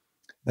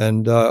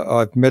 And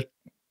I've met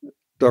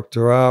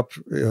Dr. Arp,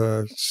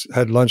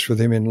 had lunch with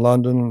him in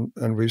London,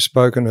 and we've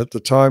spoken. At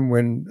the time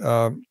when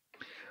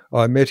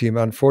I met him,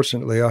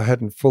 unfortunately, I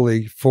hadn't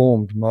fully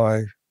formed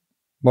my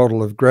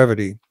model of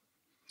gravity.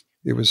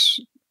 It was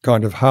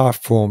kind of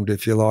half formed,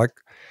 if you like.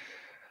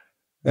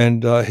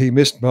 And he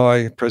missed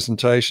my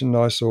presentation.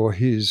 I saw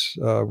his.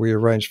 We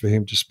arranged for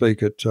him to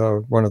speak at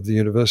one of the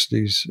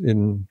universities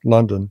in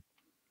London.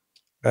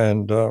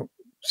 And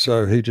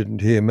so he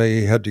didn't hear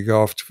me. He had to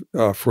go off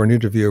for an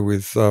interview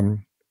with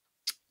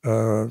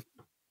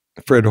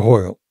Fred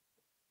Hoyle,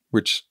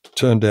 which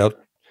turned out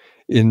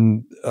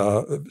in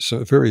a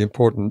very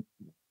important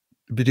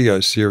video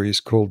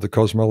series called The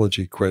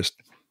Cosmology Quest,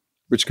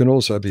 which can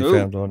also be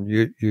found on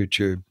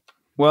YouTube.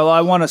 Well,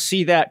 I want to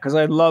see that because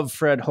I love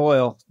Fred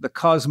Hoyle, The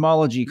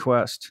Cosmology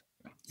Quest.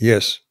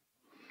 Yes.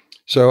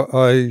 So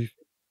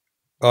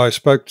I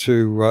spoke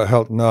to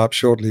Halton Arp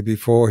shortly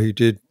before he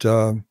did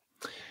the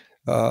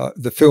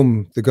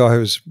film. The guy who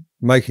was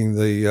making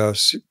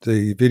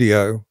the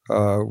video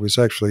was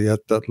actually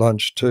at that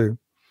lunch too.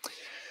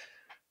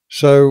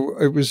 So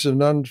it was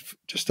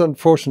just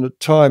unfortunate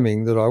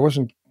timing that I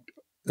wasn't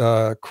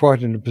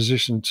quite in a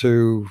position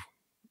to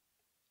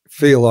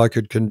feel I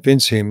could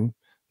convince him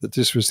that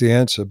this was the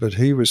answer, but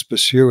he was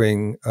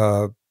pursuing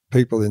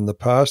people in the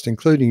past,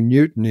 including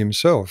Newton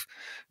himself,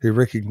 who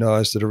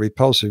recognized that a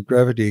repulsive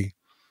gravity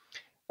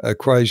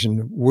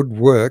equation would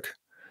work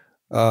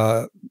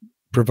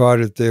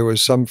provided there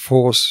was some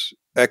force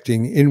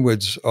acting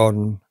inwards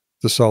on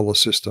the solar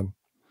system.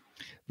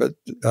 But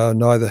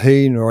neither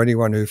he nor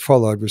anyone who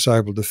followed was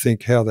able to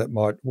think how that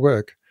might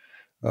work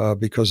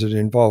because it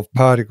involved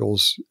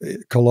particles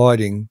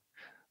colliding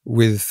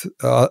with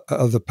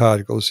other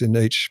particles in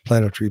each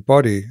planetary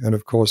body. And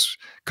of course,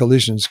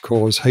 collisions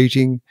cause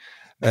heating,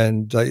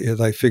 and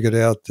they figured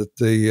out that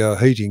the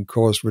heating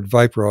cause would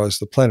vaporize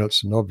the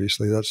planets, and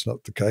obviously that's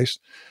not the case.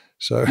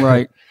 So,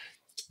 right.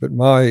 But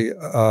my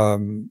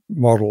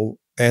model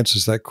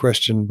answers that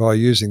question by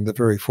using the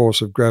very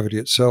force of gravity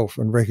itself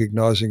and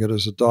recognizing it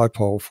as a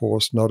dipole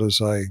force, not as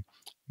a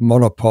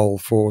monopole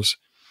force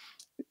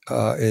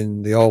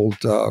in the old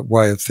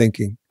way of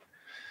thinking.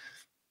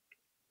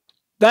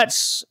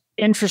 That's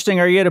interesting.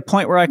 Are you at a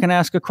point where I can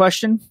ask a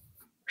question?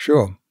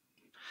 Sure.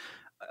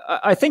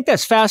 I think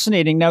that's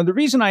fascinating. Now, the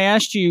reason I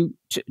asked you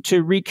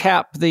to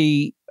recap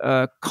the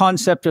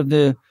concept of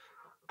the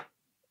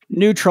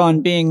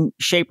neutron being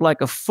shaped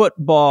like a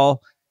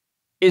football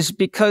is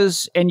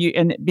because,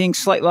 and being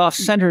slightly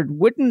off-centered,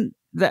 wouldn't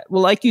that,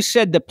 well, like you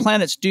said, the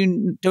planets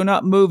do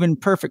not move in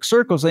perfect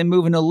circles, they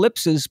move in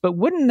ellipses, but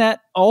wouldn't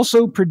that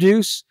also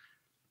produce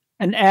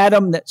an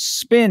atom that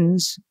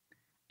spins,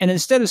 and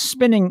instead of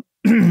spinning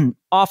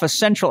off a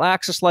central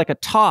axis like a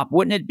top,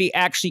 wouldn't it be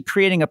actually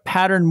creating a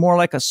pattern more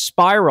like a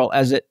spiral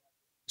as it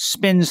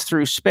spins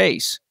through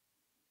space?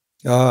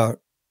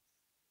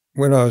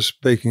 When I was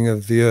speaking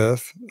of the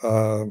Earth,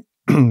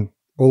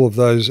 all of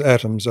those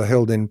atoms are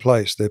held in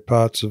place. They're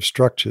parts of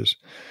structures,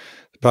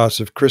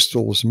 parts of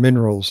crystals,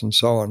 minerals, and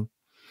so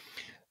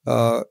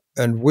on.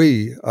 And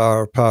we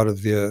are a part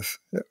of the Earth.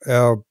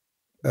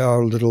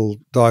 Our little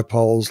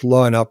dipoles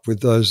line up with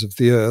those of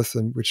the Earth,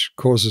 and which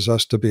causes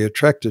us to be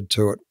attracted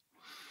to it.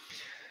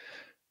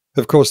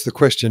 Of course, the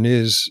question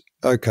is,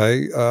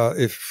 okay,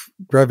 if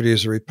gravity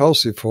is a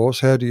repulsive force,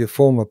 how do you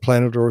form a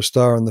planet or a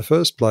star in the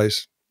first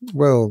place?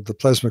 Well, the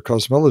plasma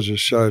cosmologists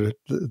showed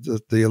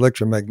that the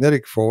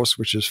electromagnetic force,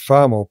 which is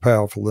far more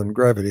powerful than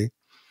gravity,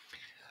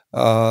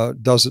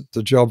 does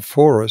the job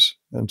for us.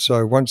 And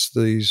so once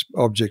these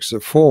objects are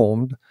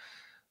formed,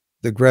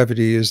 the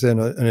gravity is then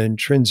an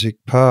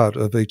intrinsic part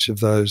of each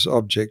of those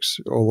objects,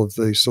 all of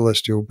the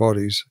celestial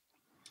bodies.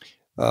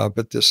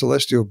 But the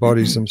celestial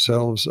bodies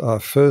themselves are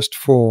first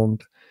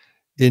formed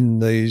in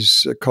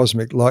these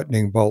cosmic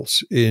lightning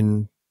bolts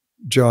in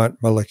giant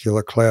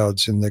molecular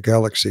clouds in the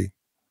galaxy.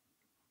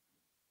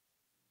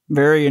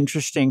 Very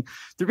interesting.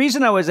 The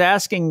reason I was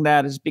asking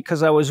that is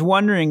because I was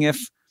wondering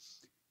if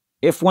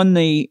when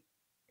the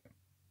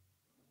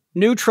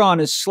neutron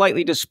is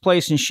slightly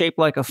displaced and shaped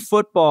like a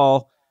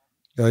football,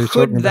 are you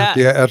talking about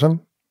the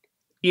atom?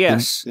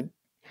 Yes.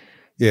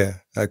 Yeah,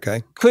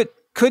 okay.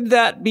 Could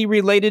that be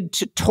related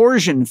to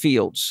torsion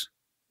fields?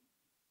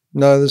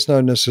 No, there's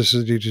no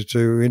necessity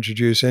to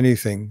introduce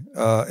anything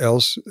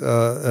else.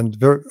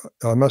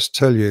 I must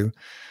tell you,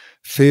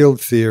 field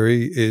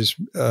theory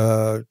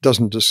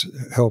doesn't just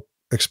help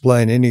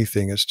explain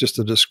anything. It's just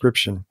a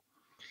description.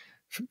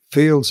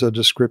 Fields are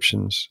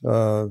descriptions.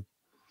 The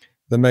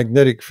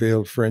magnetic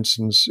field, for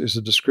instance, is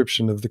a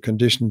description of the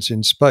conditions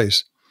in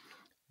space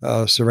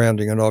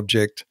surrounding an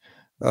object.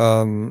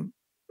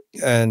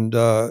 And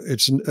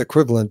it's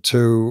equivalent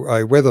to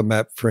a weather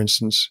map, for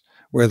instance,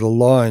 where the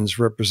lines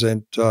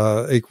represent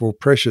equal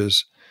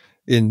pressures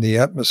in the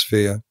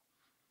atmosphere.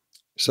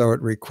 So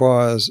it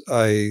requires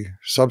a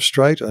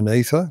substrate, an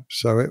ether.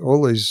 So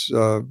all these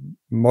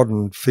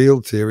modern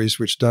field theories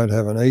which don't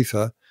have an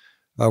ether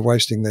are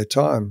wasting their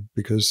time,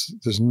 because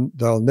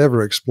they'll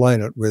never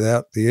explain it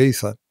without the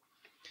ether.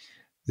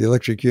 The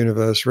electric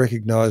universe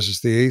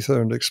recognizes the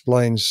ether and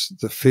explains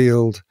the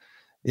field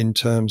in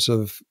terms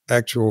of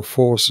actual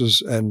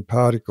forces and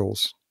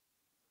particles.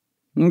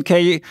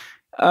 Okay.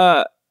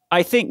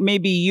 I think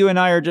maybe you and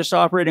I are just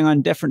operating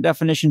on different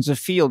definitions of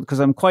field, because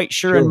I'm quite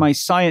sure in my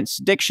science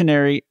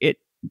dictionary, it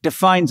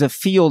defines a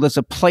field as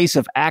a place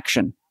of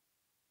action.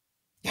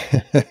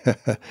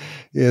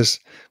 Yes,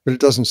 but it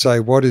doesn't say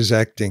what is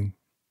acting.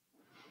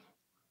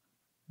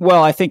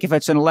 Well, I think if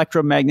it's an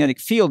electromagnetic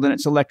field, then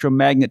it's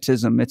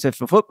electromagnetism. It's if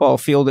a football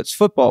field, it's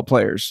football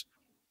players.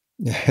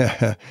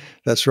 Yeah,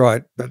 that's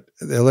right. But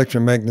the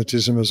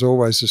electromagnetism is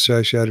always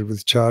associated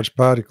with charged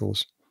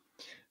particles.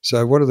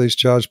 So what are these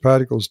charged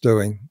particles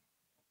doing?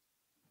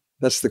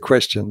 That's the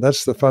question.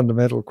 That's the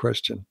fundamental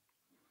question.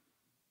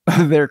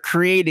 They're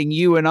creating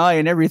you and I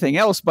and everything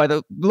else by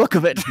the look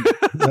of it.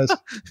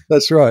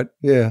 That's right.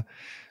 Yeah.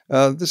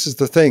 This is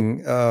the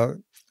thing.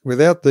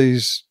 Without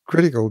these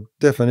critical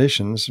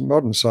definitions,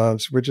 modern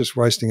science, we're just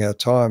wasting our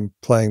time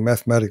playing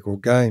mathematical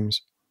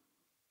games.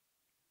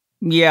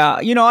 Yeah,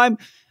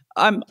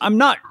 I'm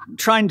not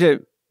trying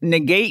to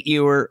negate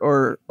you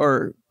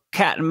or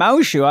cat and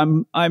mouse you.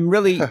 I'm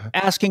really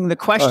asking the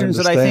questions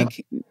that I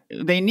think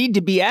they need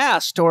to be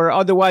asked, or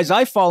otherwise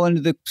I fall into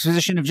the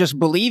position of just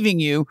believing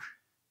you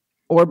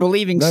or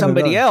believing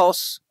somebody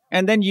else,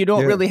 and then you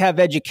don't really have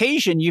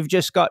education. You've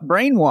just got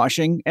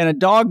brainwashing and a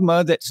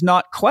dogma that's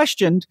not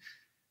questioned.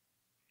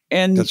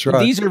 And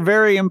these are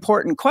very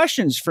important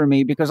questions for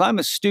me, because I'm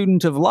a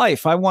student of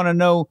life. I want to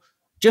know,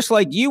 just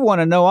like you want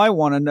to know, I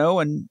want to know.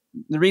 And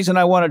the reason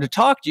I wanted to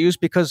talk to you is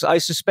because I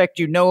suspect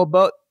you know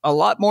about a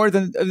lot more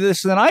than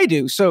this than I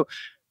do. So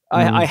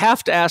I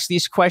have to ask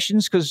these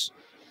questions because,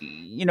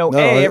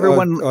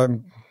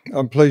 everyone.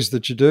 I'm pleased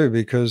that you do,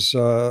 because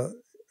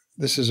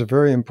this is a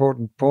very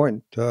important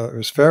point. It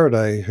was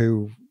Faraday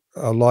who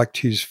liked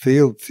his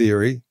field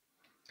theory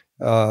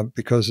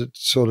because it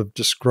sort of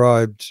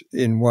described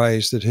in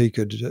ways that he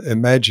could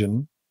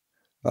imagine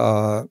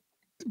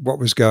what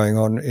was going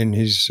on in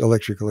his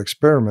electrical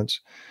experiments.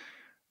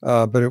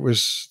 But it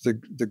was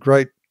the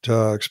great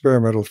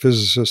experimental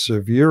physicists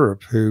of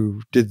Europe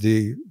who did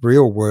the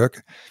real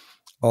work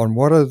on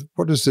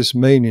what does this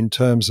mean in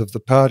terms of the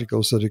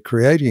particles that are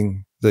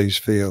creating these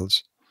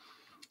fields.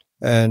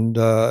 And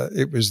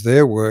it was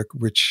their work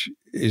which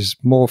is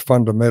more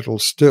fundamental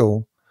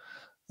still,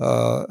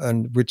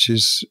 and which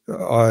is,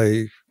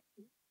 I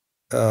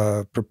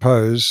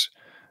propose,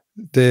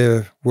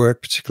 their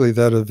work, particularly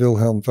that of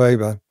Wilhelm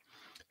Weber,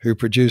 who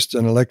produced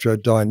an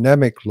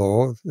electrodynamic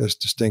law as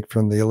distinct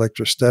from the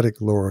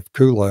electrostatic law of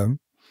Coulomb,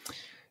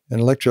 an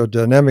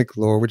electrodynamic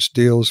law which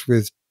deals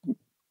with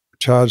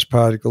charged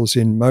particles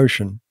in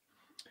motion.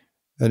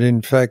 And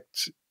in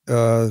fact,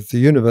 the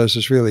universe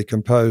is really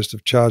composed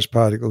of charged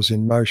particles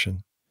in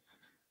motion.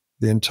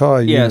 The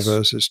entire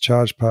universe is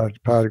charged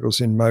particles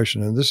in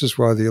motion, and this is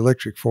why the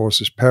electric force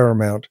is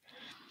paramount.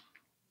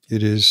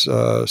 It is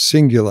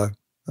singular,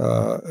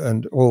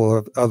 and all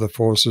of other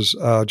forces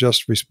are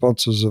just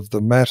responses of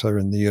the matter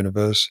in the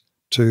universe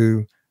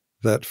to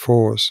that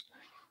force.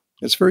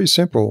 It's very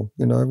simple.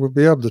 We'll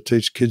be able to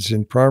teach kids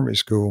in primary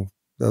school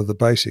the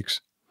basics.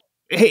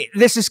 Hey,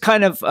 this is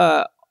kind of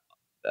a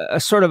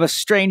sort of a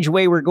strange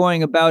way we're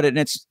going about it,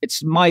 and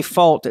it's my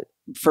fault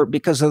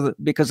because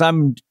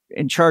I'm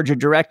in charge of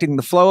directing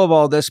the flow of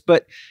all this.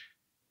 But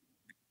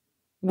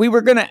we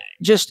were going to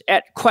just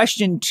at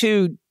question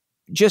 2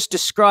 just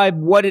describe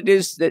what it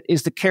is that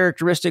is the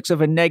characteristics of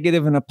a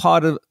negative and a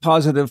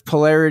positive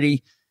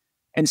polarity,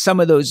 and some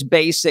of those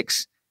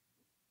basics.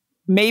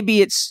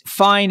 Maybe it's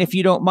fine if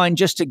you don't mind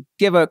just to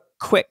give a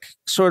quick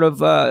sort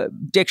of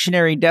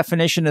dictionary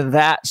definition of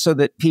that, so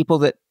that people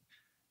that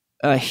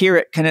hear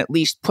it can at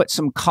least put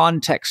some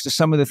context to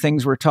some of the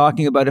things we're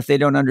talking about if they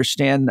don't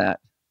understand that.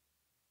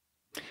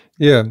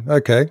 Yeah,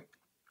 okay.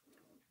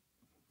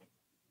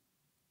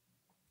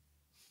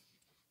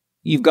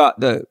 You've got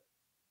the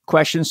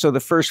questions. So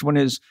the first one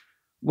is,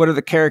 what are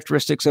the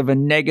characteristics of a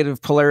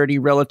negative polarity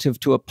relative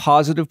to a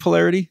positive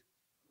polarity?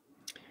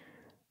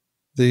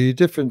 The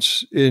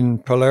difference in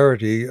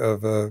polarity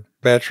of a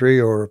battery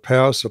or a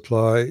power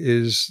supply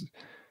is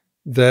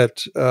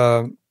that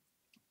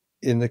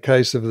in the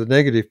case of the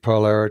negative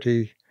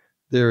polarity,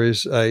 there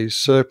is a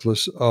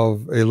surplus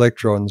of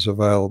electrons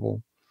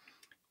available.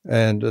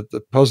 And at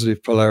the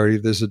positive polarity,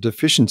 there's a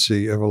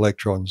deficiency of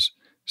electrons.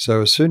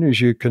 So as soon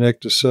as you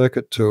connect a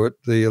circuit to it,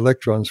 the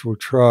electrons will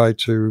try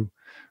to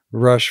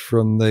rush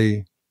from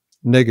the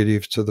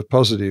negative to the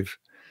positive.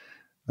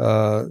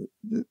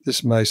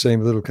 This may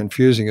seem a little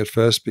confusing at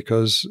first,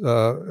 because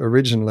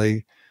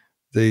originally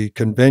the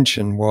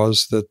convention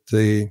was that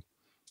the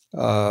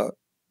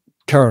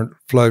current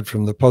flowed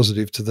from the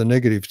positive to the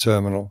negative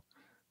terminal.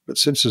 But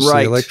since it's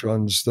the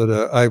electrons that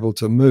are able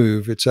to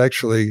move, it's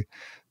actually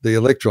the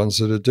electrons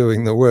that are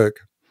doing the work.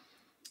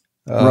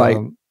 Right.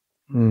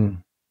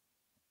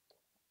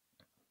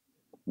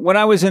 When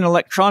I was in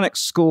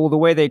electronics school, the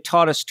way they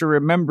taught us to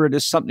remember it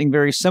is something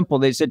very simple.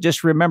 They said,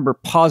 just remember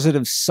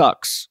positive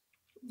sucks.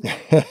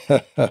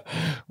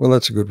 Well,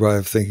 that's a good way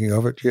of thinking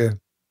of it, yeah.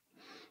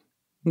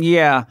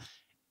 Yeah.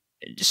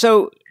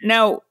 So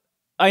now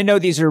I know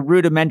these are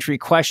rudimentary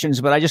questions,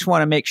 but I just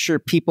want to make sure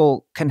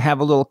people can have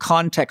a little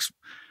context.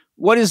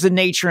 What is the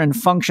nature and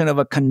function of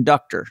a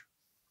conductor?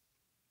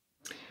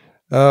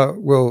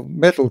 Well,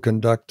 metal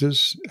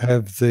conductors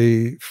have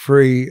the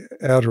free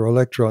outer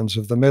electrons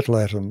of the metal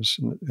atoms.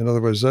 In other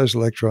words, those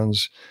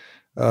electrons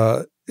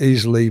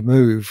easily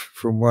move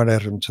from one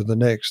atom to the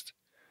next.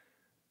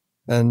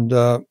 And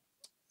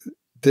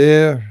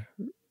they're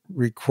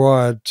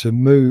required to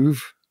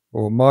move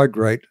or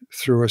migrate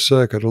through a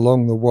circuit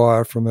along the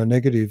wire from a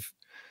negative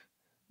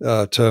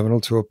terminal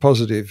to a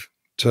positive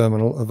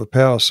terminal of a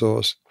power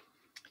source,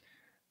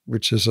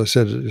 which, as I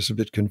said, is a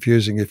bit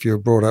confusing if you're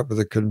brought up with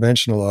the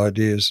conventional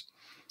ideas.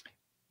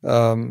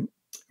 But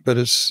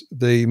it's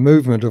the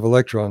movement of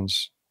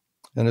electrons,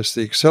 and it's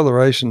the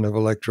acceleration of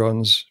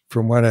electrons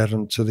from one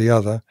atom to the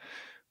other,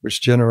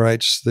 which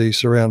generates the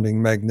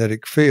surrounding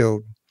magnetic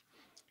field.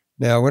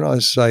 Now, when I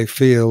say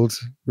field,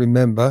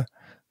 remember,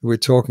 we're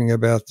talking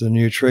about the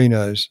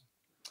neutrinos.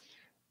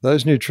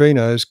 Those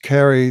neutrinos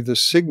carry the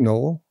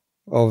signal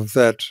of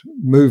that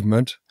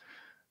movement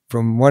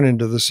from one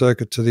end of the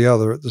circuit to the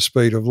other at the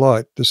speed of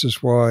light. This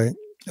is why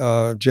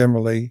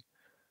generally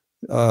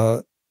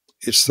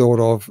it's thought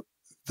of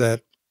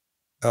that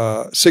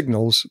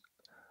signals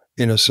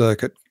in a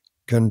circuit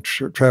can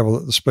travel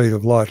at the speed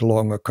of light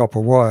along a copper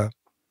wire.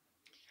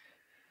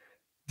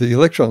 The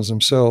electrons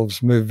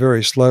themselves move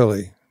very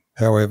slowly,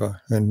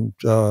 however, and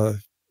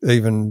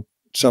even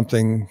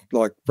something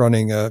like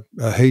running a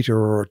heater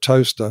or a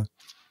toaster,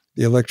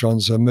 the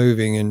electrons are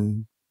moving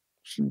in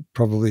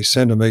probably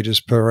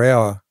centimeters per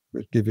hour,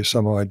 to give you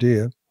some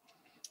idea.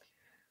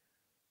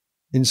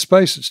 In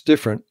space, it's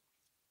different.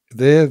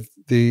 There,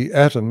 the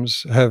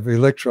atoms have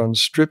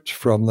electrons stripped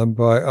from them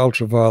by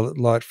ultraviolet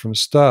light from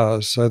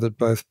stars, so that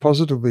both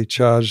positively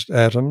charged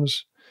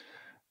atoms,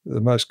 the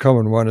most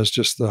common one is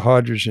just the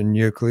hydrogen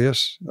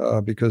nucleus,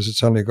 because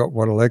it's only got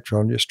one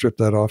electron. You strip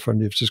that off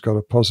and you've just got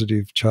a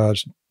positive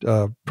charged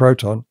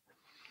proton.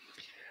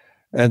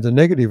 And the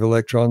negative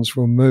electrons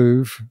will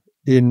move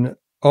in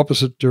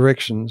opposite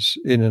directions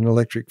in an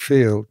electric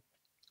field.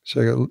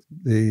 So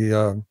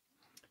the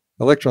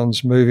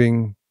electrons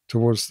moving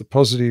towards the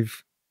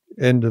positive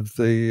end of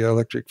the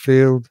electric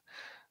field,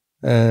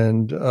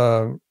 and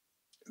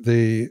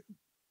the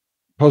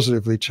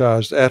positively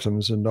charged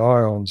atoms and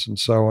ions and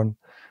so on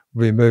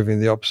will be moving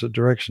the opposite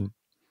direction.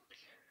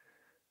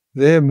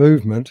 Their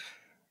movement,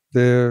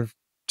 their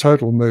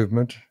total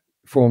movement,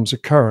 forms a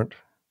current,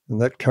 and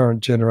that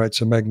current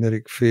generates a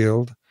magnetic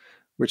field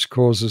which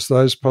causes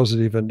those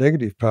positive and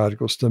negative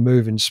particles to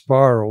move in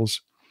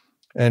spirals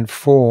and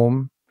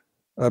form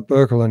a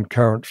Birkeland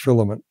current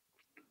filament.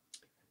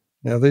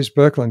 Now, these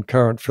Birkeland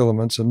current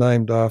filaments are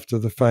named after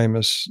the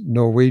famous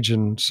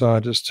Norwegian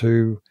scientist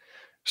who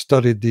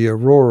studied the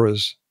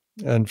auroras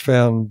and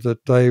found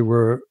that they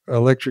were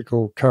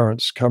electrical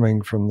currents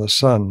coming from the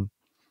sun.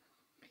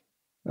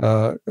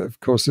 Of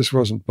course, this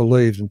wasn't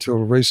believed until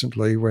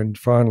recently, when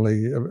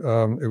finally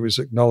it was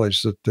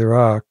acknowledged that there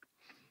are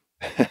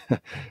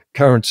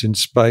currents in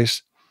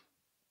space.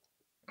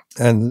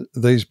 And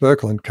these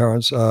Birkeland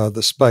currents are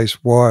the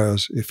space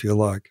wires, if you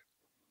like.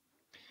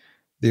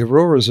 The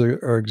auroras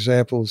are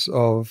examples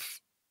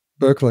of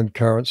Birkeland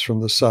currents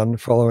from the sun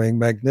following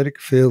magnetic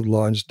field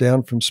lines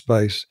down from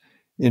space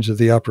into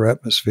the upper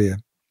atmosphere.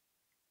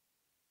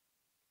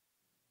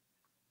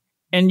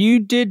 And you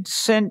did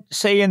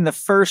say in the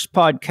first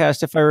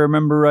podcast, if I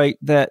remember right,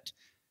 that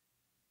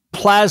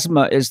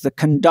plasma is the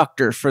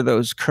conductor for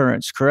those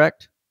currents,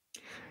 correct?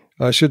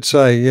 I should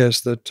say,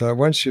 yes, that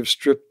once you've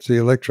stripped the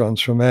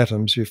electrons from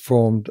atoms, you've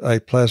formed a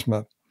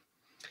plasma.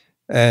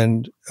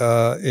 And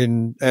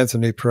in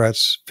Anthony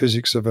Peratt's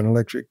Physics of an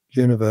Electric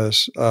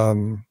Universe,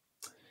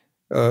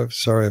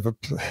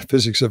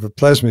 Physics of a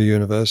Plasma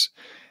Universe,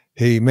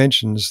 he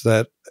mentions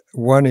that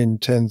 1 in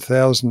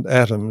 10,000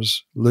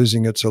 atoms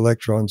losing its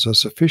electrons are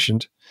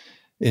sufficient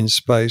in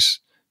space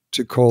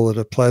to call it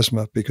a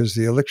plasma, because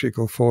the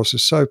electrical force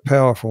is so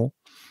powerful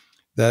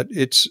that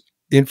its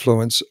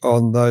influence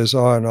on those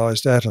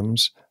ionized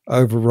atoms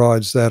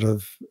overrides that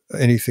of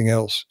anything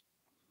else.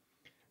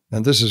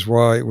 And this is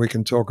why we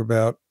can talk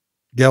about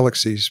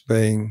galaxies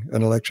being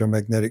an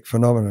electromagnetic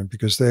phenomenon,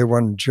 because they're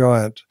one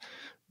giant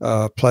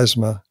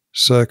plasma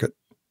circuit.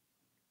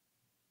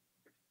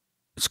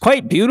 It's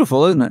quite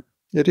beautiful, isn't it?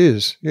 It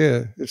is,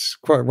 yeah. It's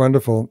quite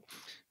wonderful.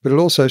 But it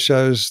also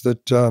shows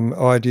that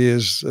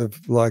ideas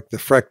of like the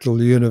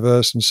fractal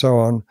universe and so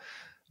on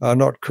are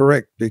not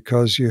correct,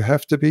 because you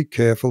have to be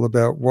careful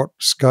about what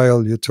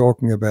scale you're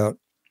talking about.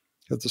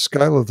 At the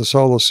scale of the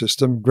solar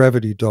system,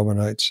 gravity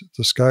dominates. At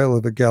the scale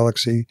of a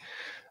galaxy,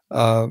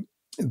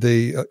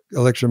 the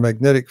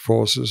electromagnetic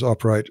forces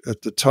operate.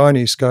 At the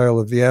tiny scale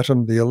of the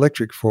atom, the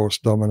electric force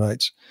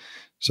dominates.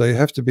 So you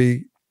have to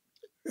be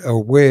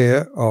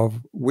aware of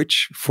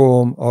which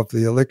form of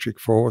the electric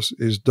force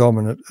is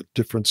dominant at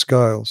different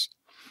scales.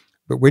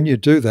 But when you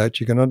do that,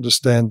 you can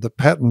understand the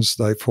patterns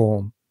they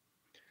form.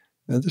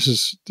 And this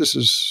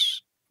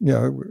is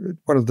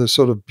one of the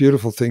sort of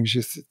beautiful things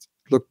you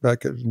look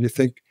back at and you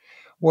think,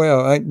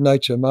 wow, ain't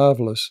nature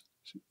marvelous?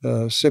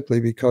 Simply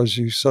because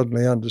you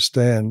suddenly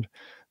understand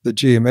the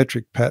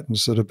geometric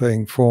patterns that are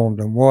being formed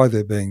and why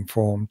they're being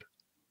formed.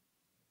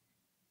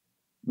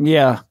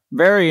 Yeah,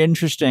 very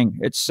interesting.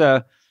 It's,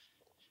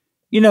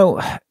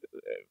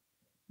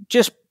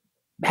 just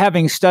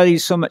having studied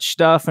so much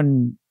stuff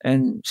and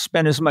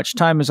spent as much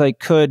time as I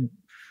could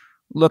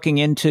looking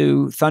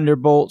into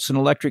Thunderbolts and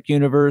Electric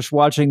Universe,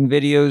 watching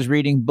videos,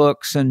 reading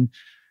books, and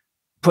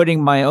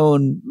putting my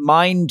own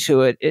mind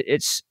to it.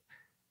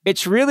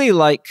 It's really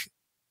like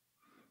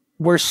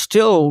we're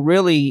still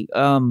really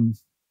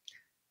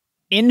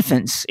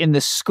infants in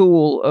the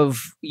school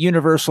of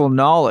universal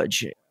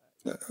knowledge.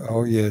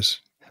 Oh, yes.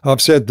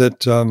 I've said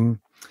that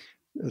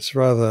it's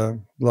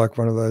rather like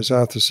one of those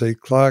Arthur C.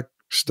 Clarke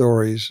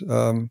stories,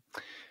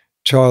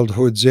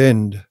 Childhood's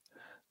End,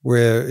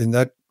 where in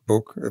that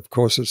book, of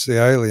course, it's the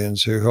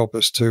aliens who help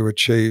us to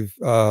achieve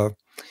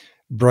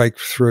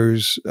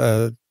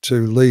breakthroughs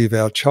to leave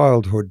our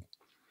childhood.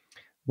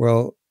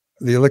 Well,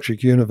 the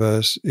electric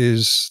universe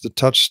is the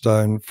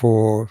touchstone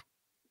for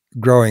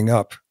growing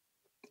up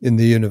in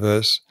the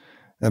universe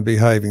and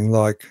behaving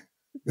like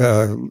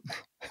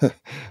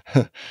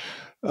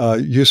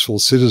useful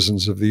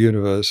citizens of the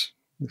universe.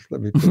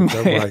 Let me put it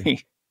that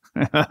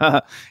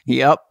way.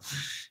 Yep.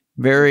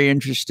 Very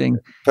interesting.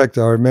 In fact,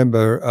 I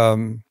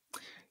remember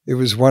it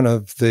was one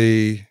of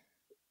the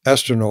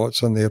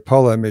astronauts on the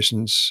Apollo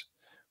missions,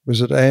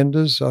 was it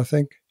Anders, I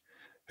think,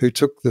 who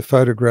took the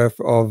photograph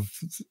of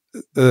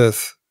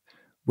Earth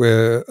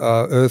where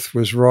Earth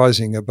was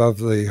rising above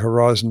the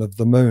horizon of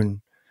the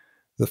moon,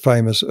 the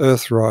famous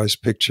Earthrise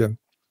picture.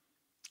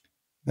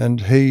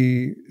 And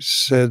he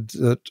said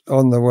that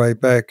on the way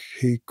back,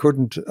 he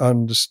couldn't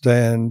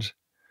understand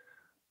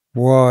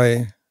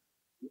why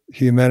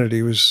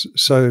humanity was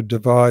so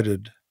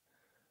divided.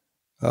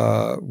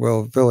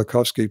 Well,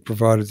 Velikovsky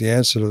provided the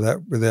answer to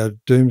that. With our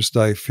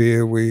doomsday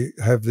fear, we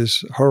have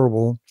this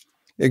horrible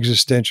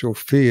existential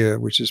fear,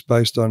 which is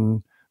based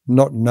on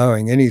not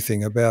knowing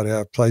anything about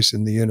our place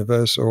in the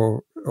universe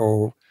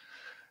or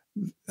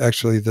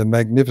actually the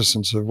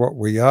magnificence of what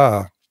we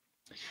are.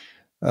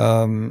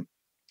 And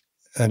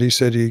he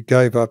said he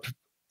gave up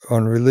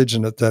on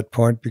religion at that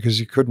point because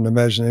he couldn't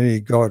imagine any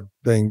God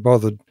being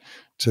bothered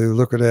to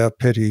look at our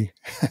petty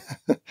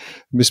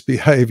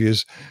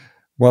misbehaviors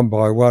one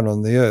by one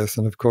on the earth.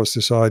 And of course,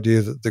 this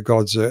idea that the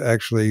gods are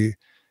actually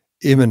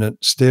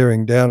imminent,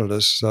 staring down at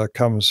us,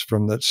 comes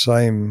from that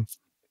same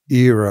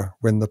era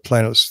when the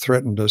planets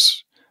threatened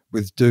us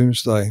with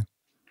doomsday.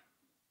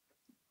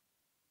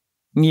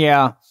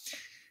 Yeah.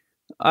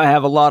 I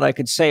have a lot I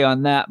could say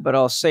on that, but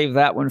I'll save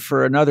that one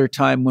for another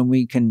time when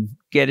we can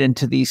get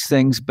into these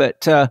things.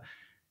 But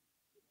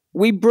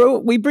we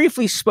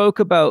briefly spoke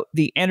about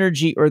the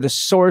energy or the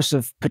source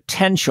of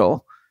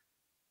potential.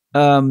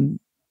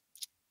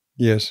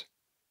 Yes.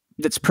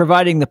 That's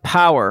providing the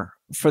power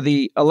for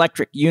the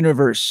electric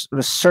universe,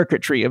 the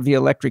circuitry of the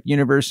electric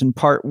universe in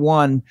part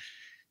one.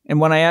 And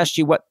when I asked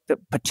you what the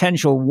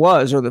potential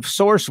was or the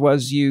source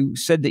was, you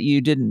said that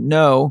you didn't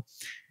know,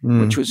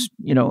 which was,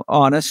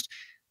 honest.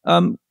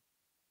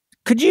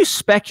 Could you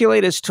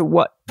speculate as to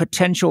what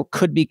potential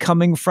could be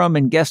coming from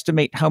and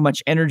guesstimate how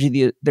much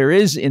energy there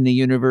is in the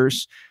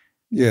universe?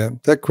 Yeah,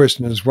 that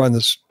question is one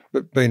that's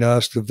been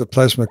asked of the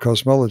plasma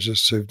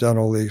cosmologists who've done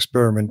all the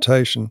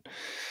experimentation.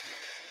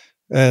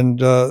 And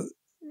the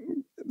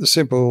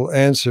simple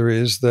answer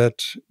is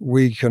that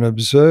we can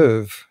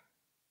observe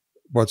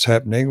what's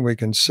happening. We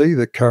can see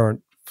the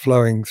current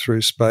flowing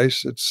through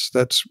space.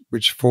 That's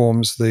which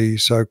forms the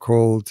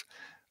so-called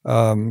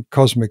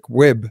cosmic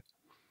web.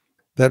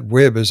 That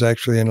web is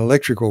actually an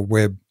electrical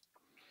web.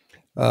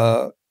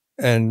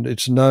 And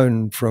it's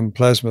known from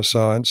plasma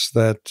science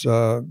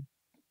that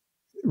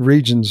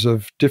regions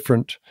of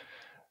different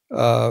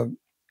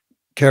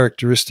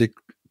characteristic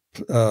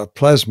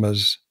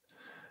plasmas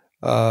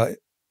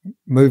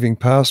moving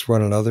past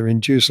one another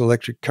induce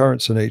electric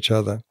currents in each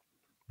other.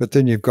 But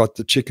then you've got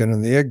the chicken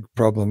and the egg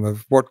problem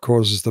of what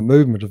causes the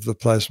movement of the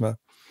plasma.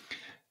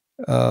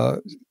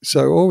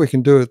 So all we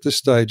can do at this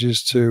stage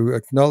is to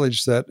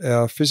acknowledge that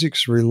our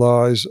physics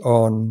relies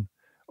on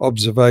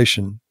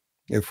observation.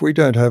 If we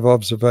don't have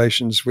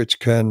observations which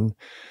can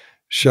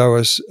show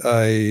us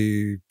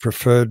a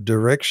preferred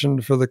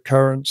direction for the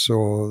currents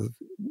or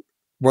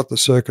what the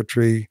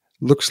circuitry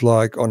looks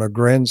like on a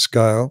grand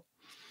scale,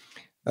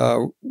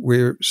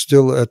 we're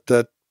still at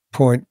that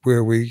point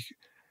where we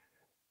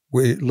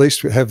at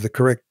least have the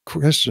correct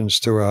questions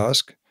to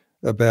ask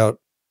about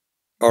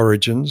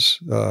origins,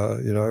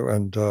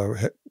 and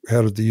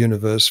how did the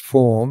universe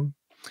form.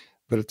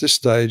 But at this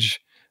stage,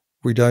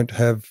 we don't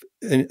have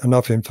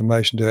enough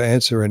information to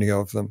answer any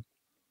of them.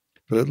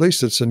 But at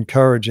least it's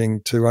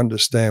encouraging to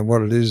understand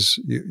what it is,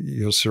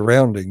 your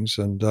surroundings,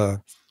 and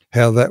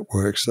how that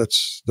works.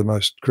 That's the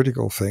most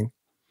critical thing,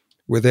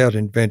 without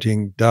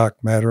inventing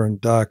dark matter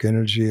and dark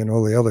energy and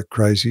all the other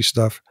crazy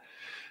stuff.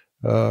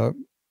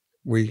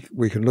 We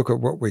can look at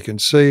what we can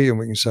see and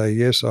we can say,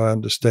 yes, I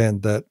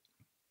understand that.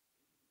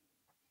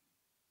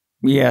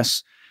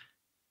 Yes.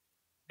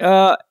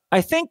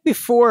 I think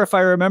before, if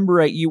I remember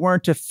right, you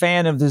weren't a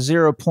fan of the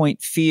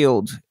 0-point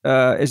field.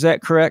 Is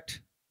that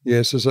correct?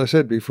 Yes, as I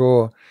said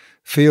before,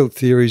 field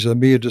theories are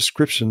mere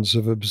descriptions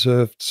of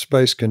observed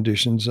space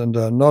conditions and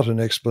are not an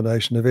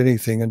explanation of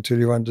anything until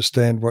you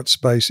understand what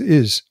space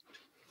is.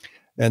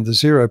 And the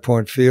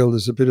 0-point field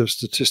is a bit of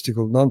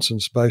statistical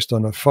nonsense based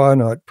on a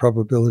finite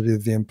probability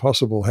of the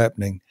impossible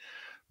happening,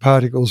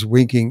 particles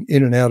winking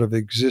in and out of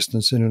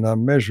existence in an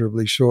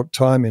unmeasurably short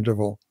time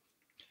interval.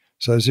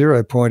 So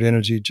 0-point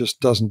energy just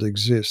doesn't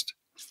exist.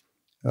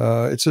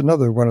 It's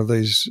another one of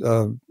these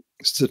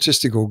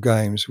statistical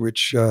games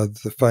which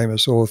the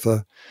famous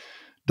author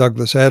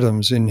Douglas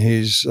Adams in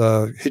his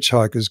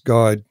Hitchhiker's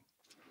Guide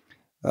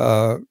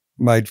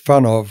made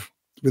fun of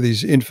with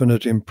his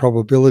infinite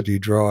improbability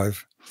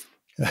drive.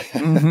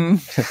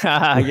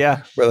 Mm-hmm.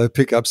 Yeah. Where they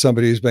pick up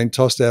somebody who's been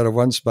tossed out of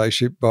one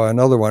spaceship by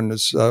another one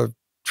that's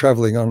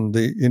traveling on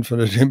the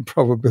infinite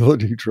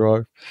improbability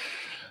drive.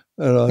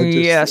 And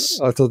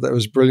I thought that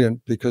was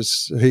brilliant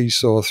because he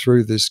saw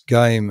through this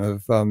game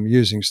of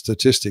using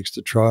statistics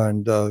to try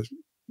and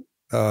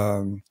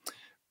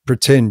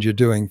pretend you're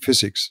doing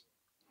physics.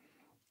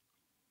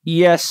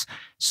 Yes.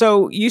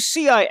 So you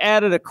see, I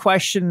added a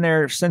question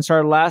there since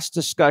our last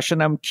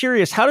discussion. I'm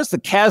curious, how does the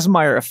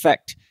Casimir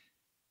effect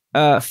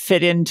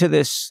fit into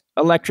this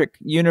electric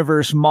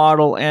universe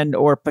model and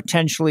or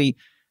potentially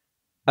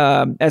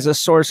as a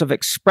source of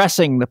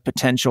expressing the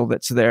potential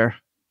that's there?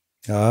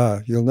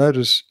 You'll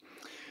notice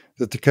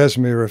that the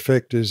Casimir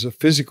effect is a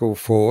physical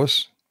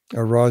force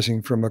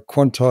arising from a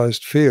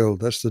quantized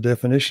field. That's the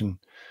definition.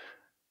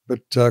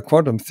 But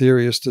quantum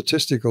theory is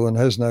statistical and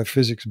has no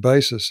physics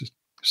basis,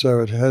 so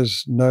it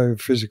has no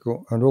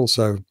physical, and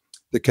also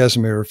the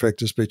Casimir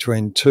effect is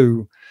between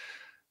two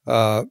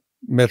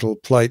metal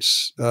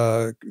plates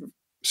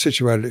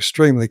situated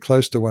extremely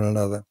close to one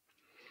another.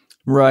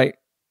 Right.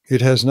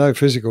 It has no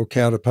physical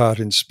counterpart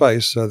in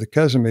space, so the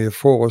Casimir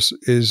force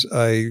is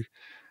an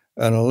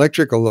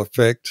electrical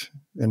effect,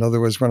 in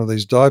other words, one of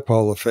these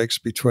dipole effects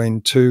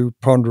between two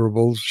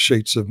ponderable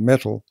sheets of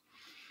metal.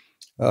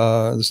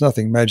 There's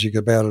nothing magic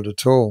about it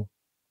at all.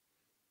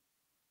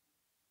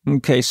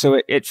 Okay,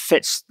 so it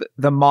fits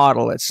the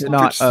model. It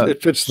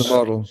fits the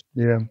model.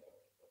 Yeah.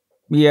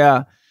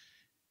 Yeah.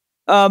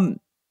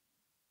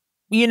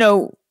 You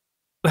know,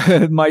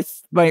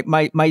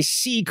 my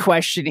C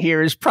question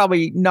here is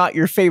probably not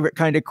your favorite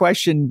kind of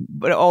question,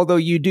 but although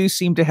you do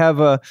seem to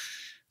have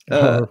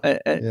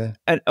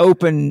an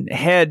open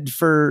head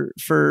for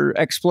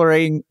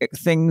exploring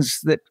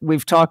things that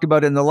we've talked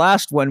about in the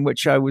last one,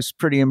 which I was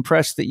pretty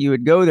impressed that you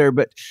would go there.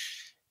 But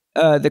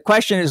the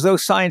question is, though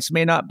science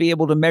may not be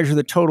able to measure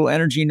the total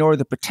energy nor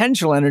the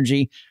potential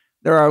energy,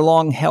 there are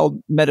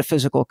long-held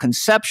metaphysical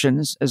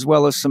conceptions as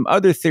well as some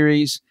other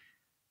theories.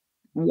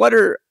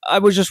 I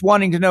was just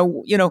wanting to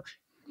know,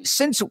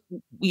 since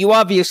you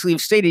obviously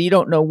have stated you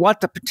don't know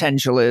what the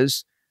potential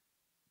is,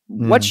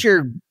 what's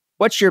your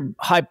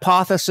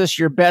hypothesis,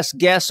 your best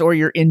guess, or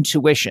your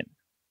intuition?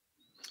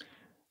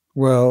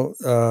 Well,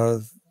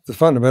 the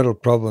fundamental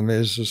problem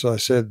is, as I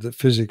said, that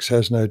physics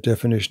has no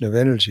definition of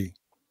energy.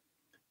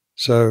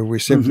 So we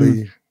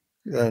simply,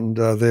 and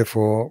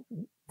therefore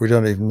we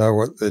don't even know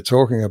what they're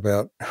talking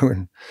about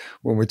when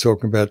we're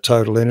talking about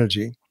total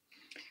energy.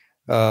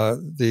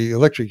 The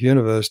electric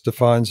universe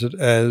defines it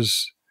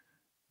as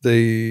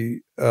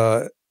the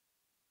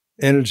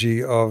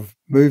energy of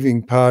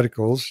moving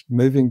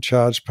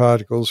charged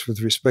particles with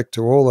respect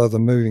to all other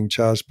moving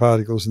charged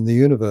particles in the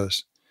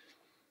universe.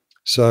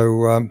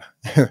 So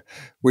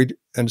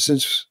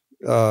since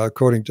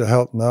according to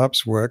Halton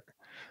Arp's work,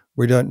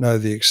 we don't know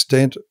the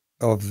extent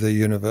of the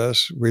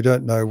universe, we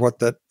don't know what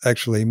that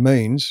actually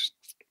means,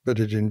 but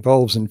it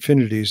involves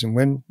infinities. And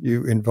when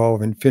you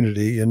involve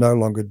infinity, you're no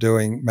longer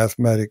doing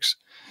mathematics.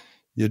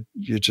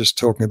 You're just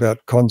talking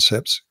about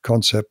concept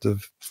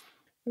of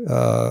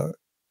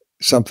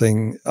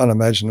something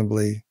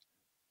unimaginably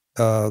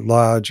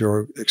large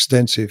or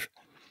extensive.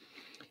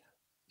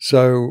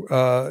 So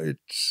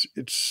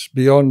it's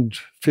beyond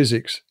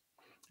physics,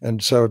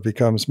 and so it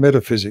becomes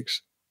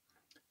metaphysics.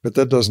 But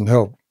that doesn't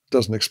help. It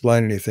doesn't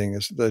explain anything.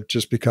 That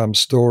just becomes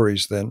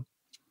stories then.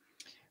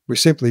 We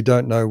simply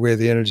don't know where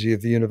the energy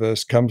of the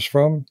universe comes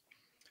from,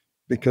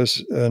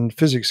 and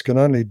physics can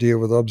only deal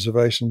with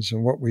observations,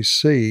 and what we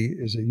see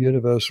is a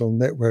universal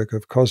network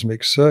of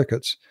cosmic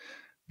circuits,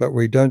 but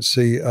we don't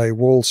see a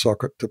wall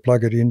socket to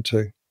plug it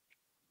into.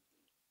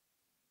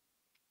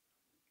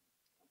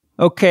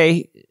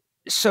 Okay,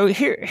 so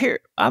here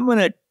I'm going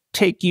to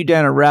take you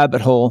down a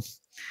rabbit hole.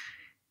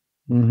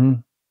 Mm-hmm.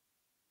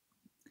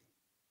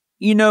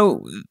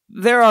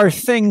 There are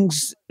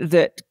things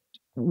that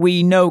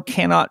we know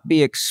cannot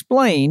be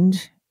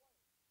explained,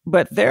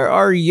 but there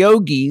are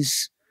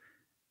yogis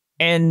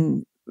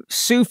and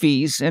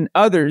Sufis and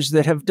others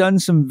that have done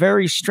some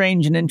very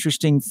strange and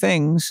interesting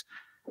things.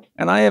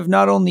 And I have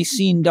not only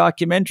seen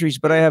documentaries,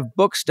 but I have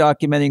books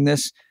documenting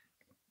this.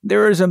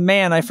 There is a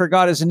man, I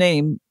forgot his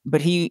name,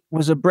 but he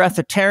was a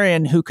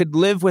breatharian who could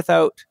live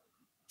without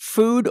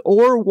food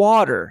or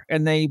water.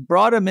 And they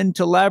brought him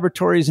into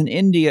laboratories in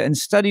India and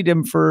studied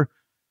him for,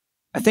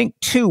 I think,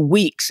 2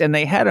 weeks. And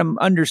they had him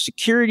under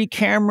security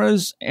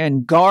cameras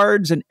and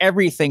guards and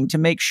everything to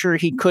make sure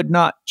he could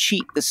not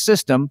cheat the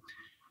system.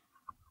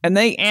 And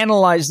they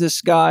analyzed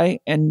this guy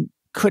and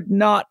could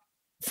not,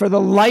 for the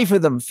life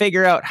of them,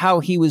 figure out how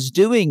he was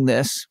doing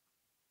this.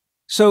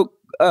 So,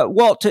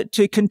 Walt,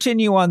 to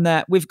continue on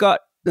that, we've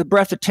got the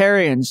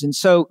breatharians. And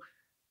so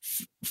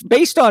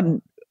based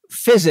on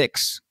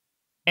physics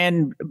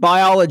and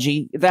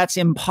biology, that's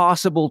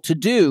impossible to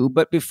do.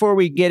 But before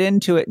we get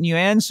into it and you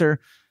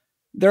answer,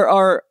 there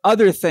are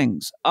other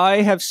things.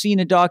 I have seen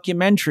a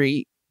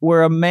documentary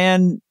where a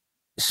man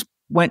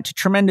went to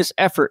tremendous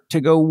effort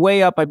to go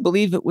way up. I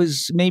believe it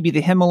was maybe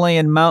the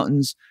Himalayan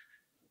mountains.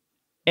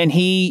 And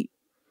he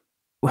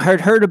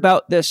had heard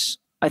about this.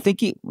 I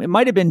think it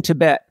might have been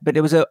Tibet, but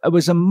it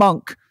was a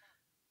monk.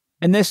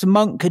 And this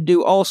monk could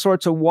do all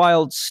sorts of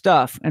wild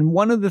stuff. And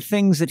one of the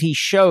things that he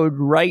showed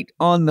right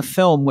on the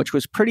film, which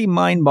was pretty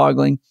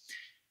mind-boggling,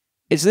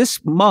 is this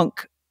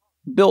monk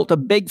built a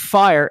big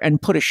fire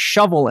and put a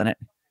shovel in it.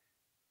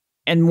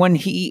 And when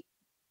he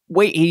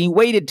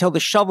waited till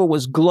the shovel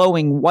was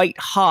glowing white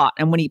hot.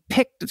 And when he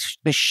picked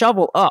the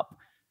shovel up,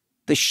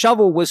 the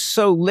shovel was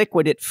so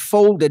liquid it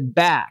folded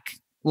back,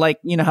 like,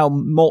 you know how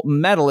molten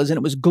metal is, and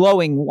it was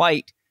glowing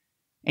white.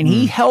 And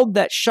he held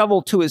that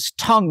shovel to his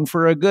tongue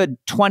for a good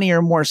 20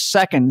 or more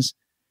seconds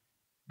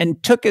and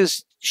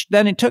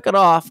then he took it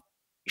off,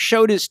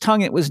 showed his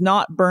tongue. It was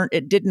not burnt.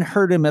 It didn't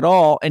hurt him at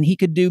all. And he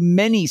could do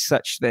many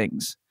such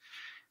things.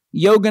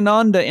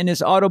 Yogananda, in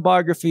his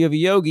autobiography of a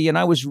yogi, and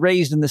I was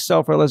raised in the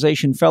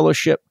Self-Realization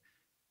Fellowship,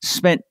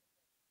 spent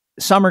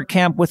summer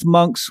camp with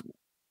monks,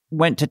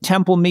 went to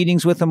temple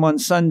meetings with them on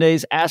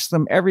Sundays, asked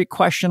them every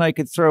question I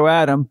could throw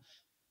at them.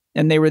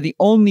 And they were the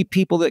only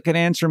people that could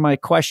answer my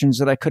questions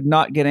that I could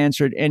not get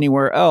answered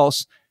anywhere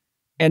else.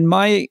 And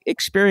my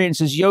experience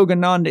is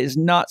Yogananda is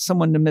not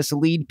someone to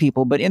mislead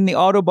people. But in the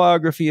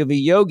autobiography of a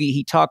yogi,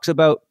 he talks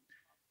about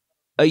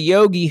a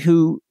yogi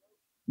who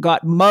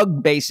got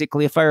mugged,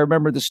 basically, if I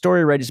remember the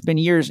story right. It's been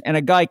years. And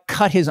a guy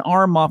cut his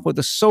arm off with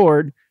a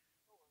sword.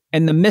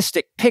 And the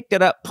mystic picked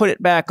it up, put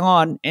it back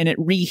on, and it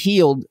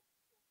re-healed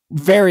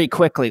very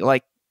quickly.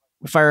 Like,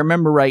 if I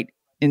remember right,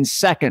 in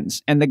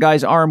seconds, and the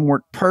guy's arm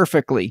worked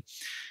perfectly.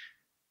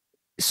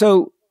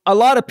 So a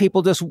lot of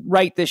people just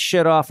write this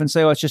shit off and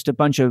say, oh, it's just a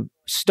bunch of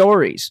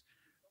stories.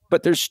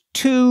 But there's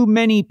too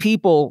many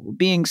people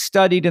being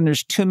studied, and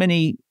there's too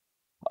many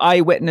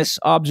eyewitness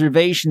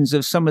observations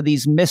of some of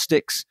these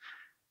mystics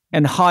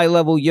and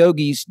high-level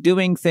yogis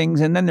doing things.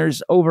 And then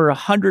there's over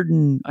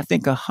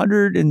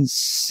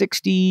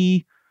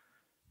 160.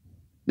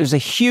 There's a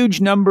huge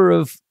number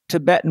of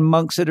Tibetan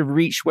monks that have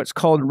reached what's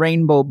called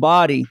rainbow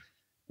body.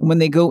 And when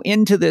they go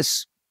into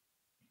this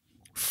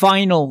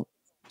final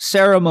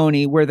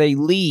ceremony where they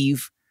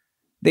leave,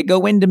 they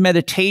go into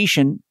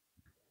meditation.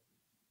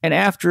 And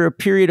after a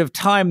period of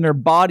time, their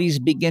bodies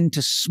begin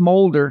to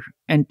smolder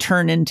and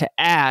turn into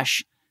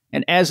ash.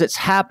 And as it's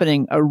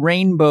happening, a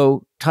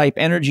rainbow type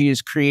energy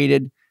is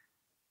created.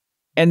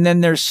 And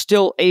then they're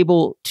still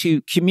able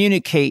to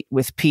communicate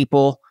with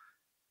people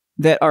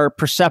that are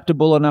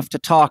perceptible enough to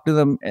talk to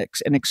them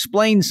and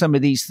explain some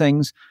of these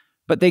things.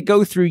 But they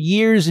go through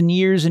years and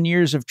years and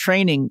years of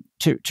training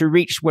to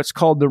reach what's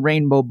called the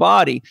rainbow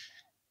body.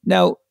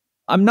 Now,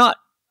 I'm not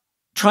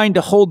trying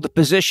to hold the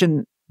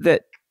position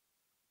that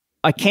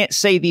I can't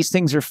say these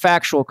things are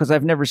factual because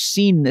I've never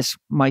seen this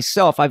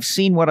myself. I've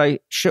seen what I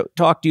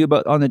talked to you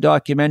about on the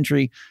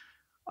documentary.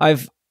 I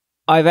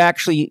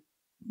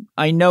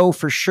know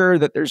for sure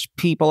that there's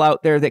people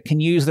out there that can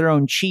use their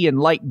own chi and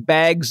light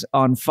bags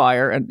on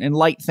fire and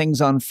light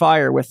things on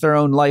fire with their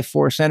own life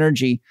force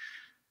energy.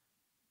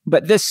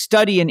 But this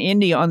study in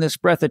India on this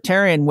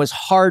breatharian was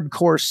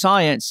hardcore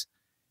science.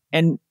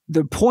 And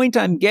the point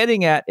I'm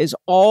getting at is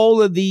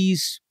all of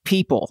these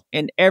people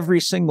in every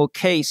single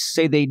case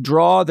say they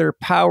draw their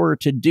power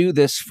to do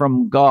this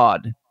from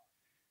God,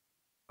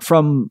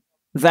 from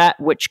that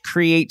which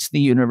creates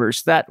the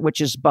universe, that which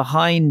is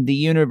behind the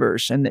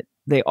universe. And that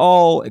they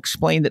all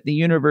explain that the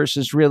universe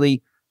is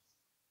really,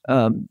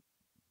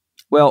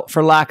 well,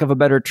 for lack of a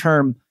better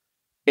term,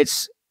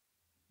 it's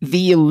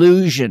the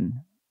illusion.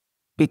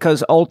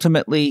 Because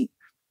ultimately,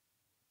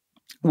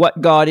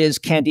 what God is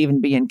can't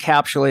even be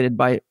encapsulated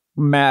by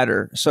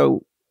matter.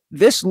 So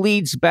this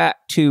leads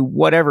back to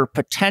whatever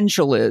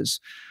potential is.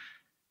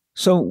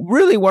 So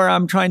really where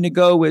I'm trying to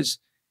go is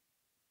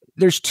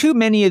there's too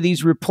many of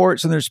these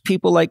reports, and there's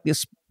people like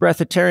this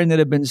breatharian that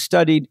have been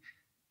studied,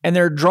 and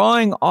they're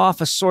drawing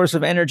off a source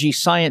of energy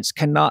science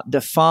cannot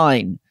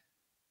define.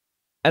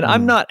 And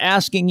I'm not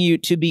asking you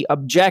to be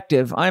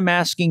objective. I'm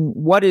asking,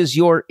 what is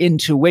your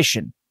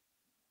intuition?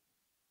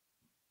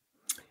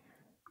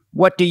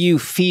 What do you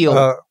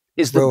feel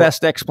is the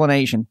best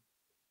explanation?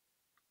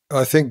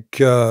 I think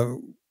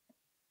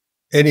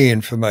any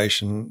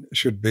information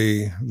should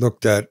be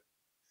looked at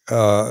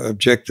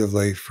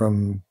objectively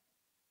from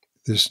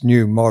this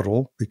new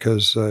model,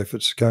 because if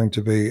it's going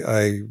to be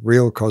a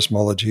real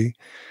cosmology,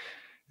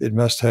 it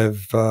must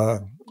have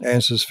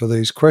answers for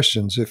these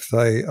questions. If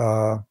they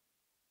are,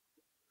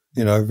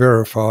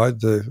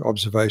 verified, the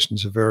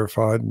observations are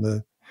verified,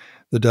 and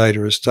the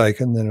data is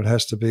taken, then it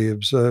has to be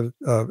observed,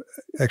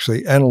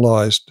 actually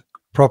analysed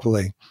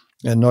properly,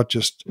 and not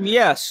just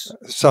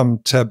some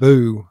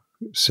taboo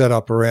set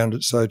up around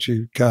it so that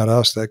you can't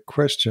ask that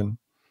question.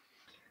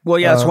 Well,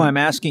 yeah, that's why I'm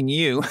asking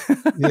you.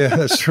 Yeah,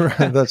 that's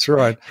right. That's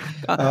right.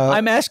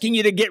 I'm asking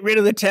you to get rid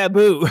of the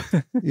taboo.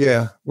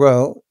 Yeah.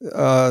 Well,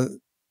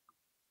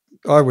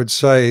 I would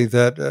say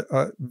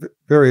that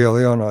very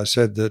early on I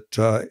said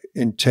that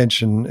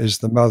intention is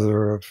the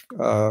mother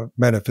of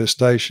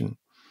manifestation.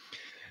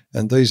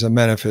 And these are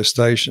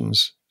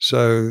manifestations.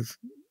 So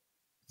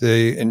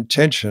the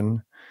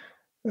intention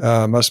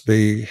must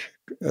be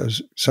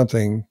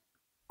something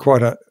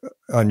quite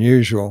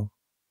unusual,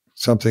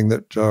 something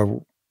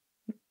that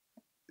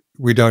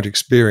we don't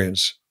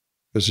experience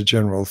as a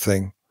general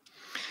thing.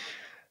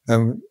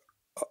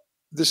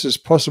 This is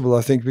possible,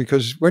 I think,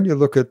 because when you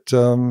look at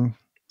the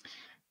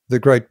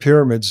Great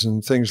Pyramids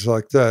and things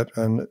like that,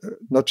 and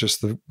not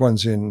just the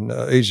ones in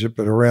Egypt,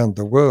 but around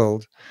the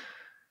world,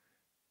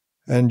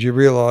 and you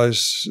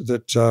realize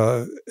that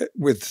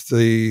with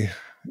the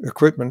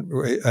equipment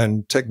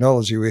and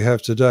technology we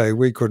have today,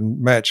 we couldn't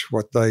match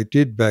what they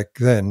did back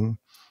then.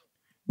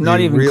 Not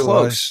even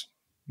close.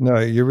 No,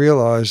 you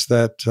realize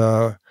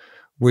that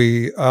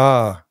we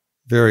are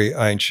very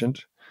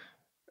ancient,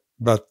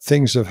 but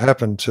things have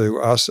happened to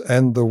us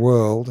and the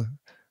world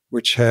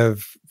which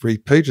have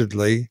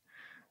repeatedly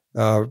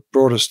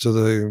brought us to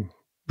the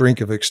brink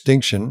of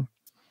extinction.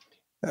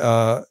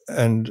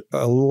 And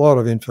a lot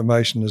of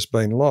information has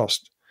been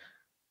lost.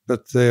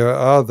 But there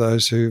are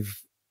those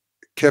who've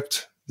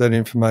kept that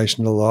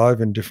information alive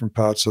in different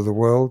parts of the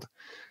world.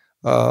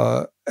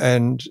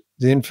 And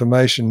the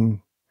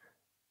information,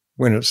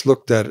 when it's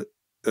looked at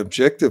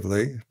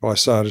objectively by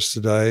scientists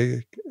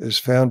today, is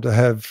found to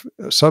have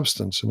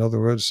substance. In other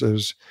words,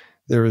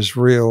 there is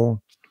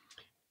real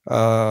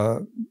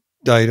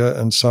data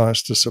and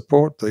science to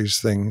support these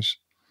things.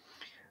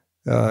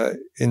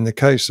 In the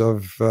case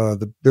of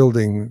the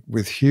building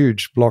with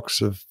huge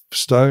blocks of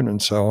stone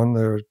and so on,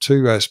 there are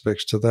two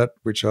aspects to that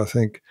which I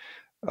think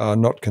are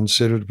not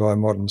considered by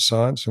modern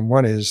science. And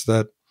one is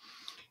that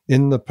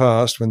in the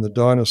past, when the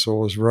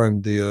dinosaurs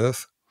roamed the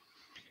earth,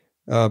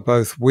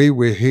 both we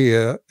were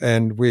here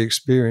and we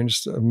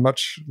experienced a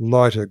much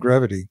lighter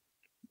gravity.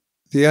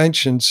 The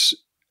ancients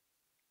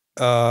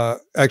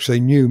actually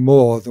knew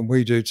more than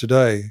we do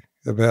today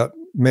about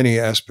many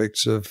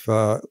aspects of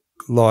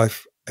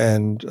life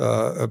and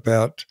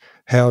about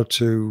how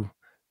to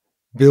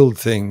build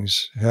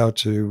things, how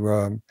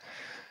to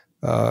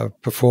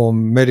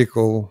perform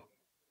medical,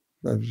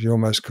 you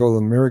almost call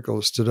them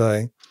miracles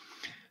today.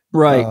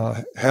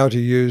 Right. How to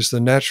use the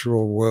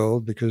natural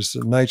world, because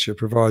nature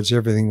provides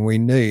everything we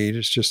need.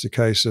 It's just a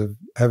case of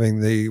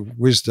having the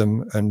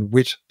wisdom and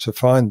wit to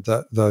find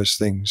those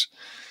things,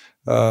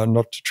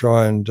 not to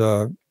try and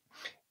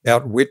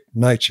outwit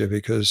nature,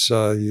 because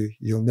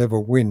you'll never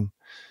win.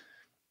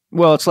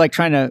 Well, it's like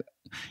trying to,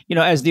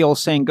 as the old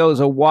saying goes,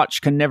 a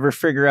watch can never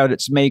figure out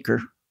its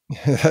maker.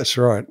 That's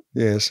right,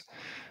 yes.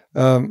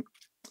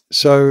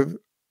 So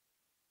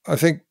I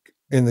think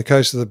in the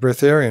case of the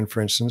breatharian,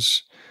 for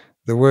instance,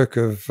 the work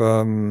of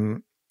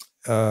Louis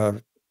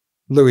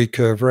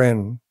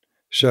Kervran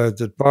showed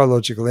that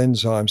biological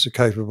enzymes are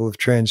capable of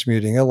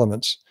transmuting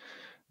elements.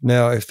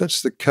 Now, if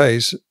that's the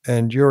case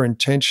and your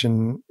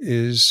intention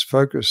is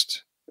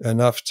focused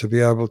enough to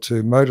be able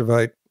to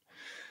motivate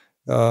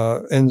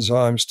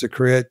enzymes to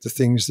create the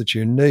things that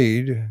you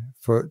need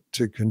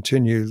to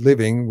continue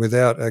living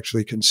without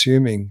actually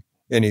consuming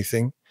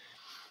anything,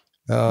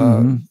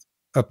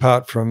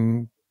 apart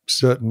from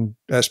certain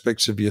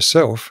aspects of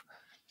yourself,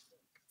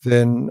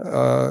 then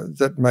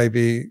that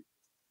maybe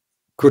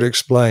could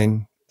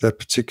explain that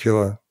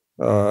particular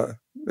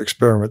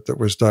experiment that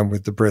was done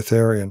with the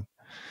breatharian.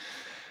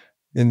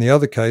 In the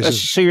other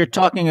cases... So you're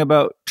talking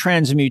about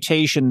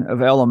transmutation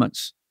of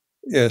elements.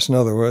 Yes, in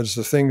other words,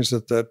 the things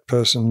that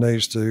person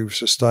needs to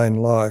sustain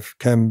life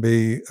can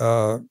be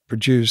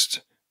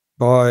produced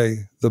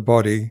by the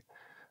body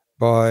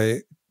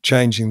by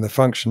changing the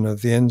function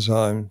of the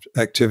enzyme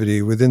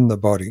activity within the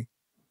body.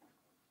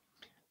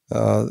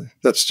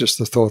 That's just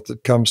the thought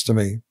that comes to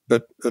me.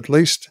 But at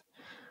least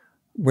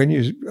when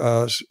you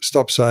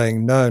stop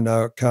saying,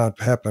 no, it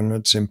can't happen,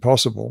 it's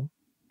impossible,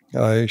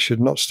 you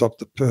should not stop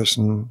the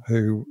person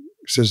who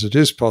says it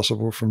is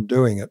possible from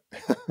doing it.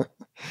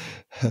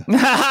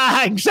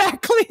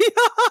 Exactly.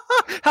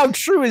 How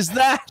true is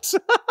that?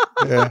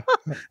 Yeah.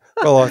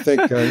 Well, I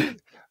think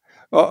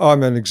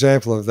I'm an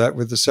example of that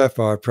with the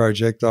Sapphire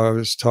Project. I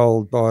was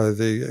told by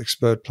the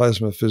expert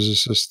plasma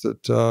physicist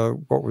that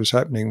what was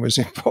happening was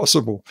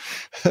impossible.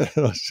 And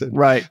I said,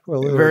 Right.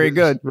 well, Very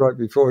good. Right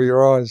before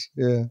your eyes.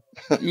 Yeah.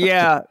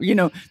 Yeah.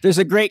 There's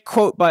a great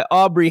quote by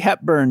Audrey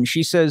Hepburn.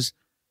 She says,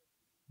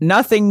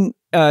 nothing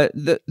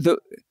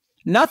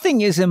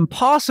is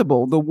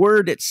impossible. The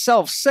word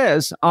itself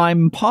says,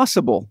 I'm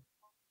possible.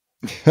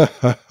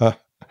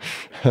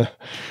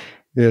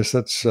 Yes,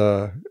 that's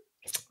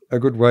a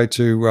good way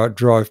to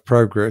drive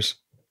progress.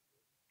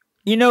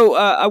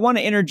 I want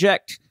to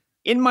interject.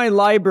 In my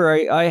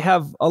library, I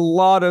have a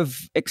lot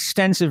of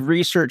extensive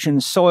research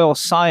in soil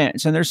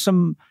science, and there's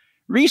some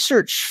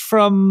research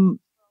from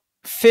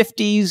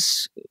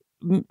 50s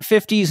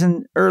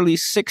and early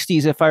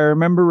 60s, if I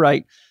remember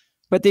right.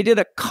 But they did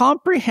a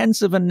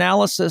comprehensive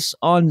analysis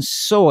on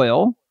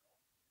soil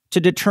to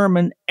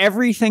determine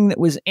everything that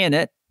was in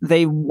it.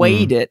 They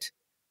weighed it.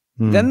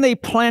 Then they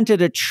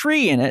planted a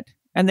tree in it,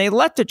 and they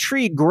let the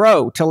tree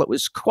grow till it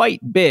was quite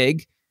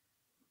big.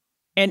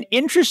 And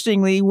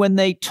interestingly, when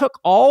they took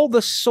all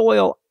the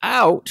soil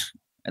out,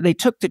 they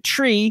took the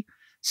tree,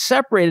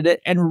 separated it,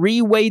 and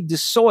reweighed the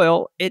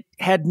soil, it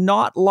had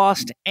not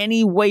lost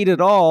any weight at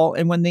all.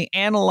 And when they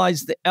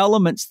analyzed the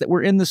elements that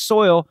were in the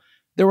soil,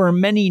 there were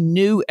many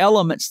new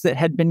elements that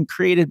had been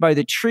created by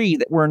the tree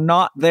that were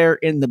not there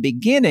in the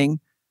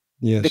beginning.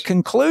 Yes. The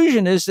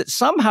conclusion is that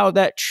somehow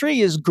that tree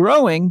is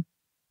growing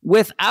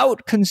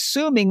without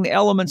consuming the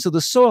elements of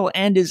the soil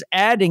and is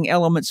adding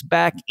elements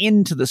back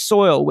into the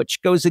soil,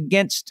 which goes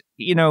against,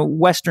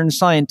 Western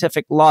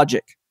scientific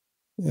logic.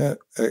 Yeah,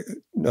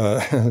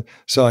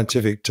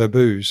 scientific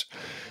taboos.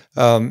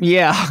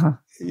 Yeah.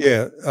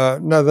 Yeah.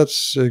 No,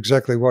 that's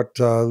exactly what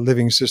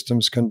living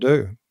systems can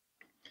do.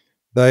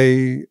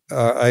 They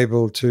are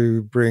able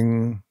to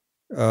bring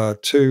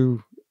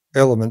two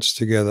elements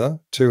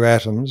together, two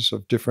atoms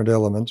of different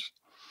elements,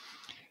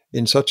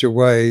 in such a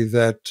way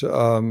that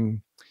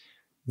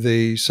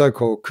the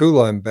so-called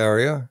Coulomb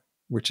barrier,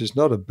 which is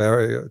not a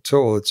barrier at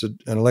all, it's an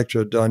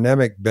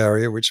electrodynamic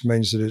barrier, which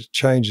means that it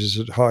changes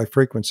at high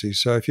frequency.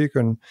 So if you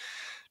can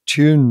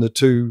tune the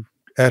two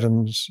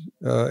elements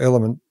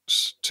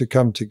to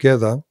come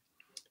together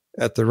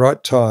at the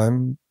right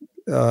time,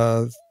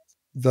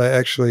 they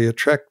actually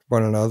attract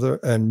one another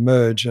and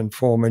merge and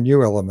form a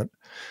new element.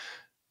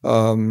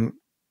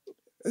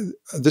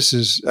 This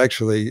is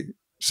actually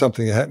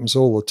something that happens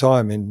all the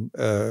time in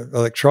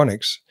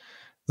electronics.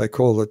 They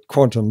call it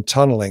quantum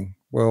tunneling.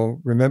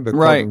 Well, remember,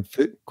 right.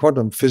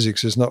 Quantum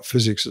physics is not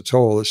physics at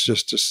all. It's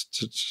just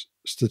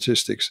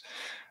statistics.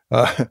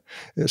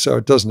 So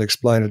it doesn't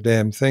explain a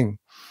damn thing.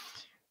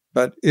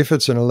 But if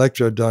it's an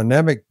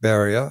electrodynamic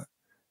barrier,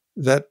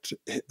 that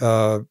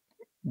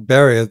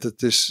barrier that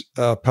this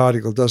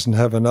particle doesn't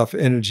have enough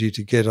energy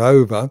to get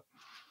over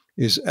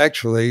is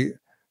actually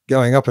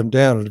going up and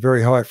down at a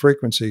very high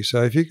frequency.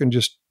 So if you can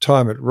just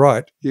time it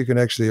right, you can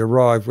actually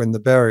arrive when the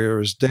barrier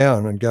is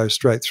down and go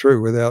straight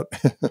through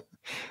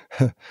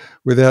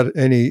without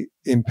any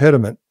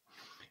impediment.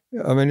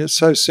 I mean, it's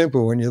so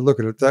simple when you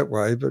look at it that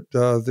way, but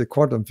the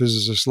quantum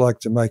physicists like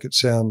to make it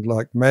sound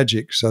like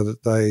magic so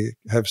that they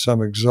have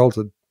some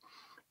exalted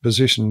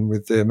position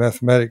with their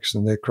mathematics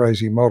and their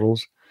crazy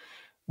models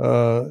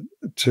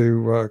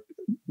to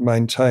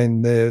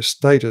maintain their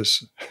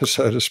status,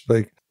 so to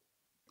speak.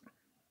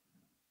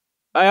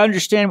 I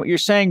understand what you're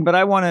saying, but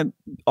I want to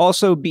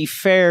also be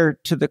fair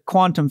to the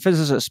quantum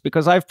physicists,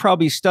 because I've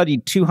probably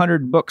studied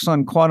 200 books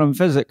on quantum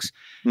physics,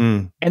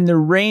 and the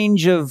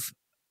range of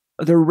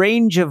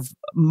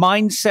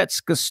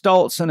mindsets,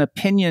 gestalts, and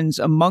opinions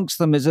amongst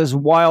them is as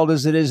wild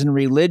as it is in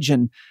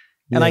religion.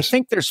 And I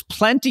think there's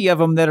plenty of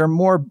them that are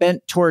more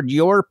bent toward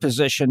your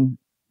position.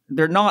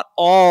 They're not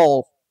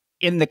all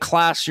in the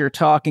class you're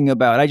talking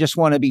about. I just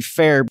want to be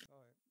fair.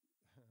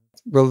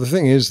 Well, the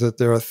thing is that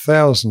there are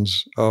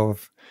thousands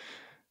of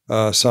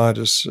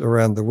scientists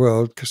around the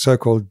world,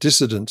 so-called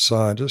dissident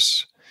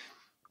scientists,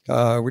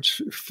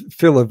 which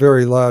fill a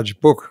very large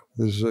book.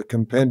 There's a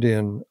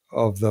compendium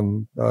of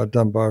them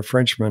done by a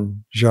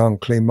Frenchman, Jean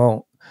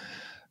Clément,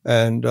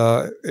 and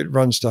it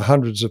runs to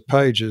hundreds of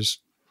pages.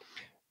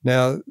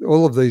 Now,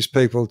 all of these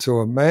people, to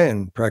a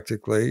man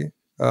practically,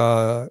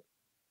 have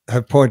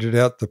pointed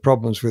out the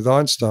problems with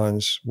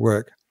Einstein's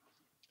work.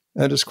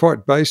 And it's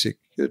quite basic.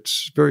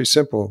 It's very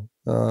simple.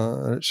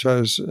 And it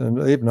shows, and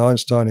even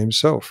Einstein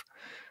himself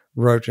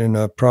wrote in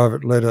a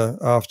private letter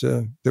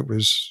that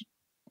was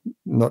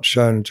not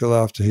shown until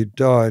after he'd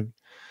died,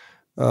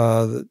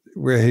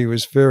 where he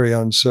was very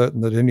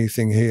uncertain that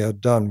anything he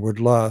had done would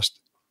last.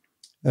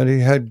 And he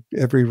had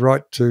every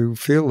right to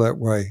feel that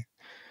way.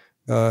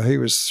 He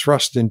was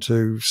thrust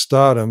into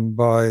stardom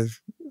by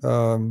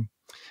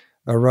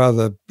a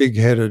rather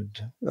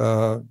big-headed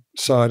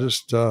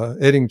scientist,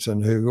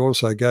 Eddington, who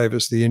also gave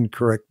us the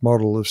incorrect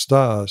model of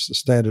stars. The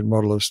standard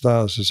model of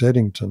stars is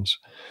Eddington's.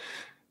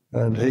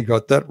 And he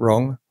got that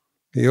wrong.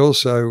 He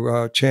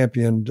also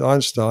championed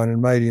Einstein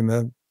and made him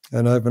an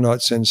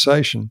overnight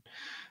sensation.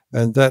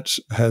 And that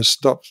has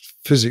stopped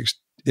physics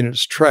in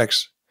its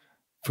tracks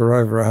for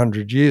over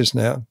 100 years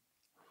now.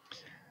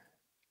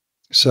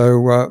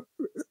 So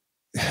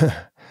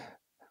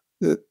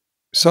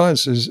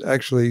science is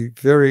actually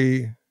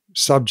very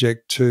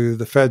subject to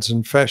the fads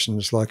and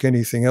fashions, like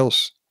anything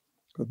else,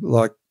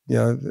 like,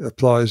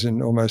 applies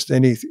in almost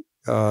any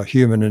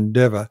human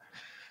endeavor.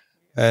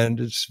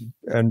 And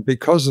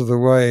because of the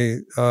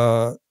way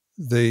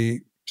the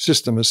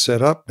system is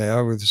set up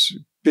now, with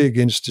big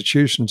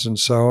institutions and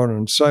so on,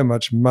 and so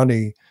much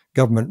money,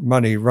 government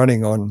money,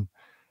 running on,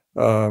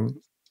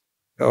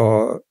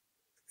 or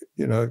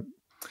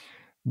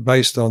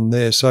based on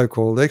their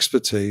so-called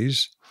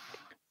expertise,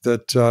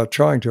 that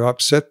trying to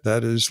upset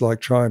that is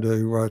like trying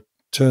to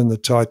turn the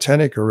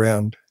Titanic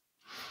around.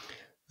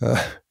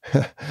 But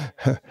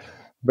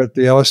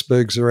the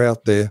icebergs are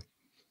out there.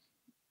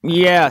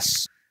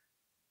 Yes.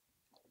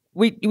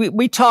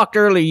 We talked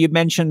earlier, you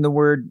mentioned the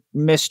word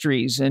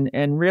mysteries,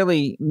 and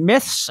really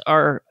myths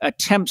are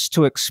attempts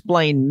to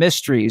explain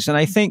mysteries. And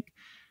I think,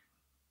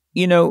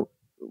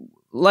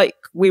 like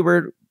we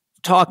were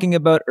talking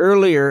about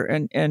earlier,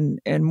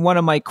 and one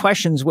of my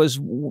questions was,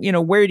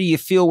 where do you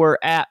feel we're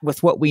at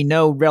with what we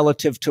know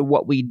relative to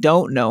what we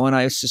don't know? And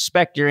I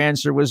suspect your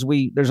answer was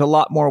there's a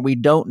lot more we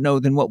don't know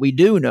than what we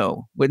do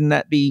know. Wouldn't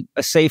that be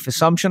a safe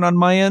assumption on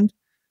my end?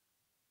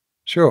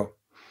 Sure.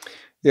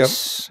 Yep.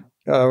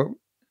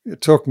 You're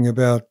talking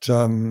about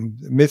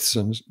myths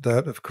and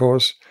that, of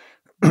course.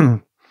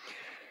 The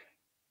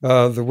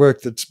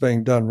work that's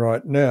being done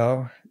right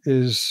now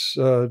is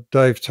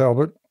Dave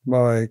Talbot,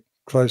 my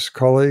close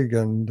colleague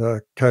and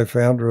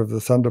co-founder of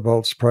the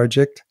Thunderbolts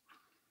Project,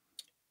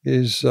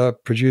 is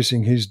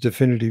producing his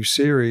definitive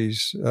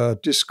series,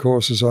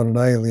 Discourses on an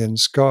Alien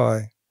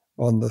Sky,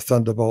 on the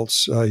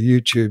Thunderbolts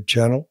YouTube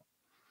channel.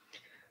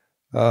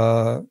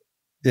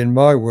 In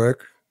my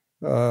work,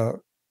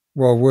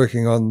 while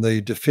working on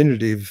the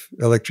definitive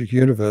Electric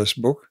Universe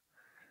book,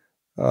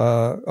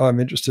 I'm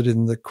interested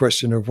in the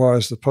question of why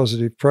is the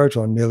positive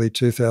proton nearly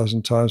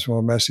 2,000 times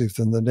more massive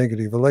than the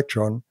negative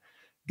electron,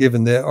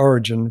 given their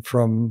origin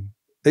from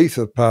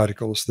ether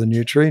particles, the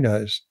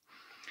neutrinos.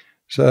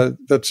 So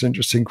that's an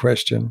interesting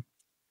question.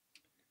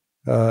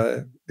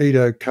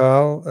 Ido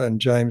Karl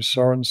and James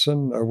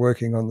Sorensen are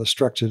working on the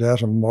structured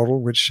atom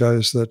model, which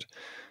shows that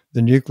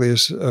the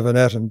nucleus of an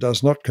atom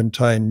does not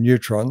contain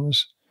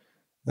neutrons,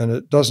 and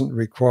it doesn't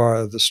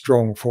require the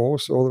strong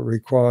force. All it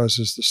requires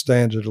is the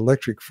standard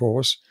electric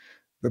force.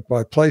 But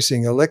by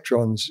placing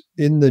electrons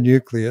in the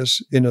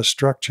nucleus in a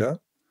structure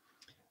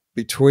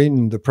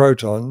between the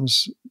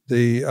protons,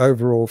 the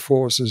overall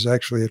force is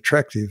actually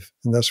attractive,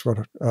 and that's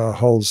what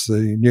holds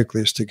the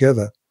nucleus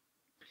together.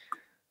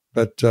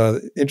 But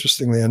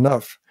interestingly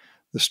enough,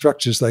 the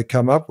structures they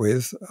come up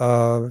with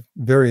are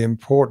very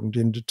important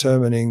in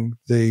determining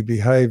the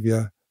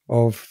behavior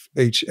of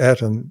each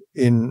atom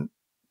in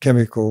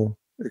chemical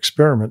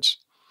experiments.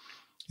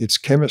 It's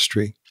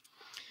chemistry.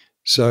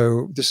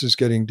 So this is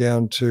getting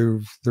down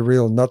to the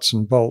real nuts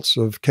and bolts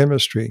of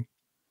chemistry.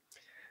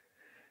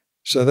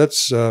 So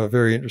that's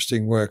very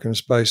interesting work, and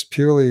it's based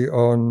purely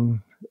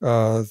on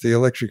the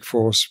electric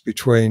force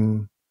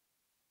between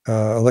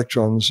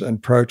electrons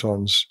and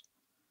protons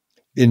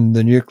in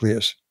the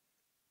nucleus.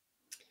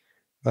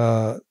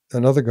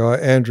 Another guy,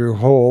 Andrew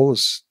Hall,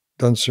 has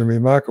done some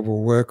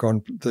remarkable work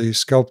on the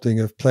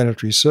sculpting of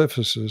planetary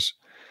surfaces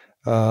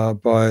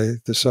by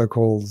the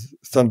so-called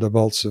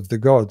thunderbolts of the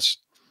gods.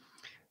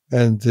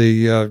 And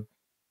the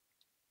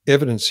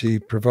evidence he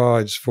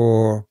provides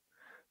for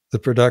the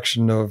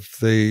production of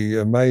the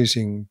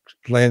amazing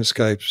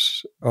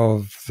landscapes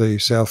of the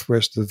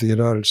southwest of the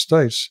United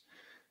States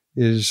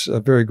is a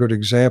very good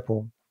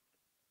example.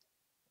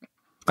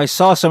 I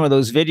saw some of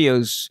those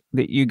videos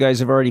that you guys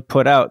have already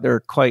put out. They're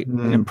quite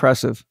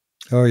impressive.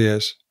 Oh,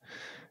 yes.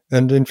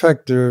 And in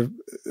fact,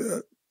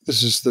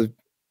 this is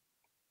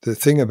the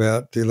thing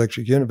about the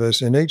electric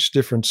universe. In each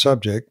different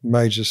subject,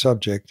 major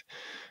subject,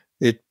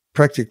 it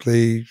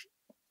practically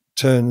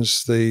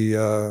turns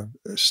the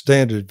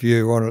standard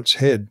view on its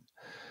head,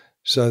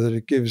 so that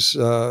it gives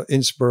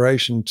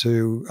inspiration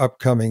to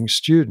upcoming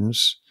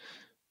students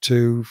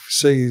to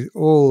see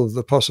all of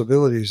the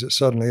possibilities that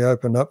suddenly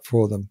open up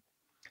for them.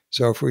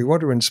 So if we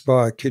want to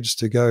inspire kids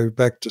to go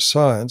back to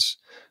science,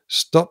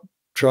 stop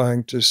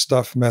trying to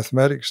stuff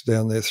mathematics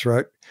down their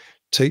throat,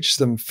 teach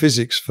them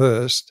physics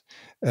first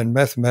and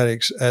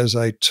mathematics as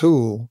a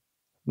tool,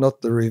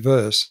 not the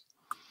reverse.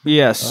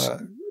 Yes.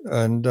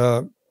 And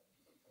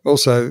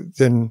also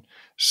then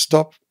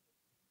stop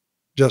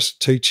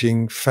just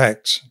teaching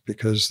facts,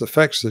 because the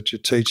facts that you're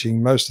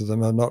teaching, most of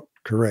them are not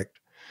correct.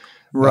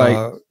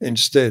 Right.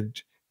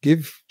 Instead,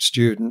 give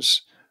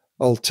students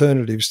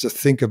alternatives to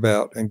think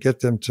about and get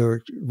them to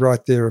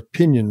write their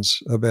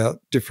opinions about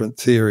different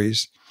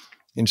theories,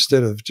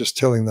 instead of just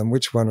telling them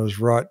which one is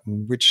right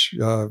and which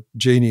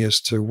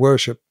genius to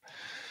worship,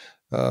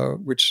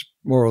 which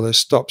more or less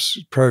stops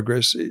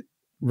progress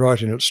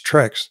right in its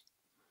tracks.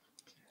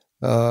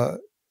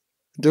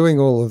 Doing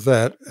all of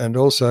that, and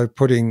also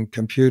putting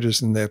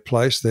computers in their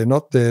place. They're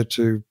not there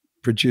to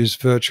produce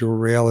virtual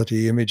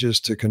reality images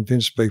to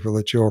convince people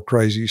that your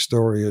crazy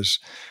story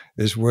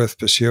is worth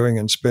pursuing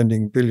and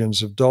spending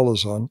billions of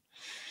dollars on.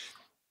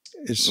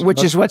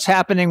 which is what's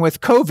happening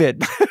with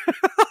COVID.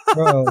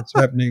 Well, it's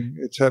happening.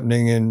 It's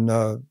happening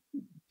in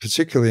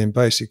particularly in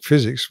basic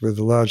physics with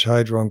the Large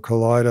Hadron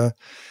Collider,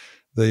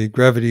 the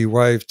gravity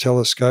wave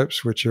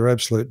telescopes, which are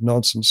absolute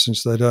nonsense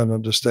since they don't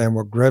understand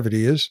what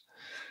gravity is.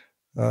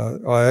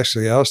 I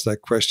actually asked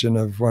that question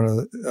of one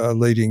of the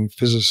leading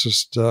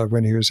physicists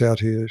when he was out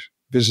here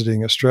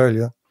visiting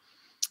Australia,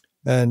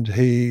 and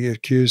he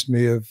accused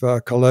me of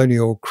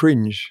colonial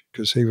cringe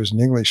because he was an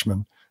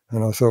Englishman.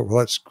 And I thought, well,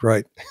 that's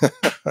great.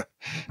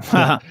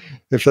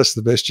 If that's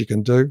the best you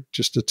can do,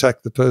 just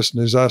attack the person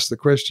who's asked the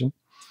question.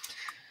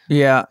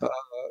 Yeah.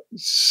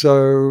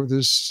 So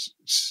there's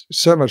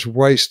so much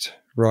waste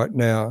right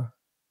now.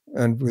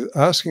 And with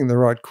asking the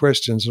right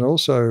questions and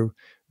also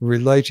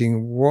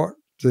relating what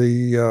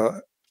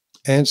the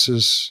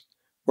answers,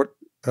 what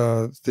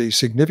the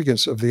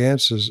significance of the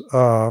answers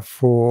are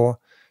for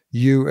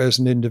you as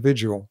an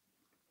individual.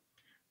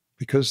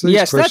 Because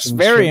these that's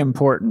very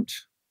important.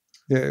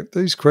 Yeah,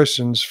 these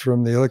questions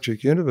from the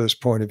electric universe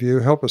point of view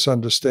help us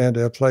understand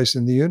our place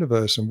in the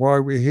universe and why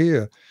we're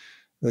here.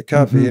 There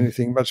can't be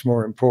anything much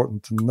more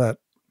important than that.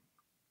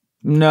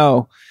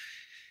 No.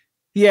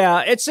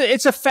 Yeah, it's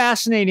a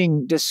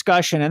fascinating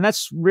discussion, and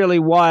that's really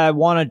why I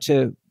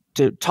wanted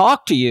to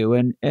talk to you.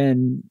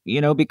 And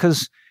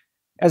because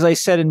as I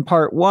said in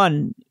part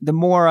one, the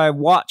more I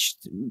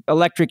watched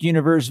Electric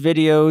Universe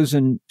videos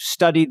and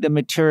studied the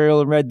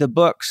material and read the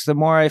books, the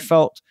more I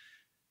felt,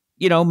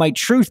 my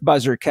truth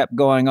buzzer kept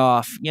going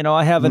off.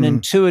 I have an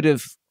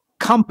intuitive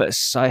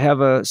compass. I have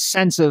a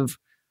sense of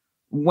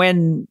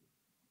when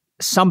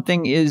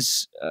something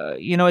is,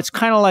 it's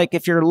kind of like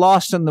if you're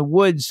lost in the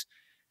woods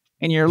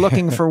and you're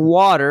looking for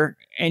water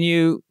and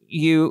you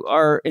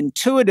are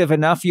intuitive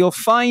enough, you'll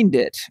find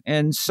it.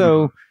 And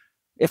so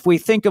if we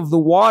think of the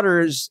water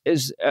as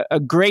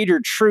a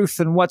greater truth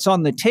than what's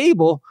on the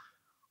table,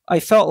 I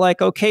felt like,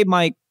 okay,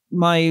 my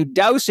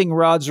dowsing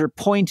rods are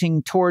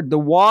pointing toward the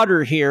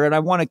water here and I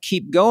want to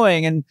keep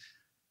going. And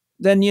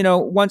then,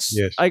 once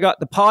I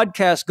got the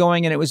podcast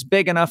going and it was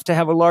big enough to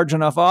have a large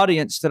enough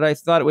audience that I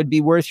thought it would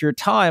be worth your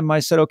time, I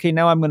said, okay,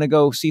 now I'm going to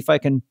go see if I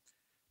can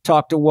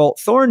talk to Walt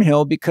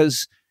Thornhill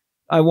because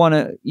I want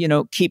to,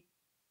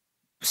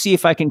 see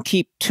if I can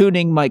keep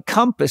tuning my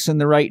compass in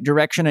the right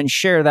direction and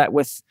share that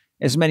with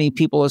as many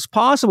people as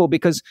possible.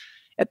 Because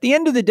at the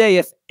end of the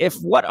day, if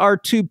what our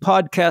two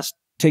podcasts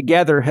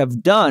together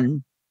have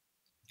done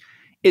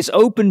is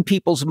open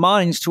people's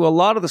minds to a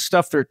lot of the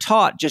stuff they're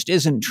taught just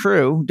isn't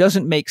true,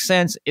 doesn't make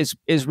sense,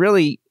 is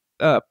really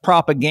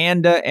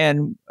propaganda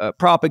and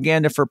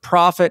propaganda for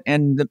profit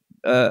and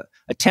the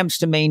attempts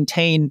to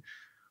maintain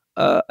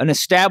an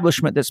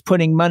establishment that's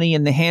putting money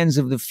in the hands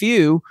of the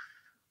few.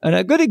 And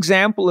a good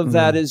example of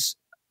that is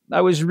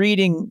I was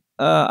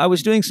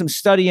doing some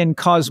study in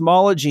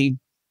cosmology,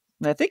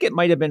 and I think it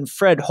might have been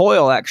Fred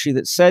Hoyle actually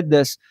that said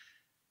this.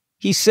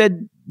 He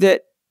said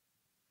that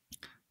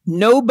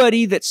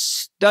nobody that's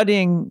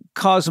studying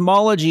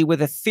cosmology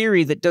with a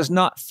theory that does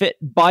not fit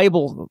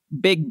Bible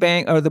Big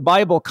Bang or the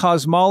Bible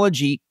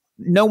cosmology,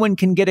 no one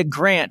can get a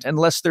grant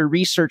unless their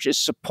research is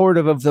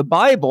supportive of the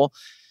Bible.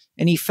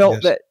 And he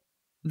felt that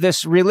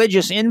this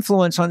religious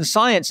influence on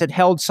science had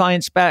held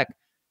science back,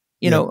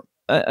 but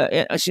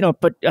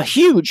a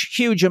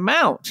huge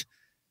amount.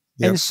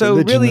 And so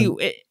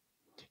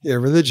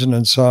religion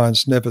and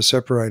science never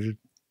separated.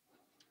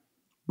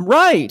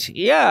 Right.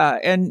 Yeah.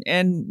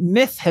 And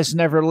myth has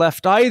never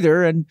left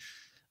either. And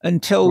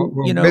until,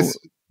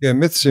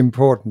 myth's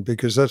important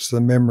because that's the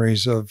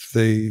memories of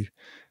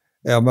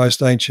our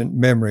most ancient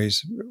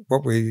memories.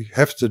 What we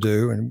have to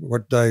do and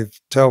what Dave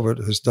Talbot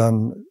has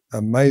done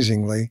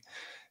amazingly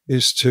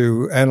is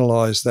to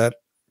analyze that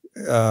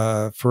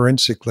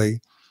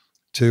forensically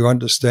to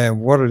understand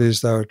what it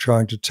is they were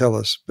trying to tell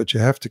us. But you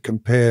have to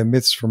compare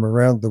myths from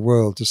around the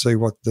world to see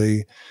what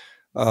the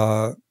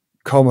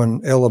common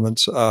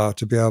elements are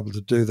to be able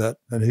to do that.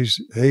 And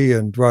he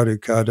and Eduardo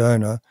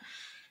Cardona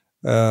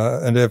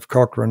and Ev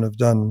Cochran have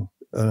done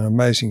an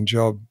amazing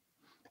job.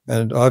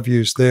 And I've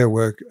used their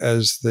work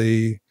as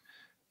the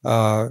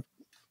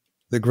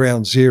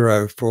ground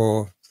zero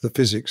for the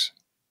physics.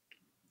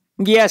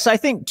 Yes, I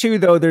think too,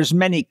 though, there's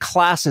many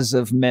classes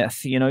of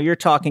myth. You're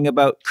talking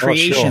about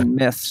creation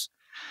myths.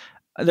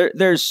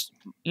 There's,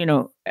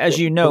 as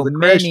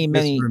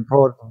many are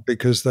important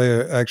because they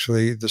are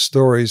actually the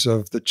stories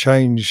of the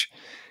change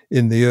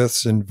in the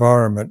Earth's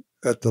environment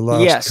at the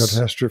last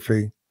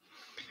catastrophe.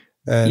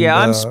 And,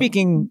 I'm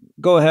speaking.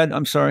 Go ahead.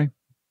 I'm sorry.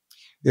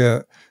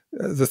 Yeah.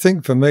 The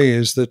thing for me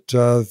is that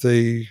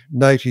the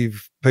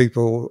native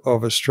people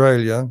of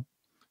Australia,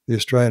 the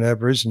Australian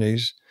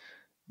Aborigines,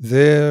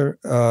 their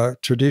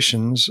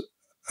traditions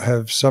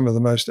have some of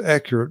the most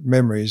accurate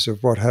memories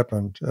of what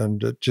happened,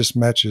 and it just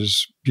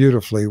matches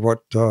beautifully what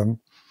our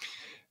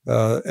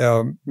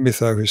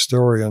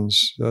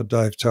mytho-historians,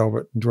 Dave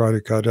Talbot and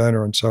Eduardo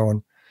Cardona and so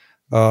on,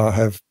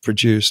 have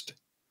produced.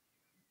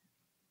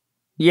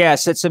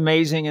 Yes, it's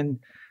amazing. And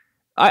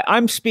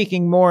I'm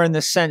speaking more in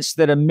the sense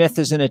that a myth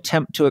is an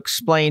attempt to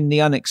explain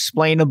the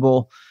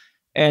unexplainable.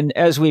 And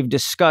as we've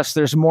discussed,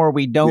 there's more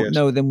we don't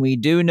know than we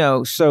do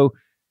know. So,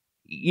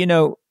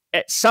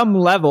 at some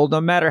level,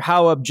 no matter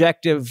how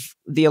objective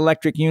the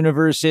electric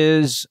universe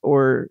is,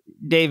 or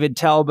David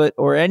Talbot,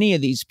 or any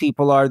of these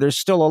people are, there's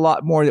still a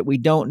lot more that we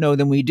don't know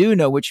than we do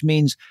know, which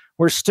means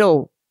we're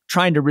still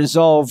trying to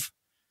resolve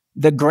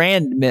the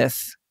grand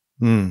myth.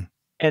 And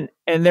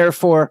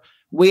therefore,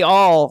 we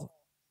all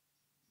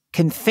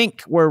can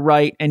think we're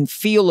right and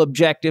feel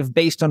objective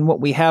based on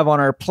what we have on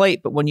our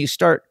plate. But when you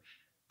start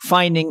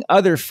finding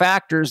other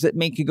factors that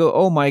make you go,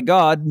 oh my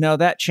God, now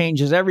that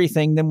changes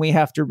everything, then we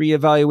have to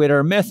reevaluate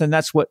our myth. And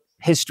that's what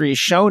history has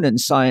shown in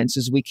science,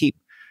 is we keep,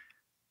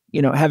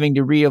 having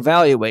to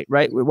reevaluate,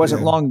 right? It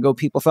wasn't long ago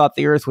people thought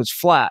the earth was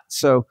flat.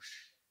 So,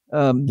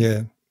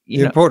 the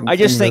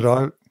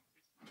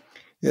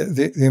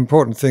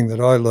important thing that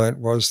I learned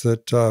was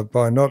that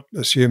by not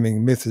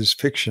assuming myth is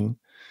fiction,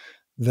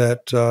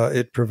 that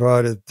it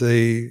provided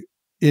the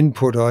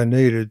input I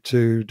needed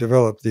to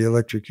develop the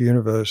electric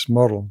universe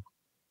model.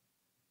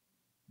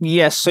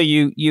 Yes, so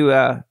you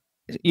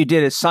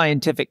did a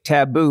scientific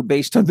taboo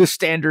based on the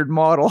standard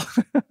model.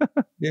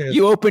 Yes.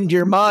 You opened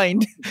your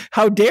mind.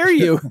 How dare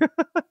you?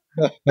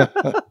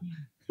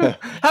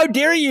 How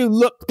dare you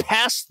look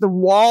past the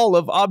wall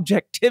of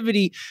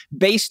objectivity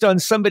based on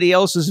somebody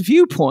else's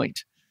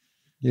viewpoint?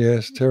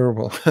 Yes,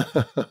 terrible.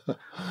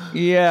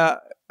 Yeah.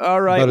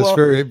 All right. But it's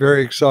very,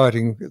 very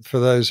exciting for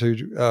those who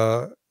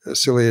are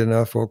silly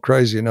enough or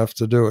crazy enough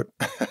to do it.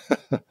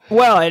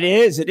 Well, it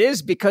is. It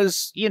is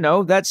because,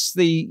 that's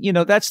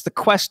the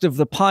quest of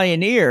the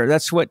pioneer.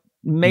 That's what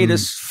made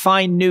us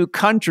find new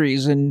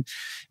countries and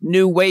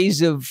new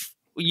ways of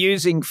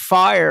using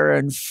fire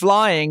and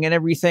flying and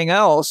everything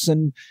else.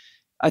 And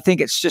I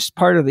think it's just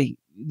part of the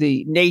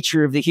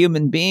nature of the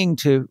human being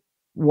to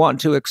want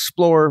to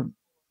explore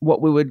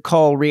what we would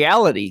call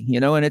reality,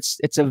 and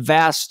it's a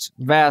vast,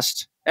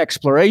 vast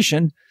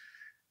exploration.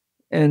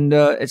 And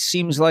it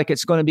seems like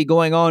it's going to be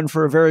going on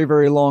for a very,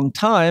 very long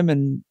time.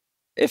 And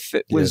if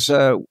it was,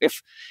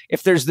 if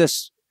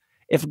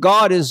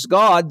God is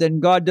God, then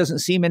God doesn't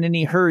seem in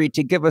any hurry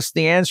to give us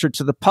the answer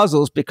to the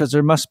puzzles, because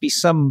there must be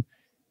some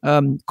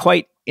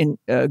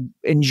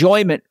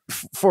enjoyment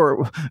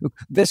for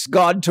this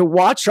God to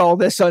watch all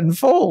this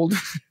unfold.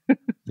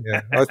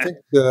 Yeah, I think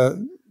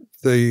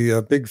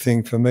the big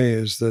thing for me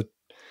is that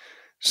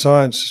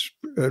science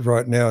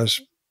right now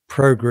is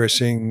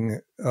progressing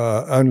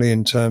only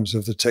in terms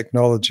of the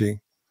technology.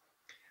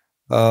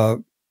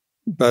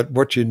 But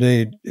what you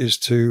need is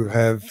to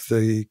have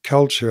the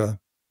culture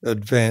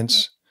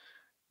advance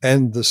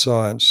and the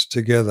science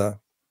together.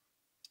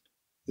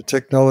 The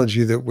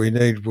technology that we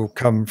need will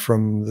come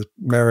from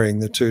marrying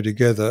the two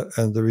together,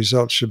 and the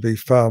results should be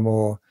far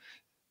more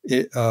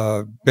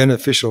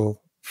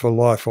beneficial for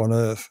life on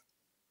Earth.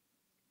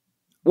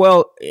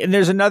 Well, and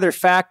there's another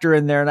factor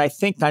in there, and I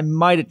think I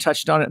might have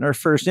touched on it in our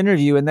first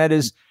interview, and that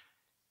is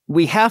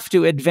we have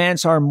to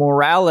advance our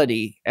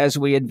morality as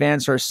we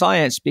advance our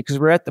science, because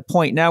we're at the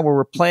point now where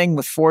we're playing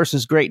with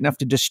forces great enough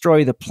to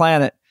destroy the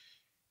planet.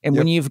 And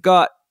when you've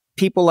got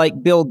people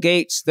like Bill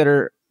Gates that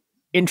are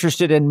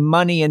interested in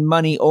money and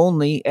money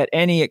only at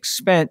any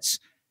expense,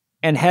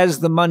 and has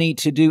the money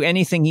to do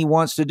anything he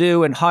wants to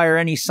do and hire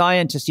any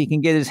scientist he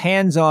can get his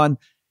hands on,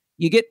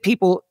 you get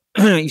people,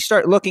 you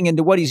start looking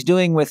into what he's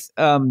doing with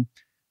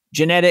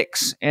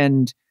genetics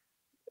and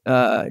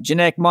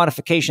genetic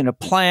modification of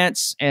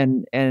plants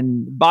and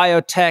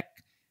biotech.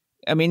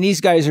 I mean, these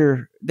guys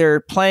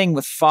they're playing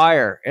with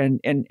fire. And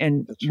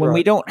when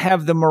we don't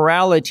have the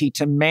morality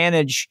to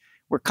manage,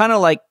 we're kind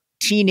of like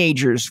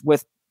teenagers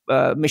with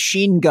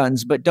machine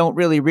guns, but don't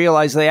really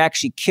realize they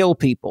actually kill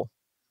people.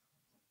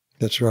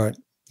 That's right.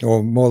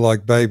 Or more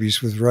like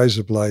babies with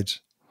razor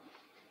blades.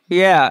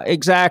 Yeah,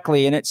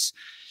 exactly. And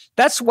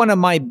that's one of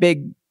my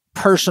big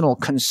personal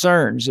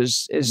concerns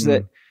is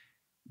that,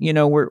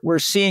 we're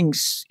seeing,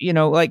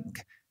 like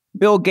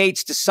Bill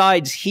Gates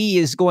decides he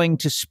is going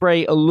to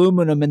spray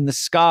aluminum in the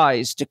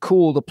skies to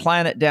cool the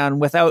planet down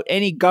without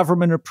any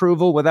government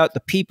approval, without the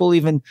people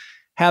even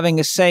having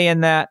a say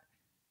in that.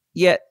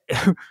 Yet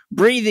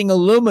breathing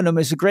aluminum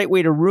is a great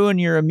way to ruin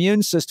your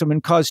immune system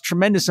and cause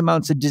tremendous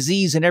amounts of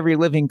disease in every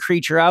living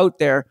creature out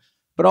there.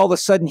 But all of a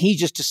sudden, he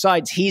just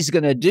decides he's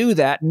going to do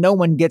that. No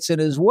one gets in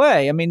his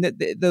way. I mean,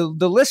 the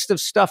list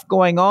of stuff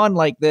going on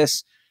like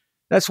this,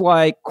 that's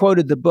why I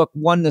quoted the book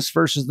Oneness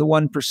versus the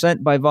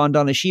 1% by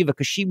Vandana Shiva,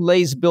 because she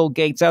lays Bill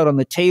Gates out on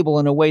the table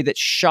in a way that's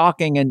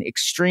shocking and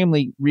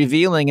extremely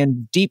revealing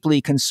and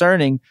deeply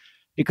concerning,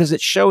 because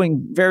it's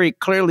showing very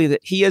clearly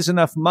that he has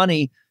enough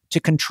money to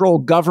control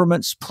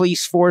governments,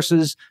 police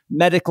forces,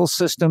 medical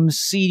systems,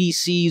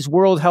 CDCs,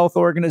 World Health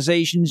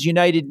Organizations,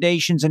 United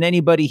Nations, and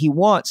anybody he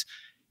wants.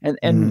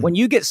 And when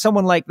you get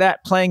someone like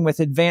that playing with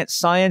advanced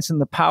science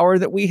and the power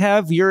that we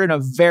have, you're in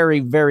a very,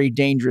 very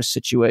dangerous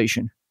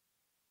situation.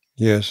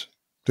 Yes,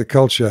 the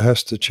culture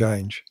has to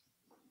change.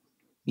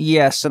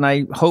 Yes, and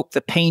I hope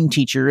the pain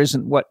teacher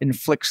isn't what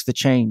inflicts the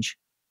change.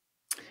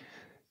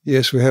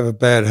 Yes, we have a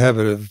bad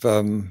habit of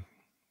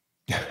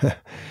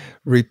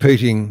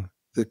repeating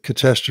the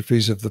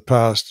catastrophes of the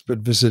past, but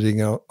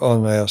visiting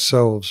on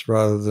ourselves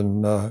rather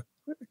than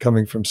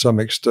coming from some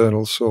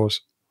external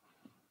source.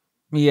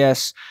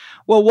 Yes.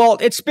 Well,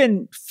 Walt, it's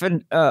been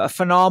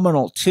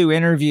phenomenal 2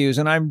 interviews,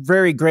 and I'm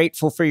very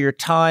grateful for your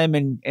time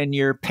and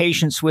your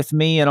patience with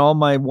me and all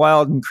my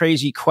wild and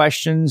crazy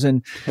questions.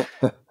 And,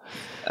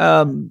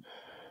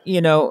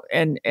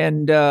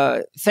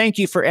 thank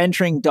you for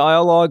entering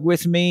dialogue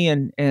with me.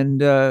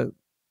 And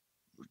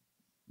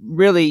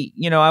really,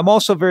 I'm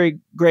also very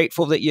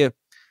grateful that you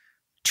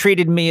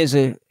treated me as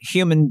a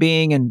human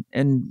being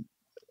and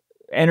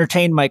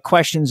entertained my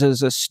questions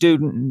as a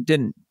student and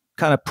didn't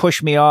kind of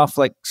push me off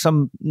like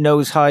some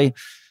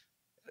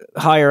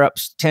higher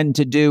ups tend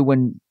to do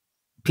when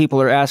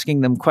people are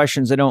asking them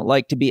questions they don't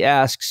like to be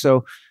asked.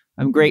 So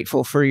I'm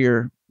grateful for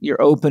your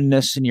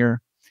openness and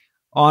your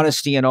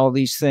honesty and all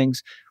these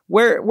things.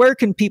 Where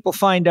can people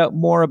find out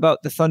more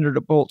about the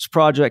Thunderbolts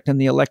Project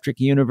and the electric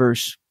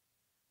universe?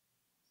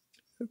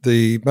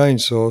 The main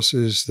source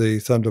is the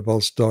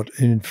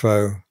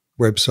thunderbolts.info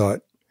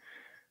website.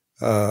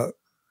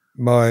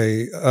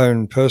 My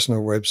own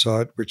personal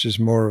website, which is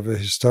more of a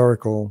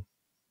historical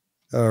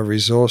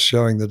resource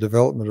showing the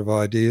development of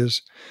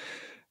ideas,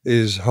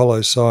 is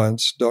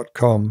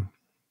holloscience.com.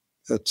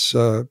 That's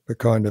a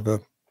kind of a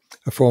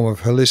form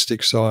of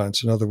holistic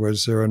science. In other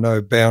words, there are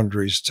no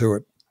boundaries to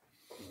it.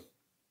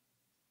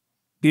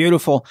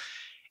 Beautiful.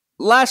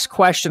 Last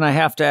question I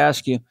have to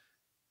ask you.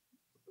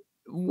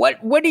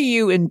 What do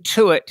you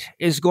intuit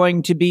is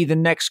going to be the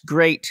next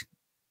great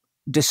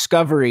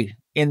discovery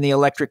in the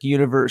electric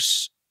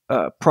universe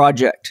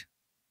project?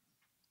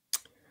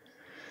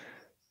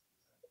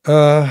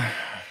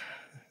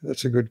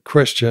 That's a good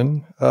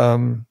question.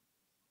 I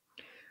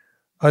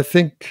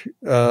think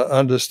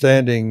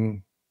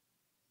understanding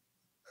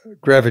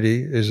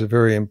gravity is a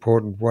very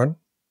important one,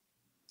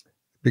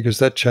 because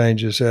that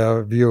changes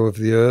our view of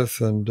the Earth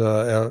and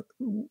how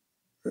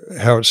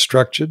it's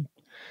structured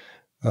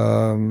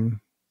in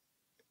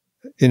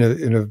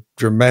a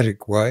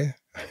dramatic way.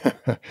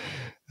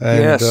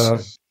 And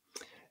yes.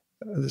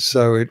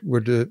 So it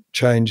would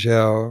change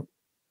our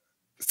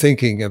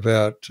thinking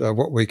about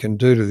what we can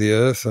do to the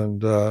Earth,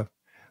 and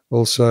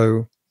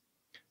also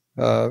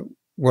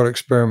what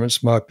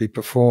experiments might be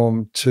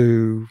performed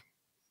to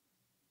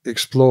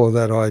explore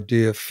that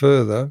idea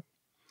further,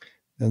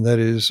 and that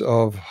is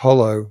of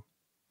hollow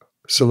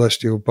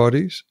celestial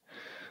bodies.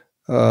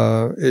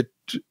 The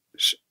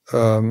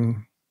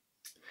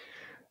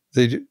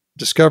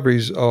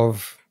discoveries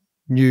of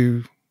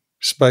new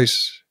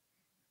space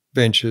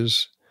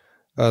ventures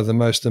are the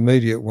most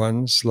immediate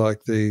ones,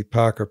 like the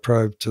Parker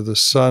probe to the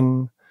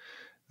Sun.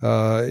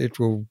 It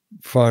will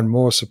find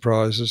more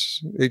surprises.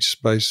 Each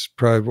space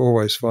probe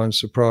always finds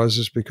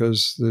surprises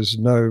because there's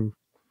no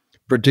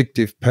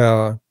predictive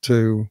power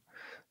to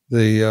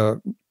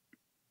the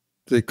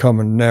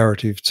common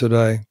narrative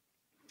today.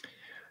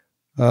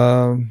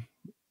 Well,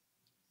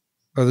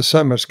 there's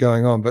so much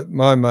going on, but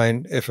my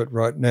main effort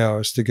right now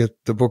is to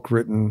get the book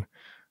written,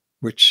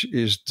 which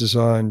is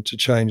designed to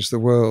change the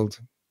world.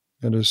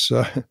 And as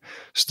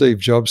Steve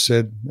Jobs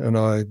said, and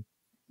I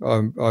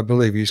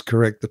believe he's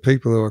correct, the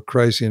people who are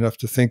crazy enough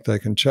to think they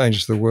can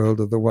change the world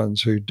are the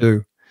ones who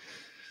do.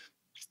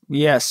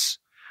 Yes.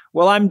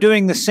 Well, I'm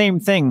doing the same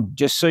thing,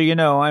 just so you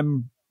know.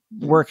 I'm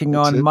working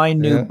on my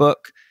new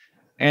book,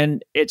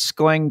 and it's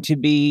going to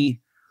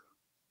be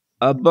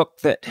a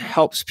book that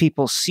helps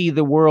people see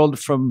the world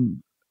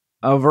from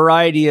a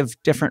variety of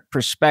different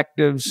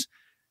perspectives.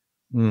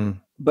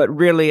 But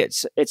really,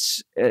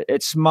 it's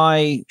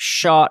my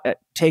shot at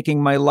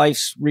taking my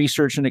life's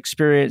research and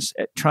experience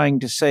at trying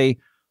to say,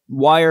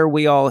 why are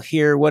we all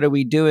here? What are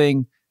we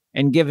doing?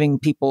 And giving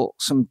people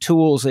some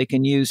tools they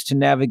can use to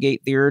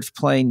navigate the earth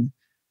plane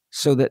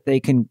so that they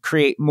can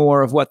create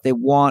more of what they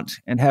want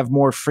and have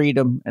more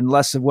freedom and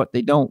less of what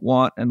they don't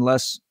want and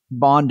less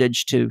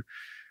bondage to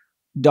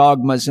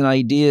dogmas and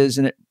ideas.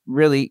 And it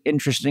really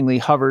interestingly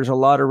hovers a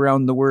lot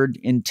around the word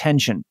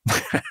intention.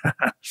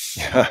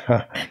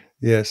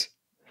 Yes.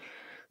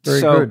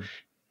 Very good.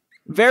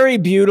 Very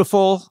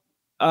beautiful.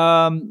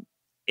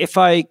 If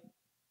I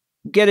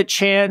get a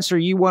chance, or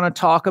you want to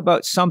talk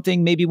about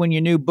something, maybe when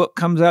your new book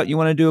comes out, you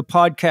want to do a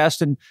podcast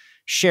and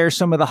share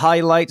some of the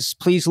highlights,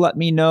 please let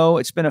me know.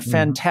 It's been a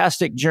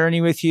fantastic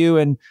journey with you,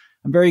 and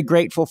I'm very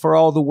grateful for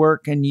all the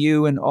work and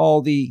you and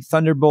all the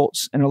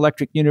Thunderbolts and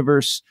Electric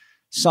Universe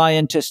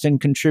scientists and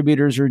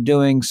contributors are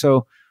doing.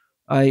 So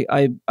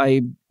a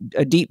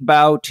deep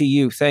bow to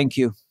you. Thank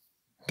you.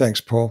 Thanks,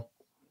 Paul.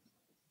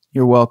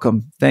 You're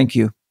welcome. Thank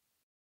you.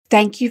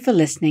 Thank you for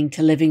listening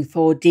to Living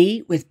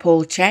 4D with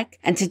Paul Chek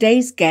and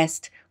today's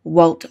guest,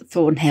 Walt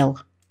Thornhill.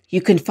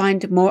 You can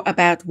find more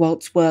about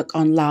Walt's work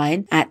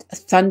online at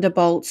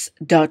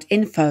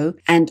thunderbolts.info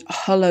and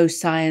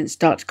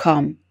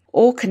holloscience.com,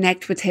 or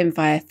connect with him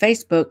via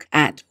Facebook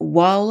at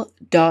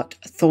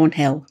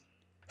wal.thornhill.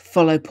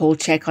 Follow Paul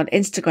Chek on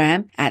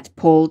Instagram at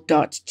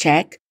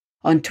paul.chek,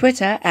 on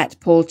Twitter at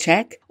Paul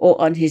Chek, or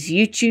on his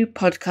YouTube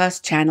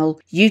podcast channel,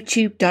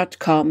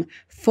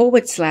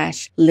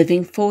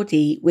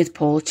 youtube.com/Living4D with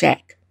Paul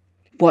Chek.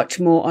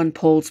 Watch more on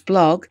Paul's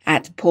blog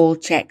at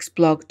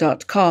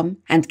paulcheksblog.com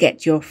and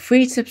get your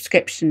free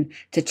subscription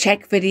to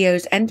Chek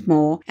videos and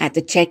more at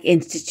the Chek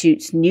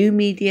Institute's new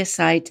media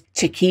site,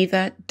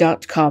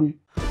 chekiva.com.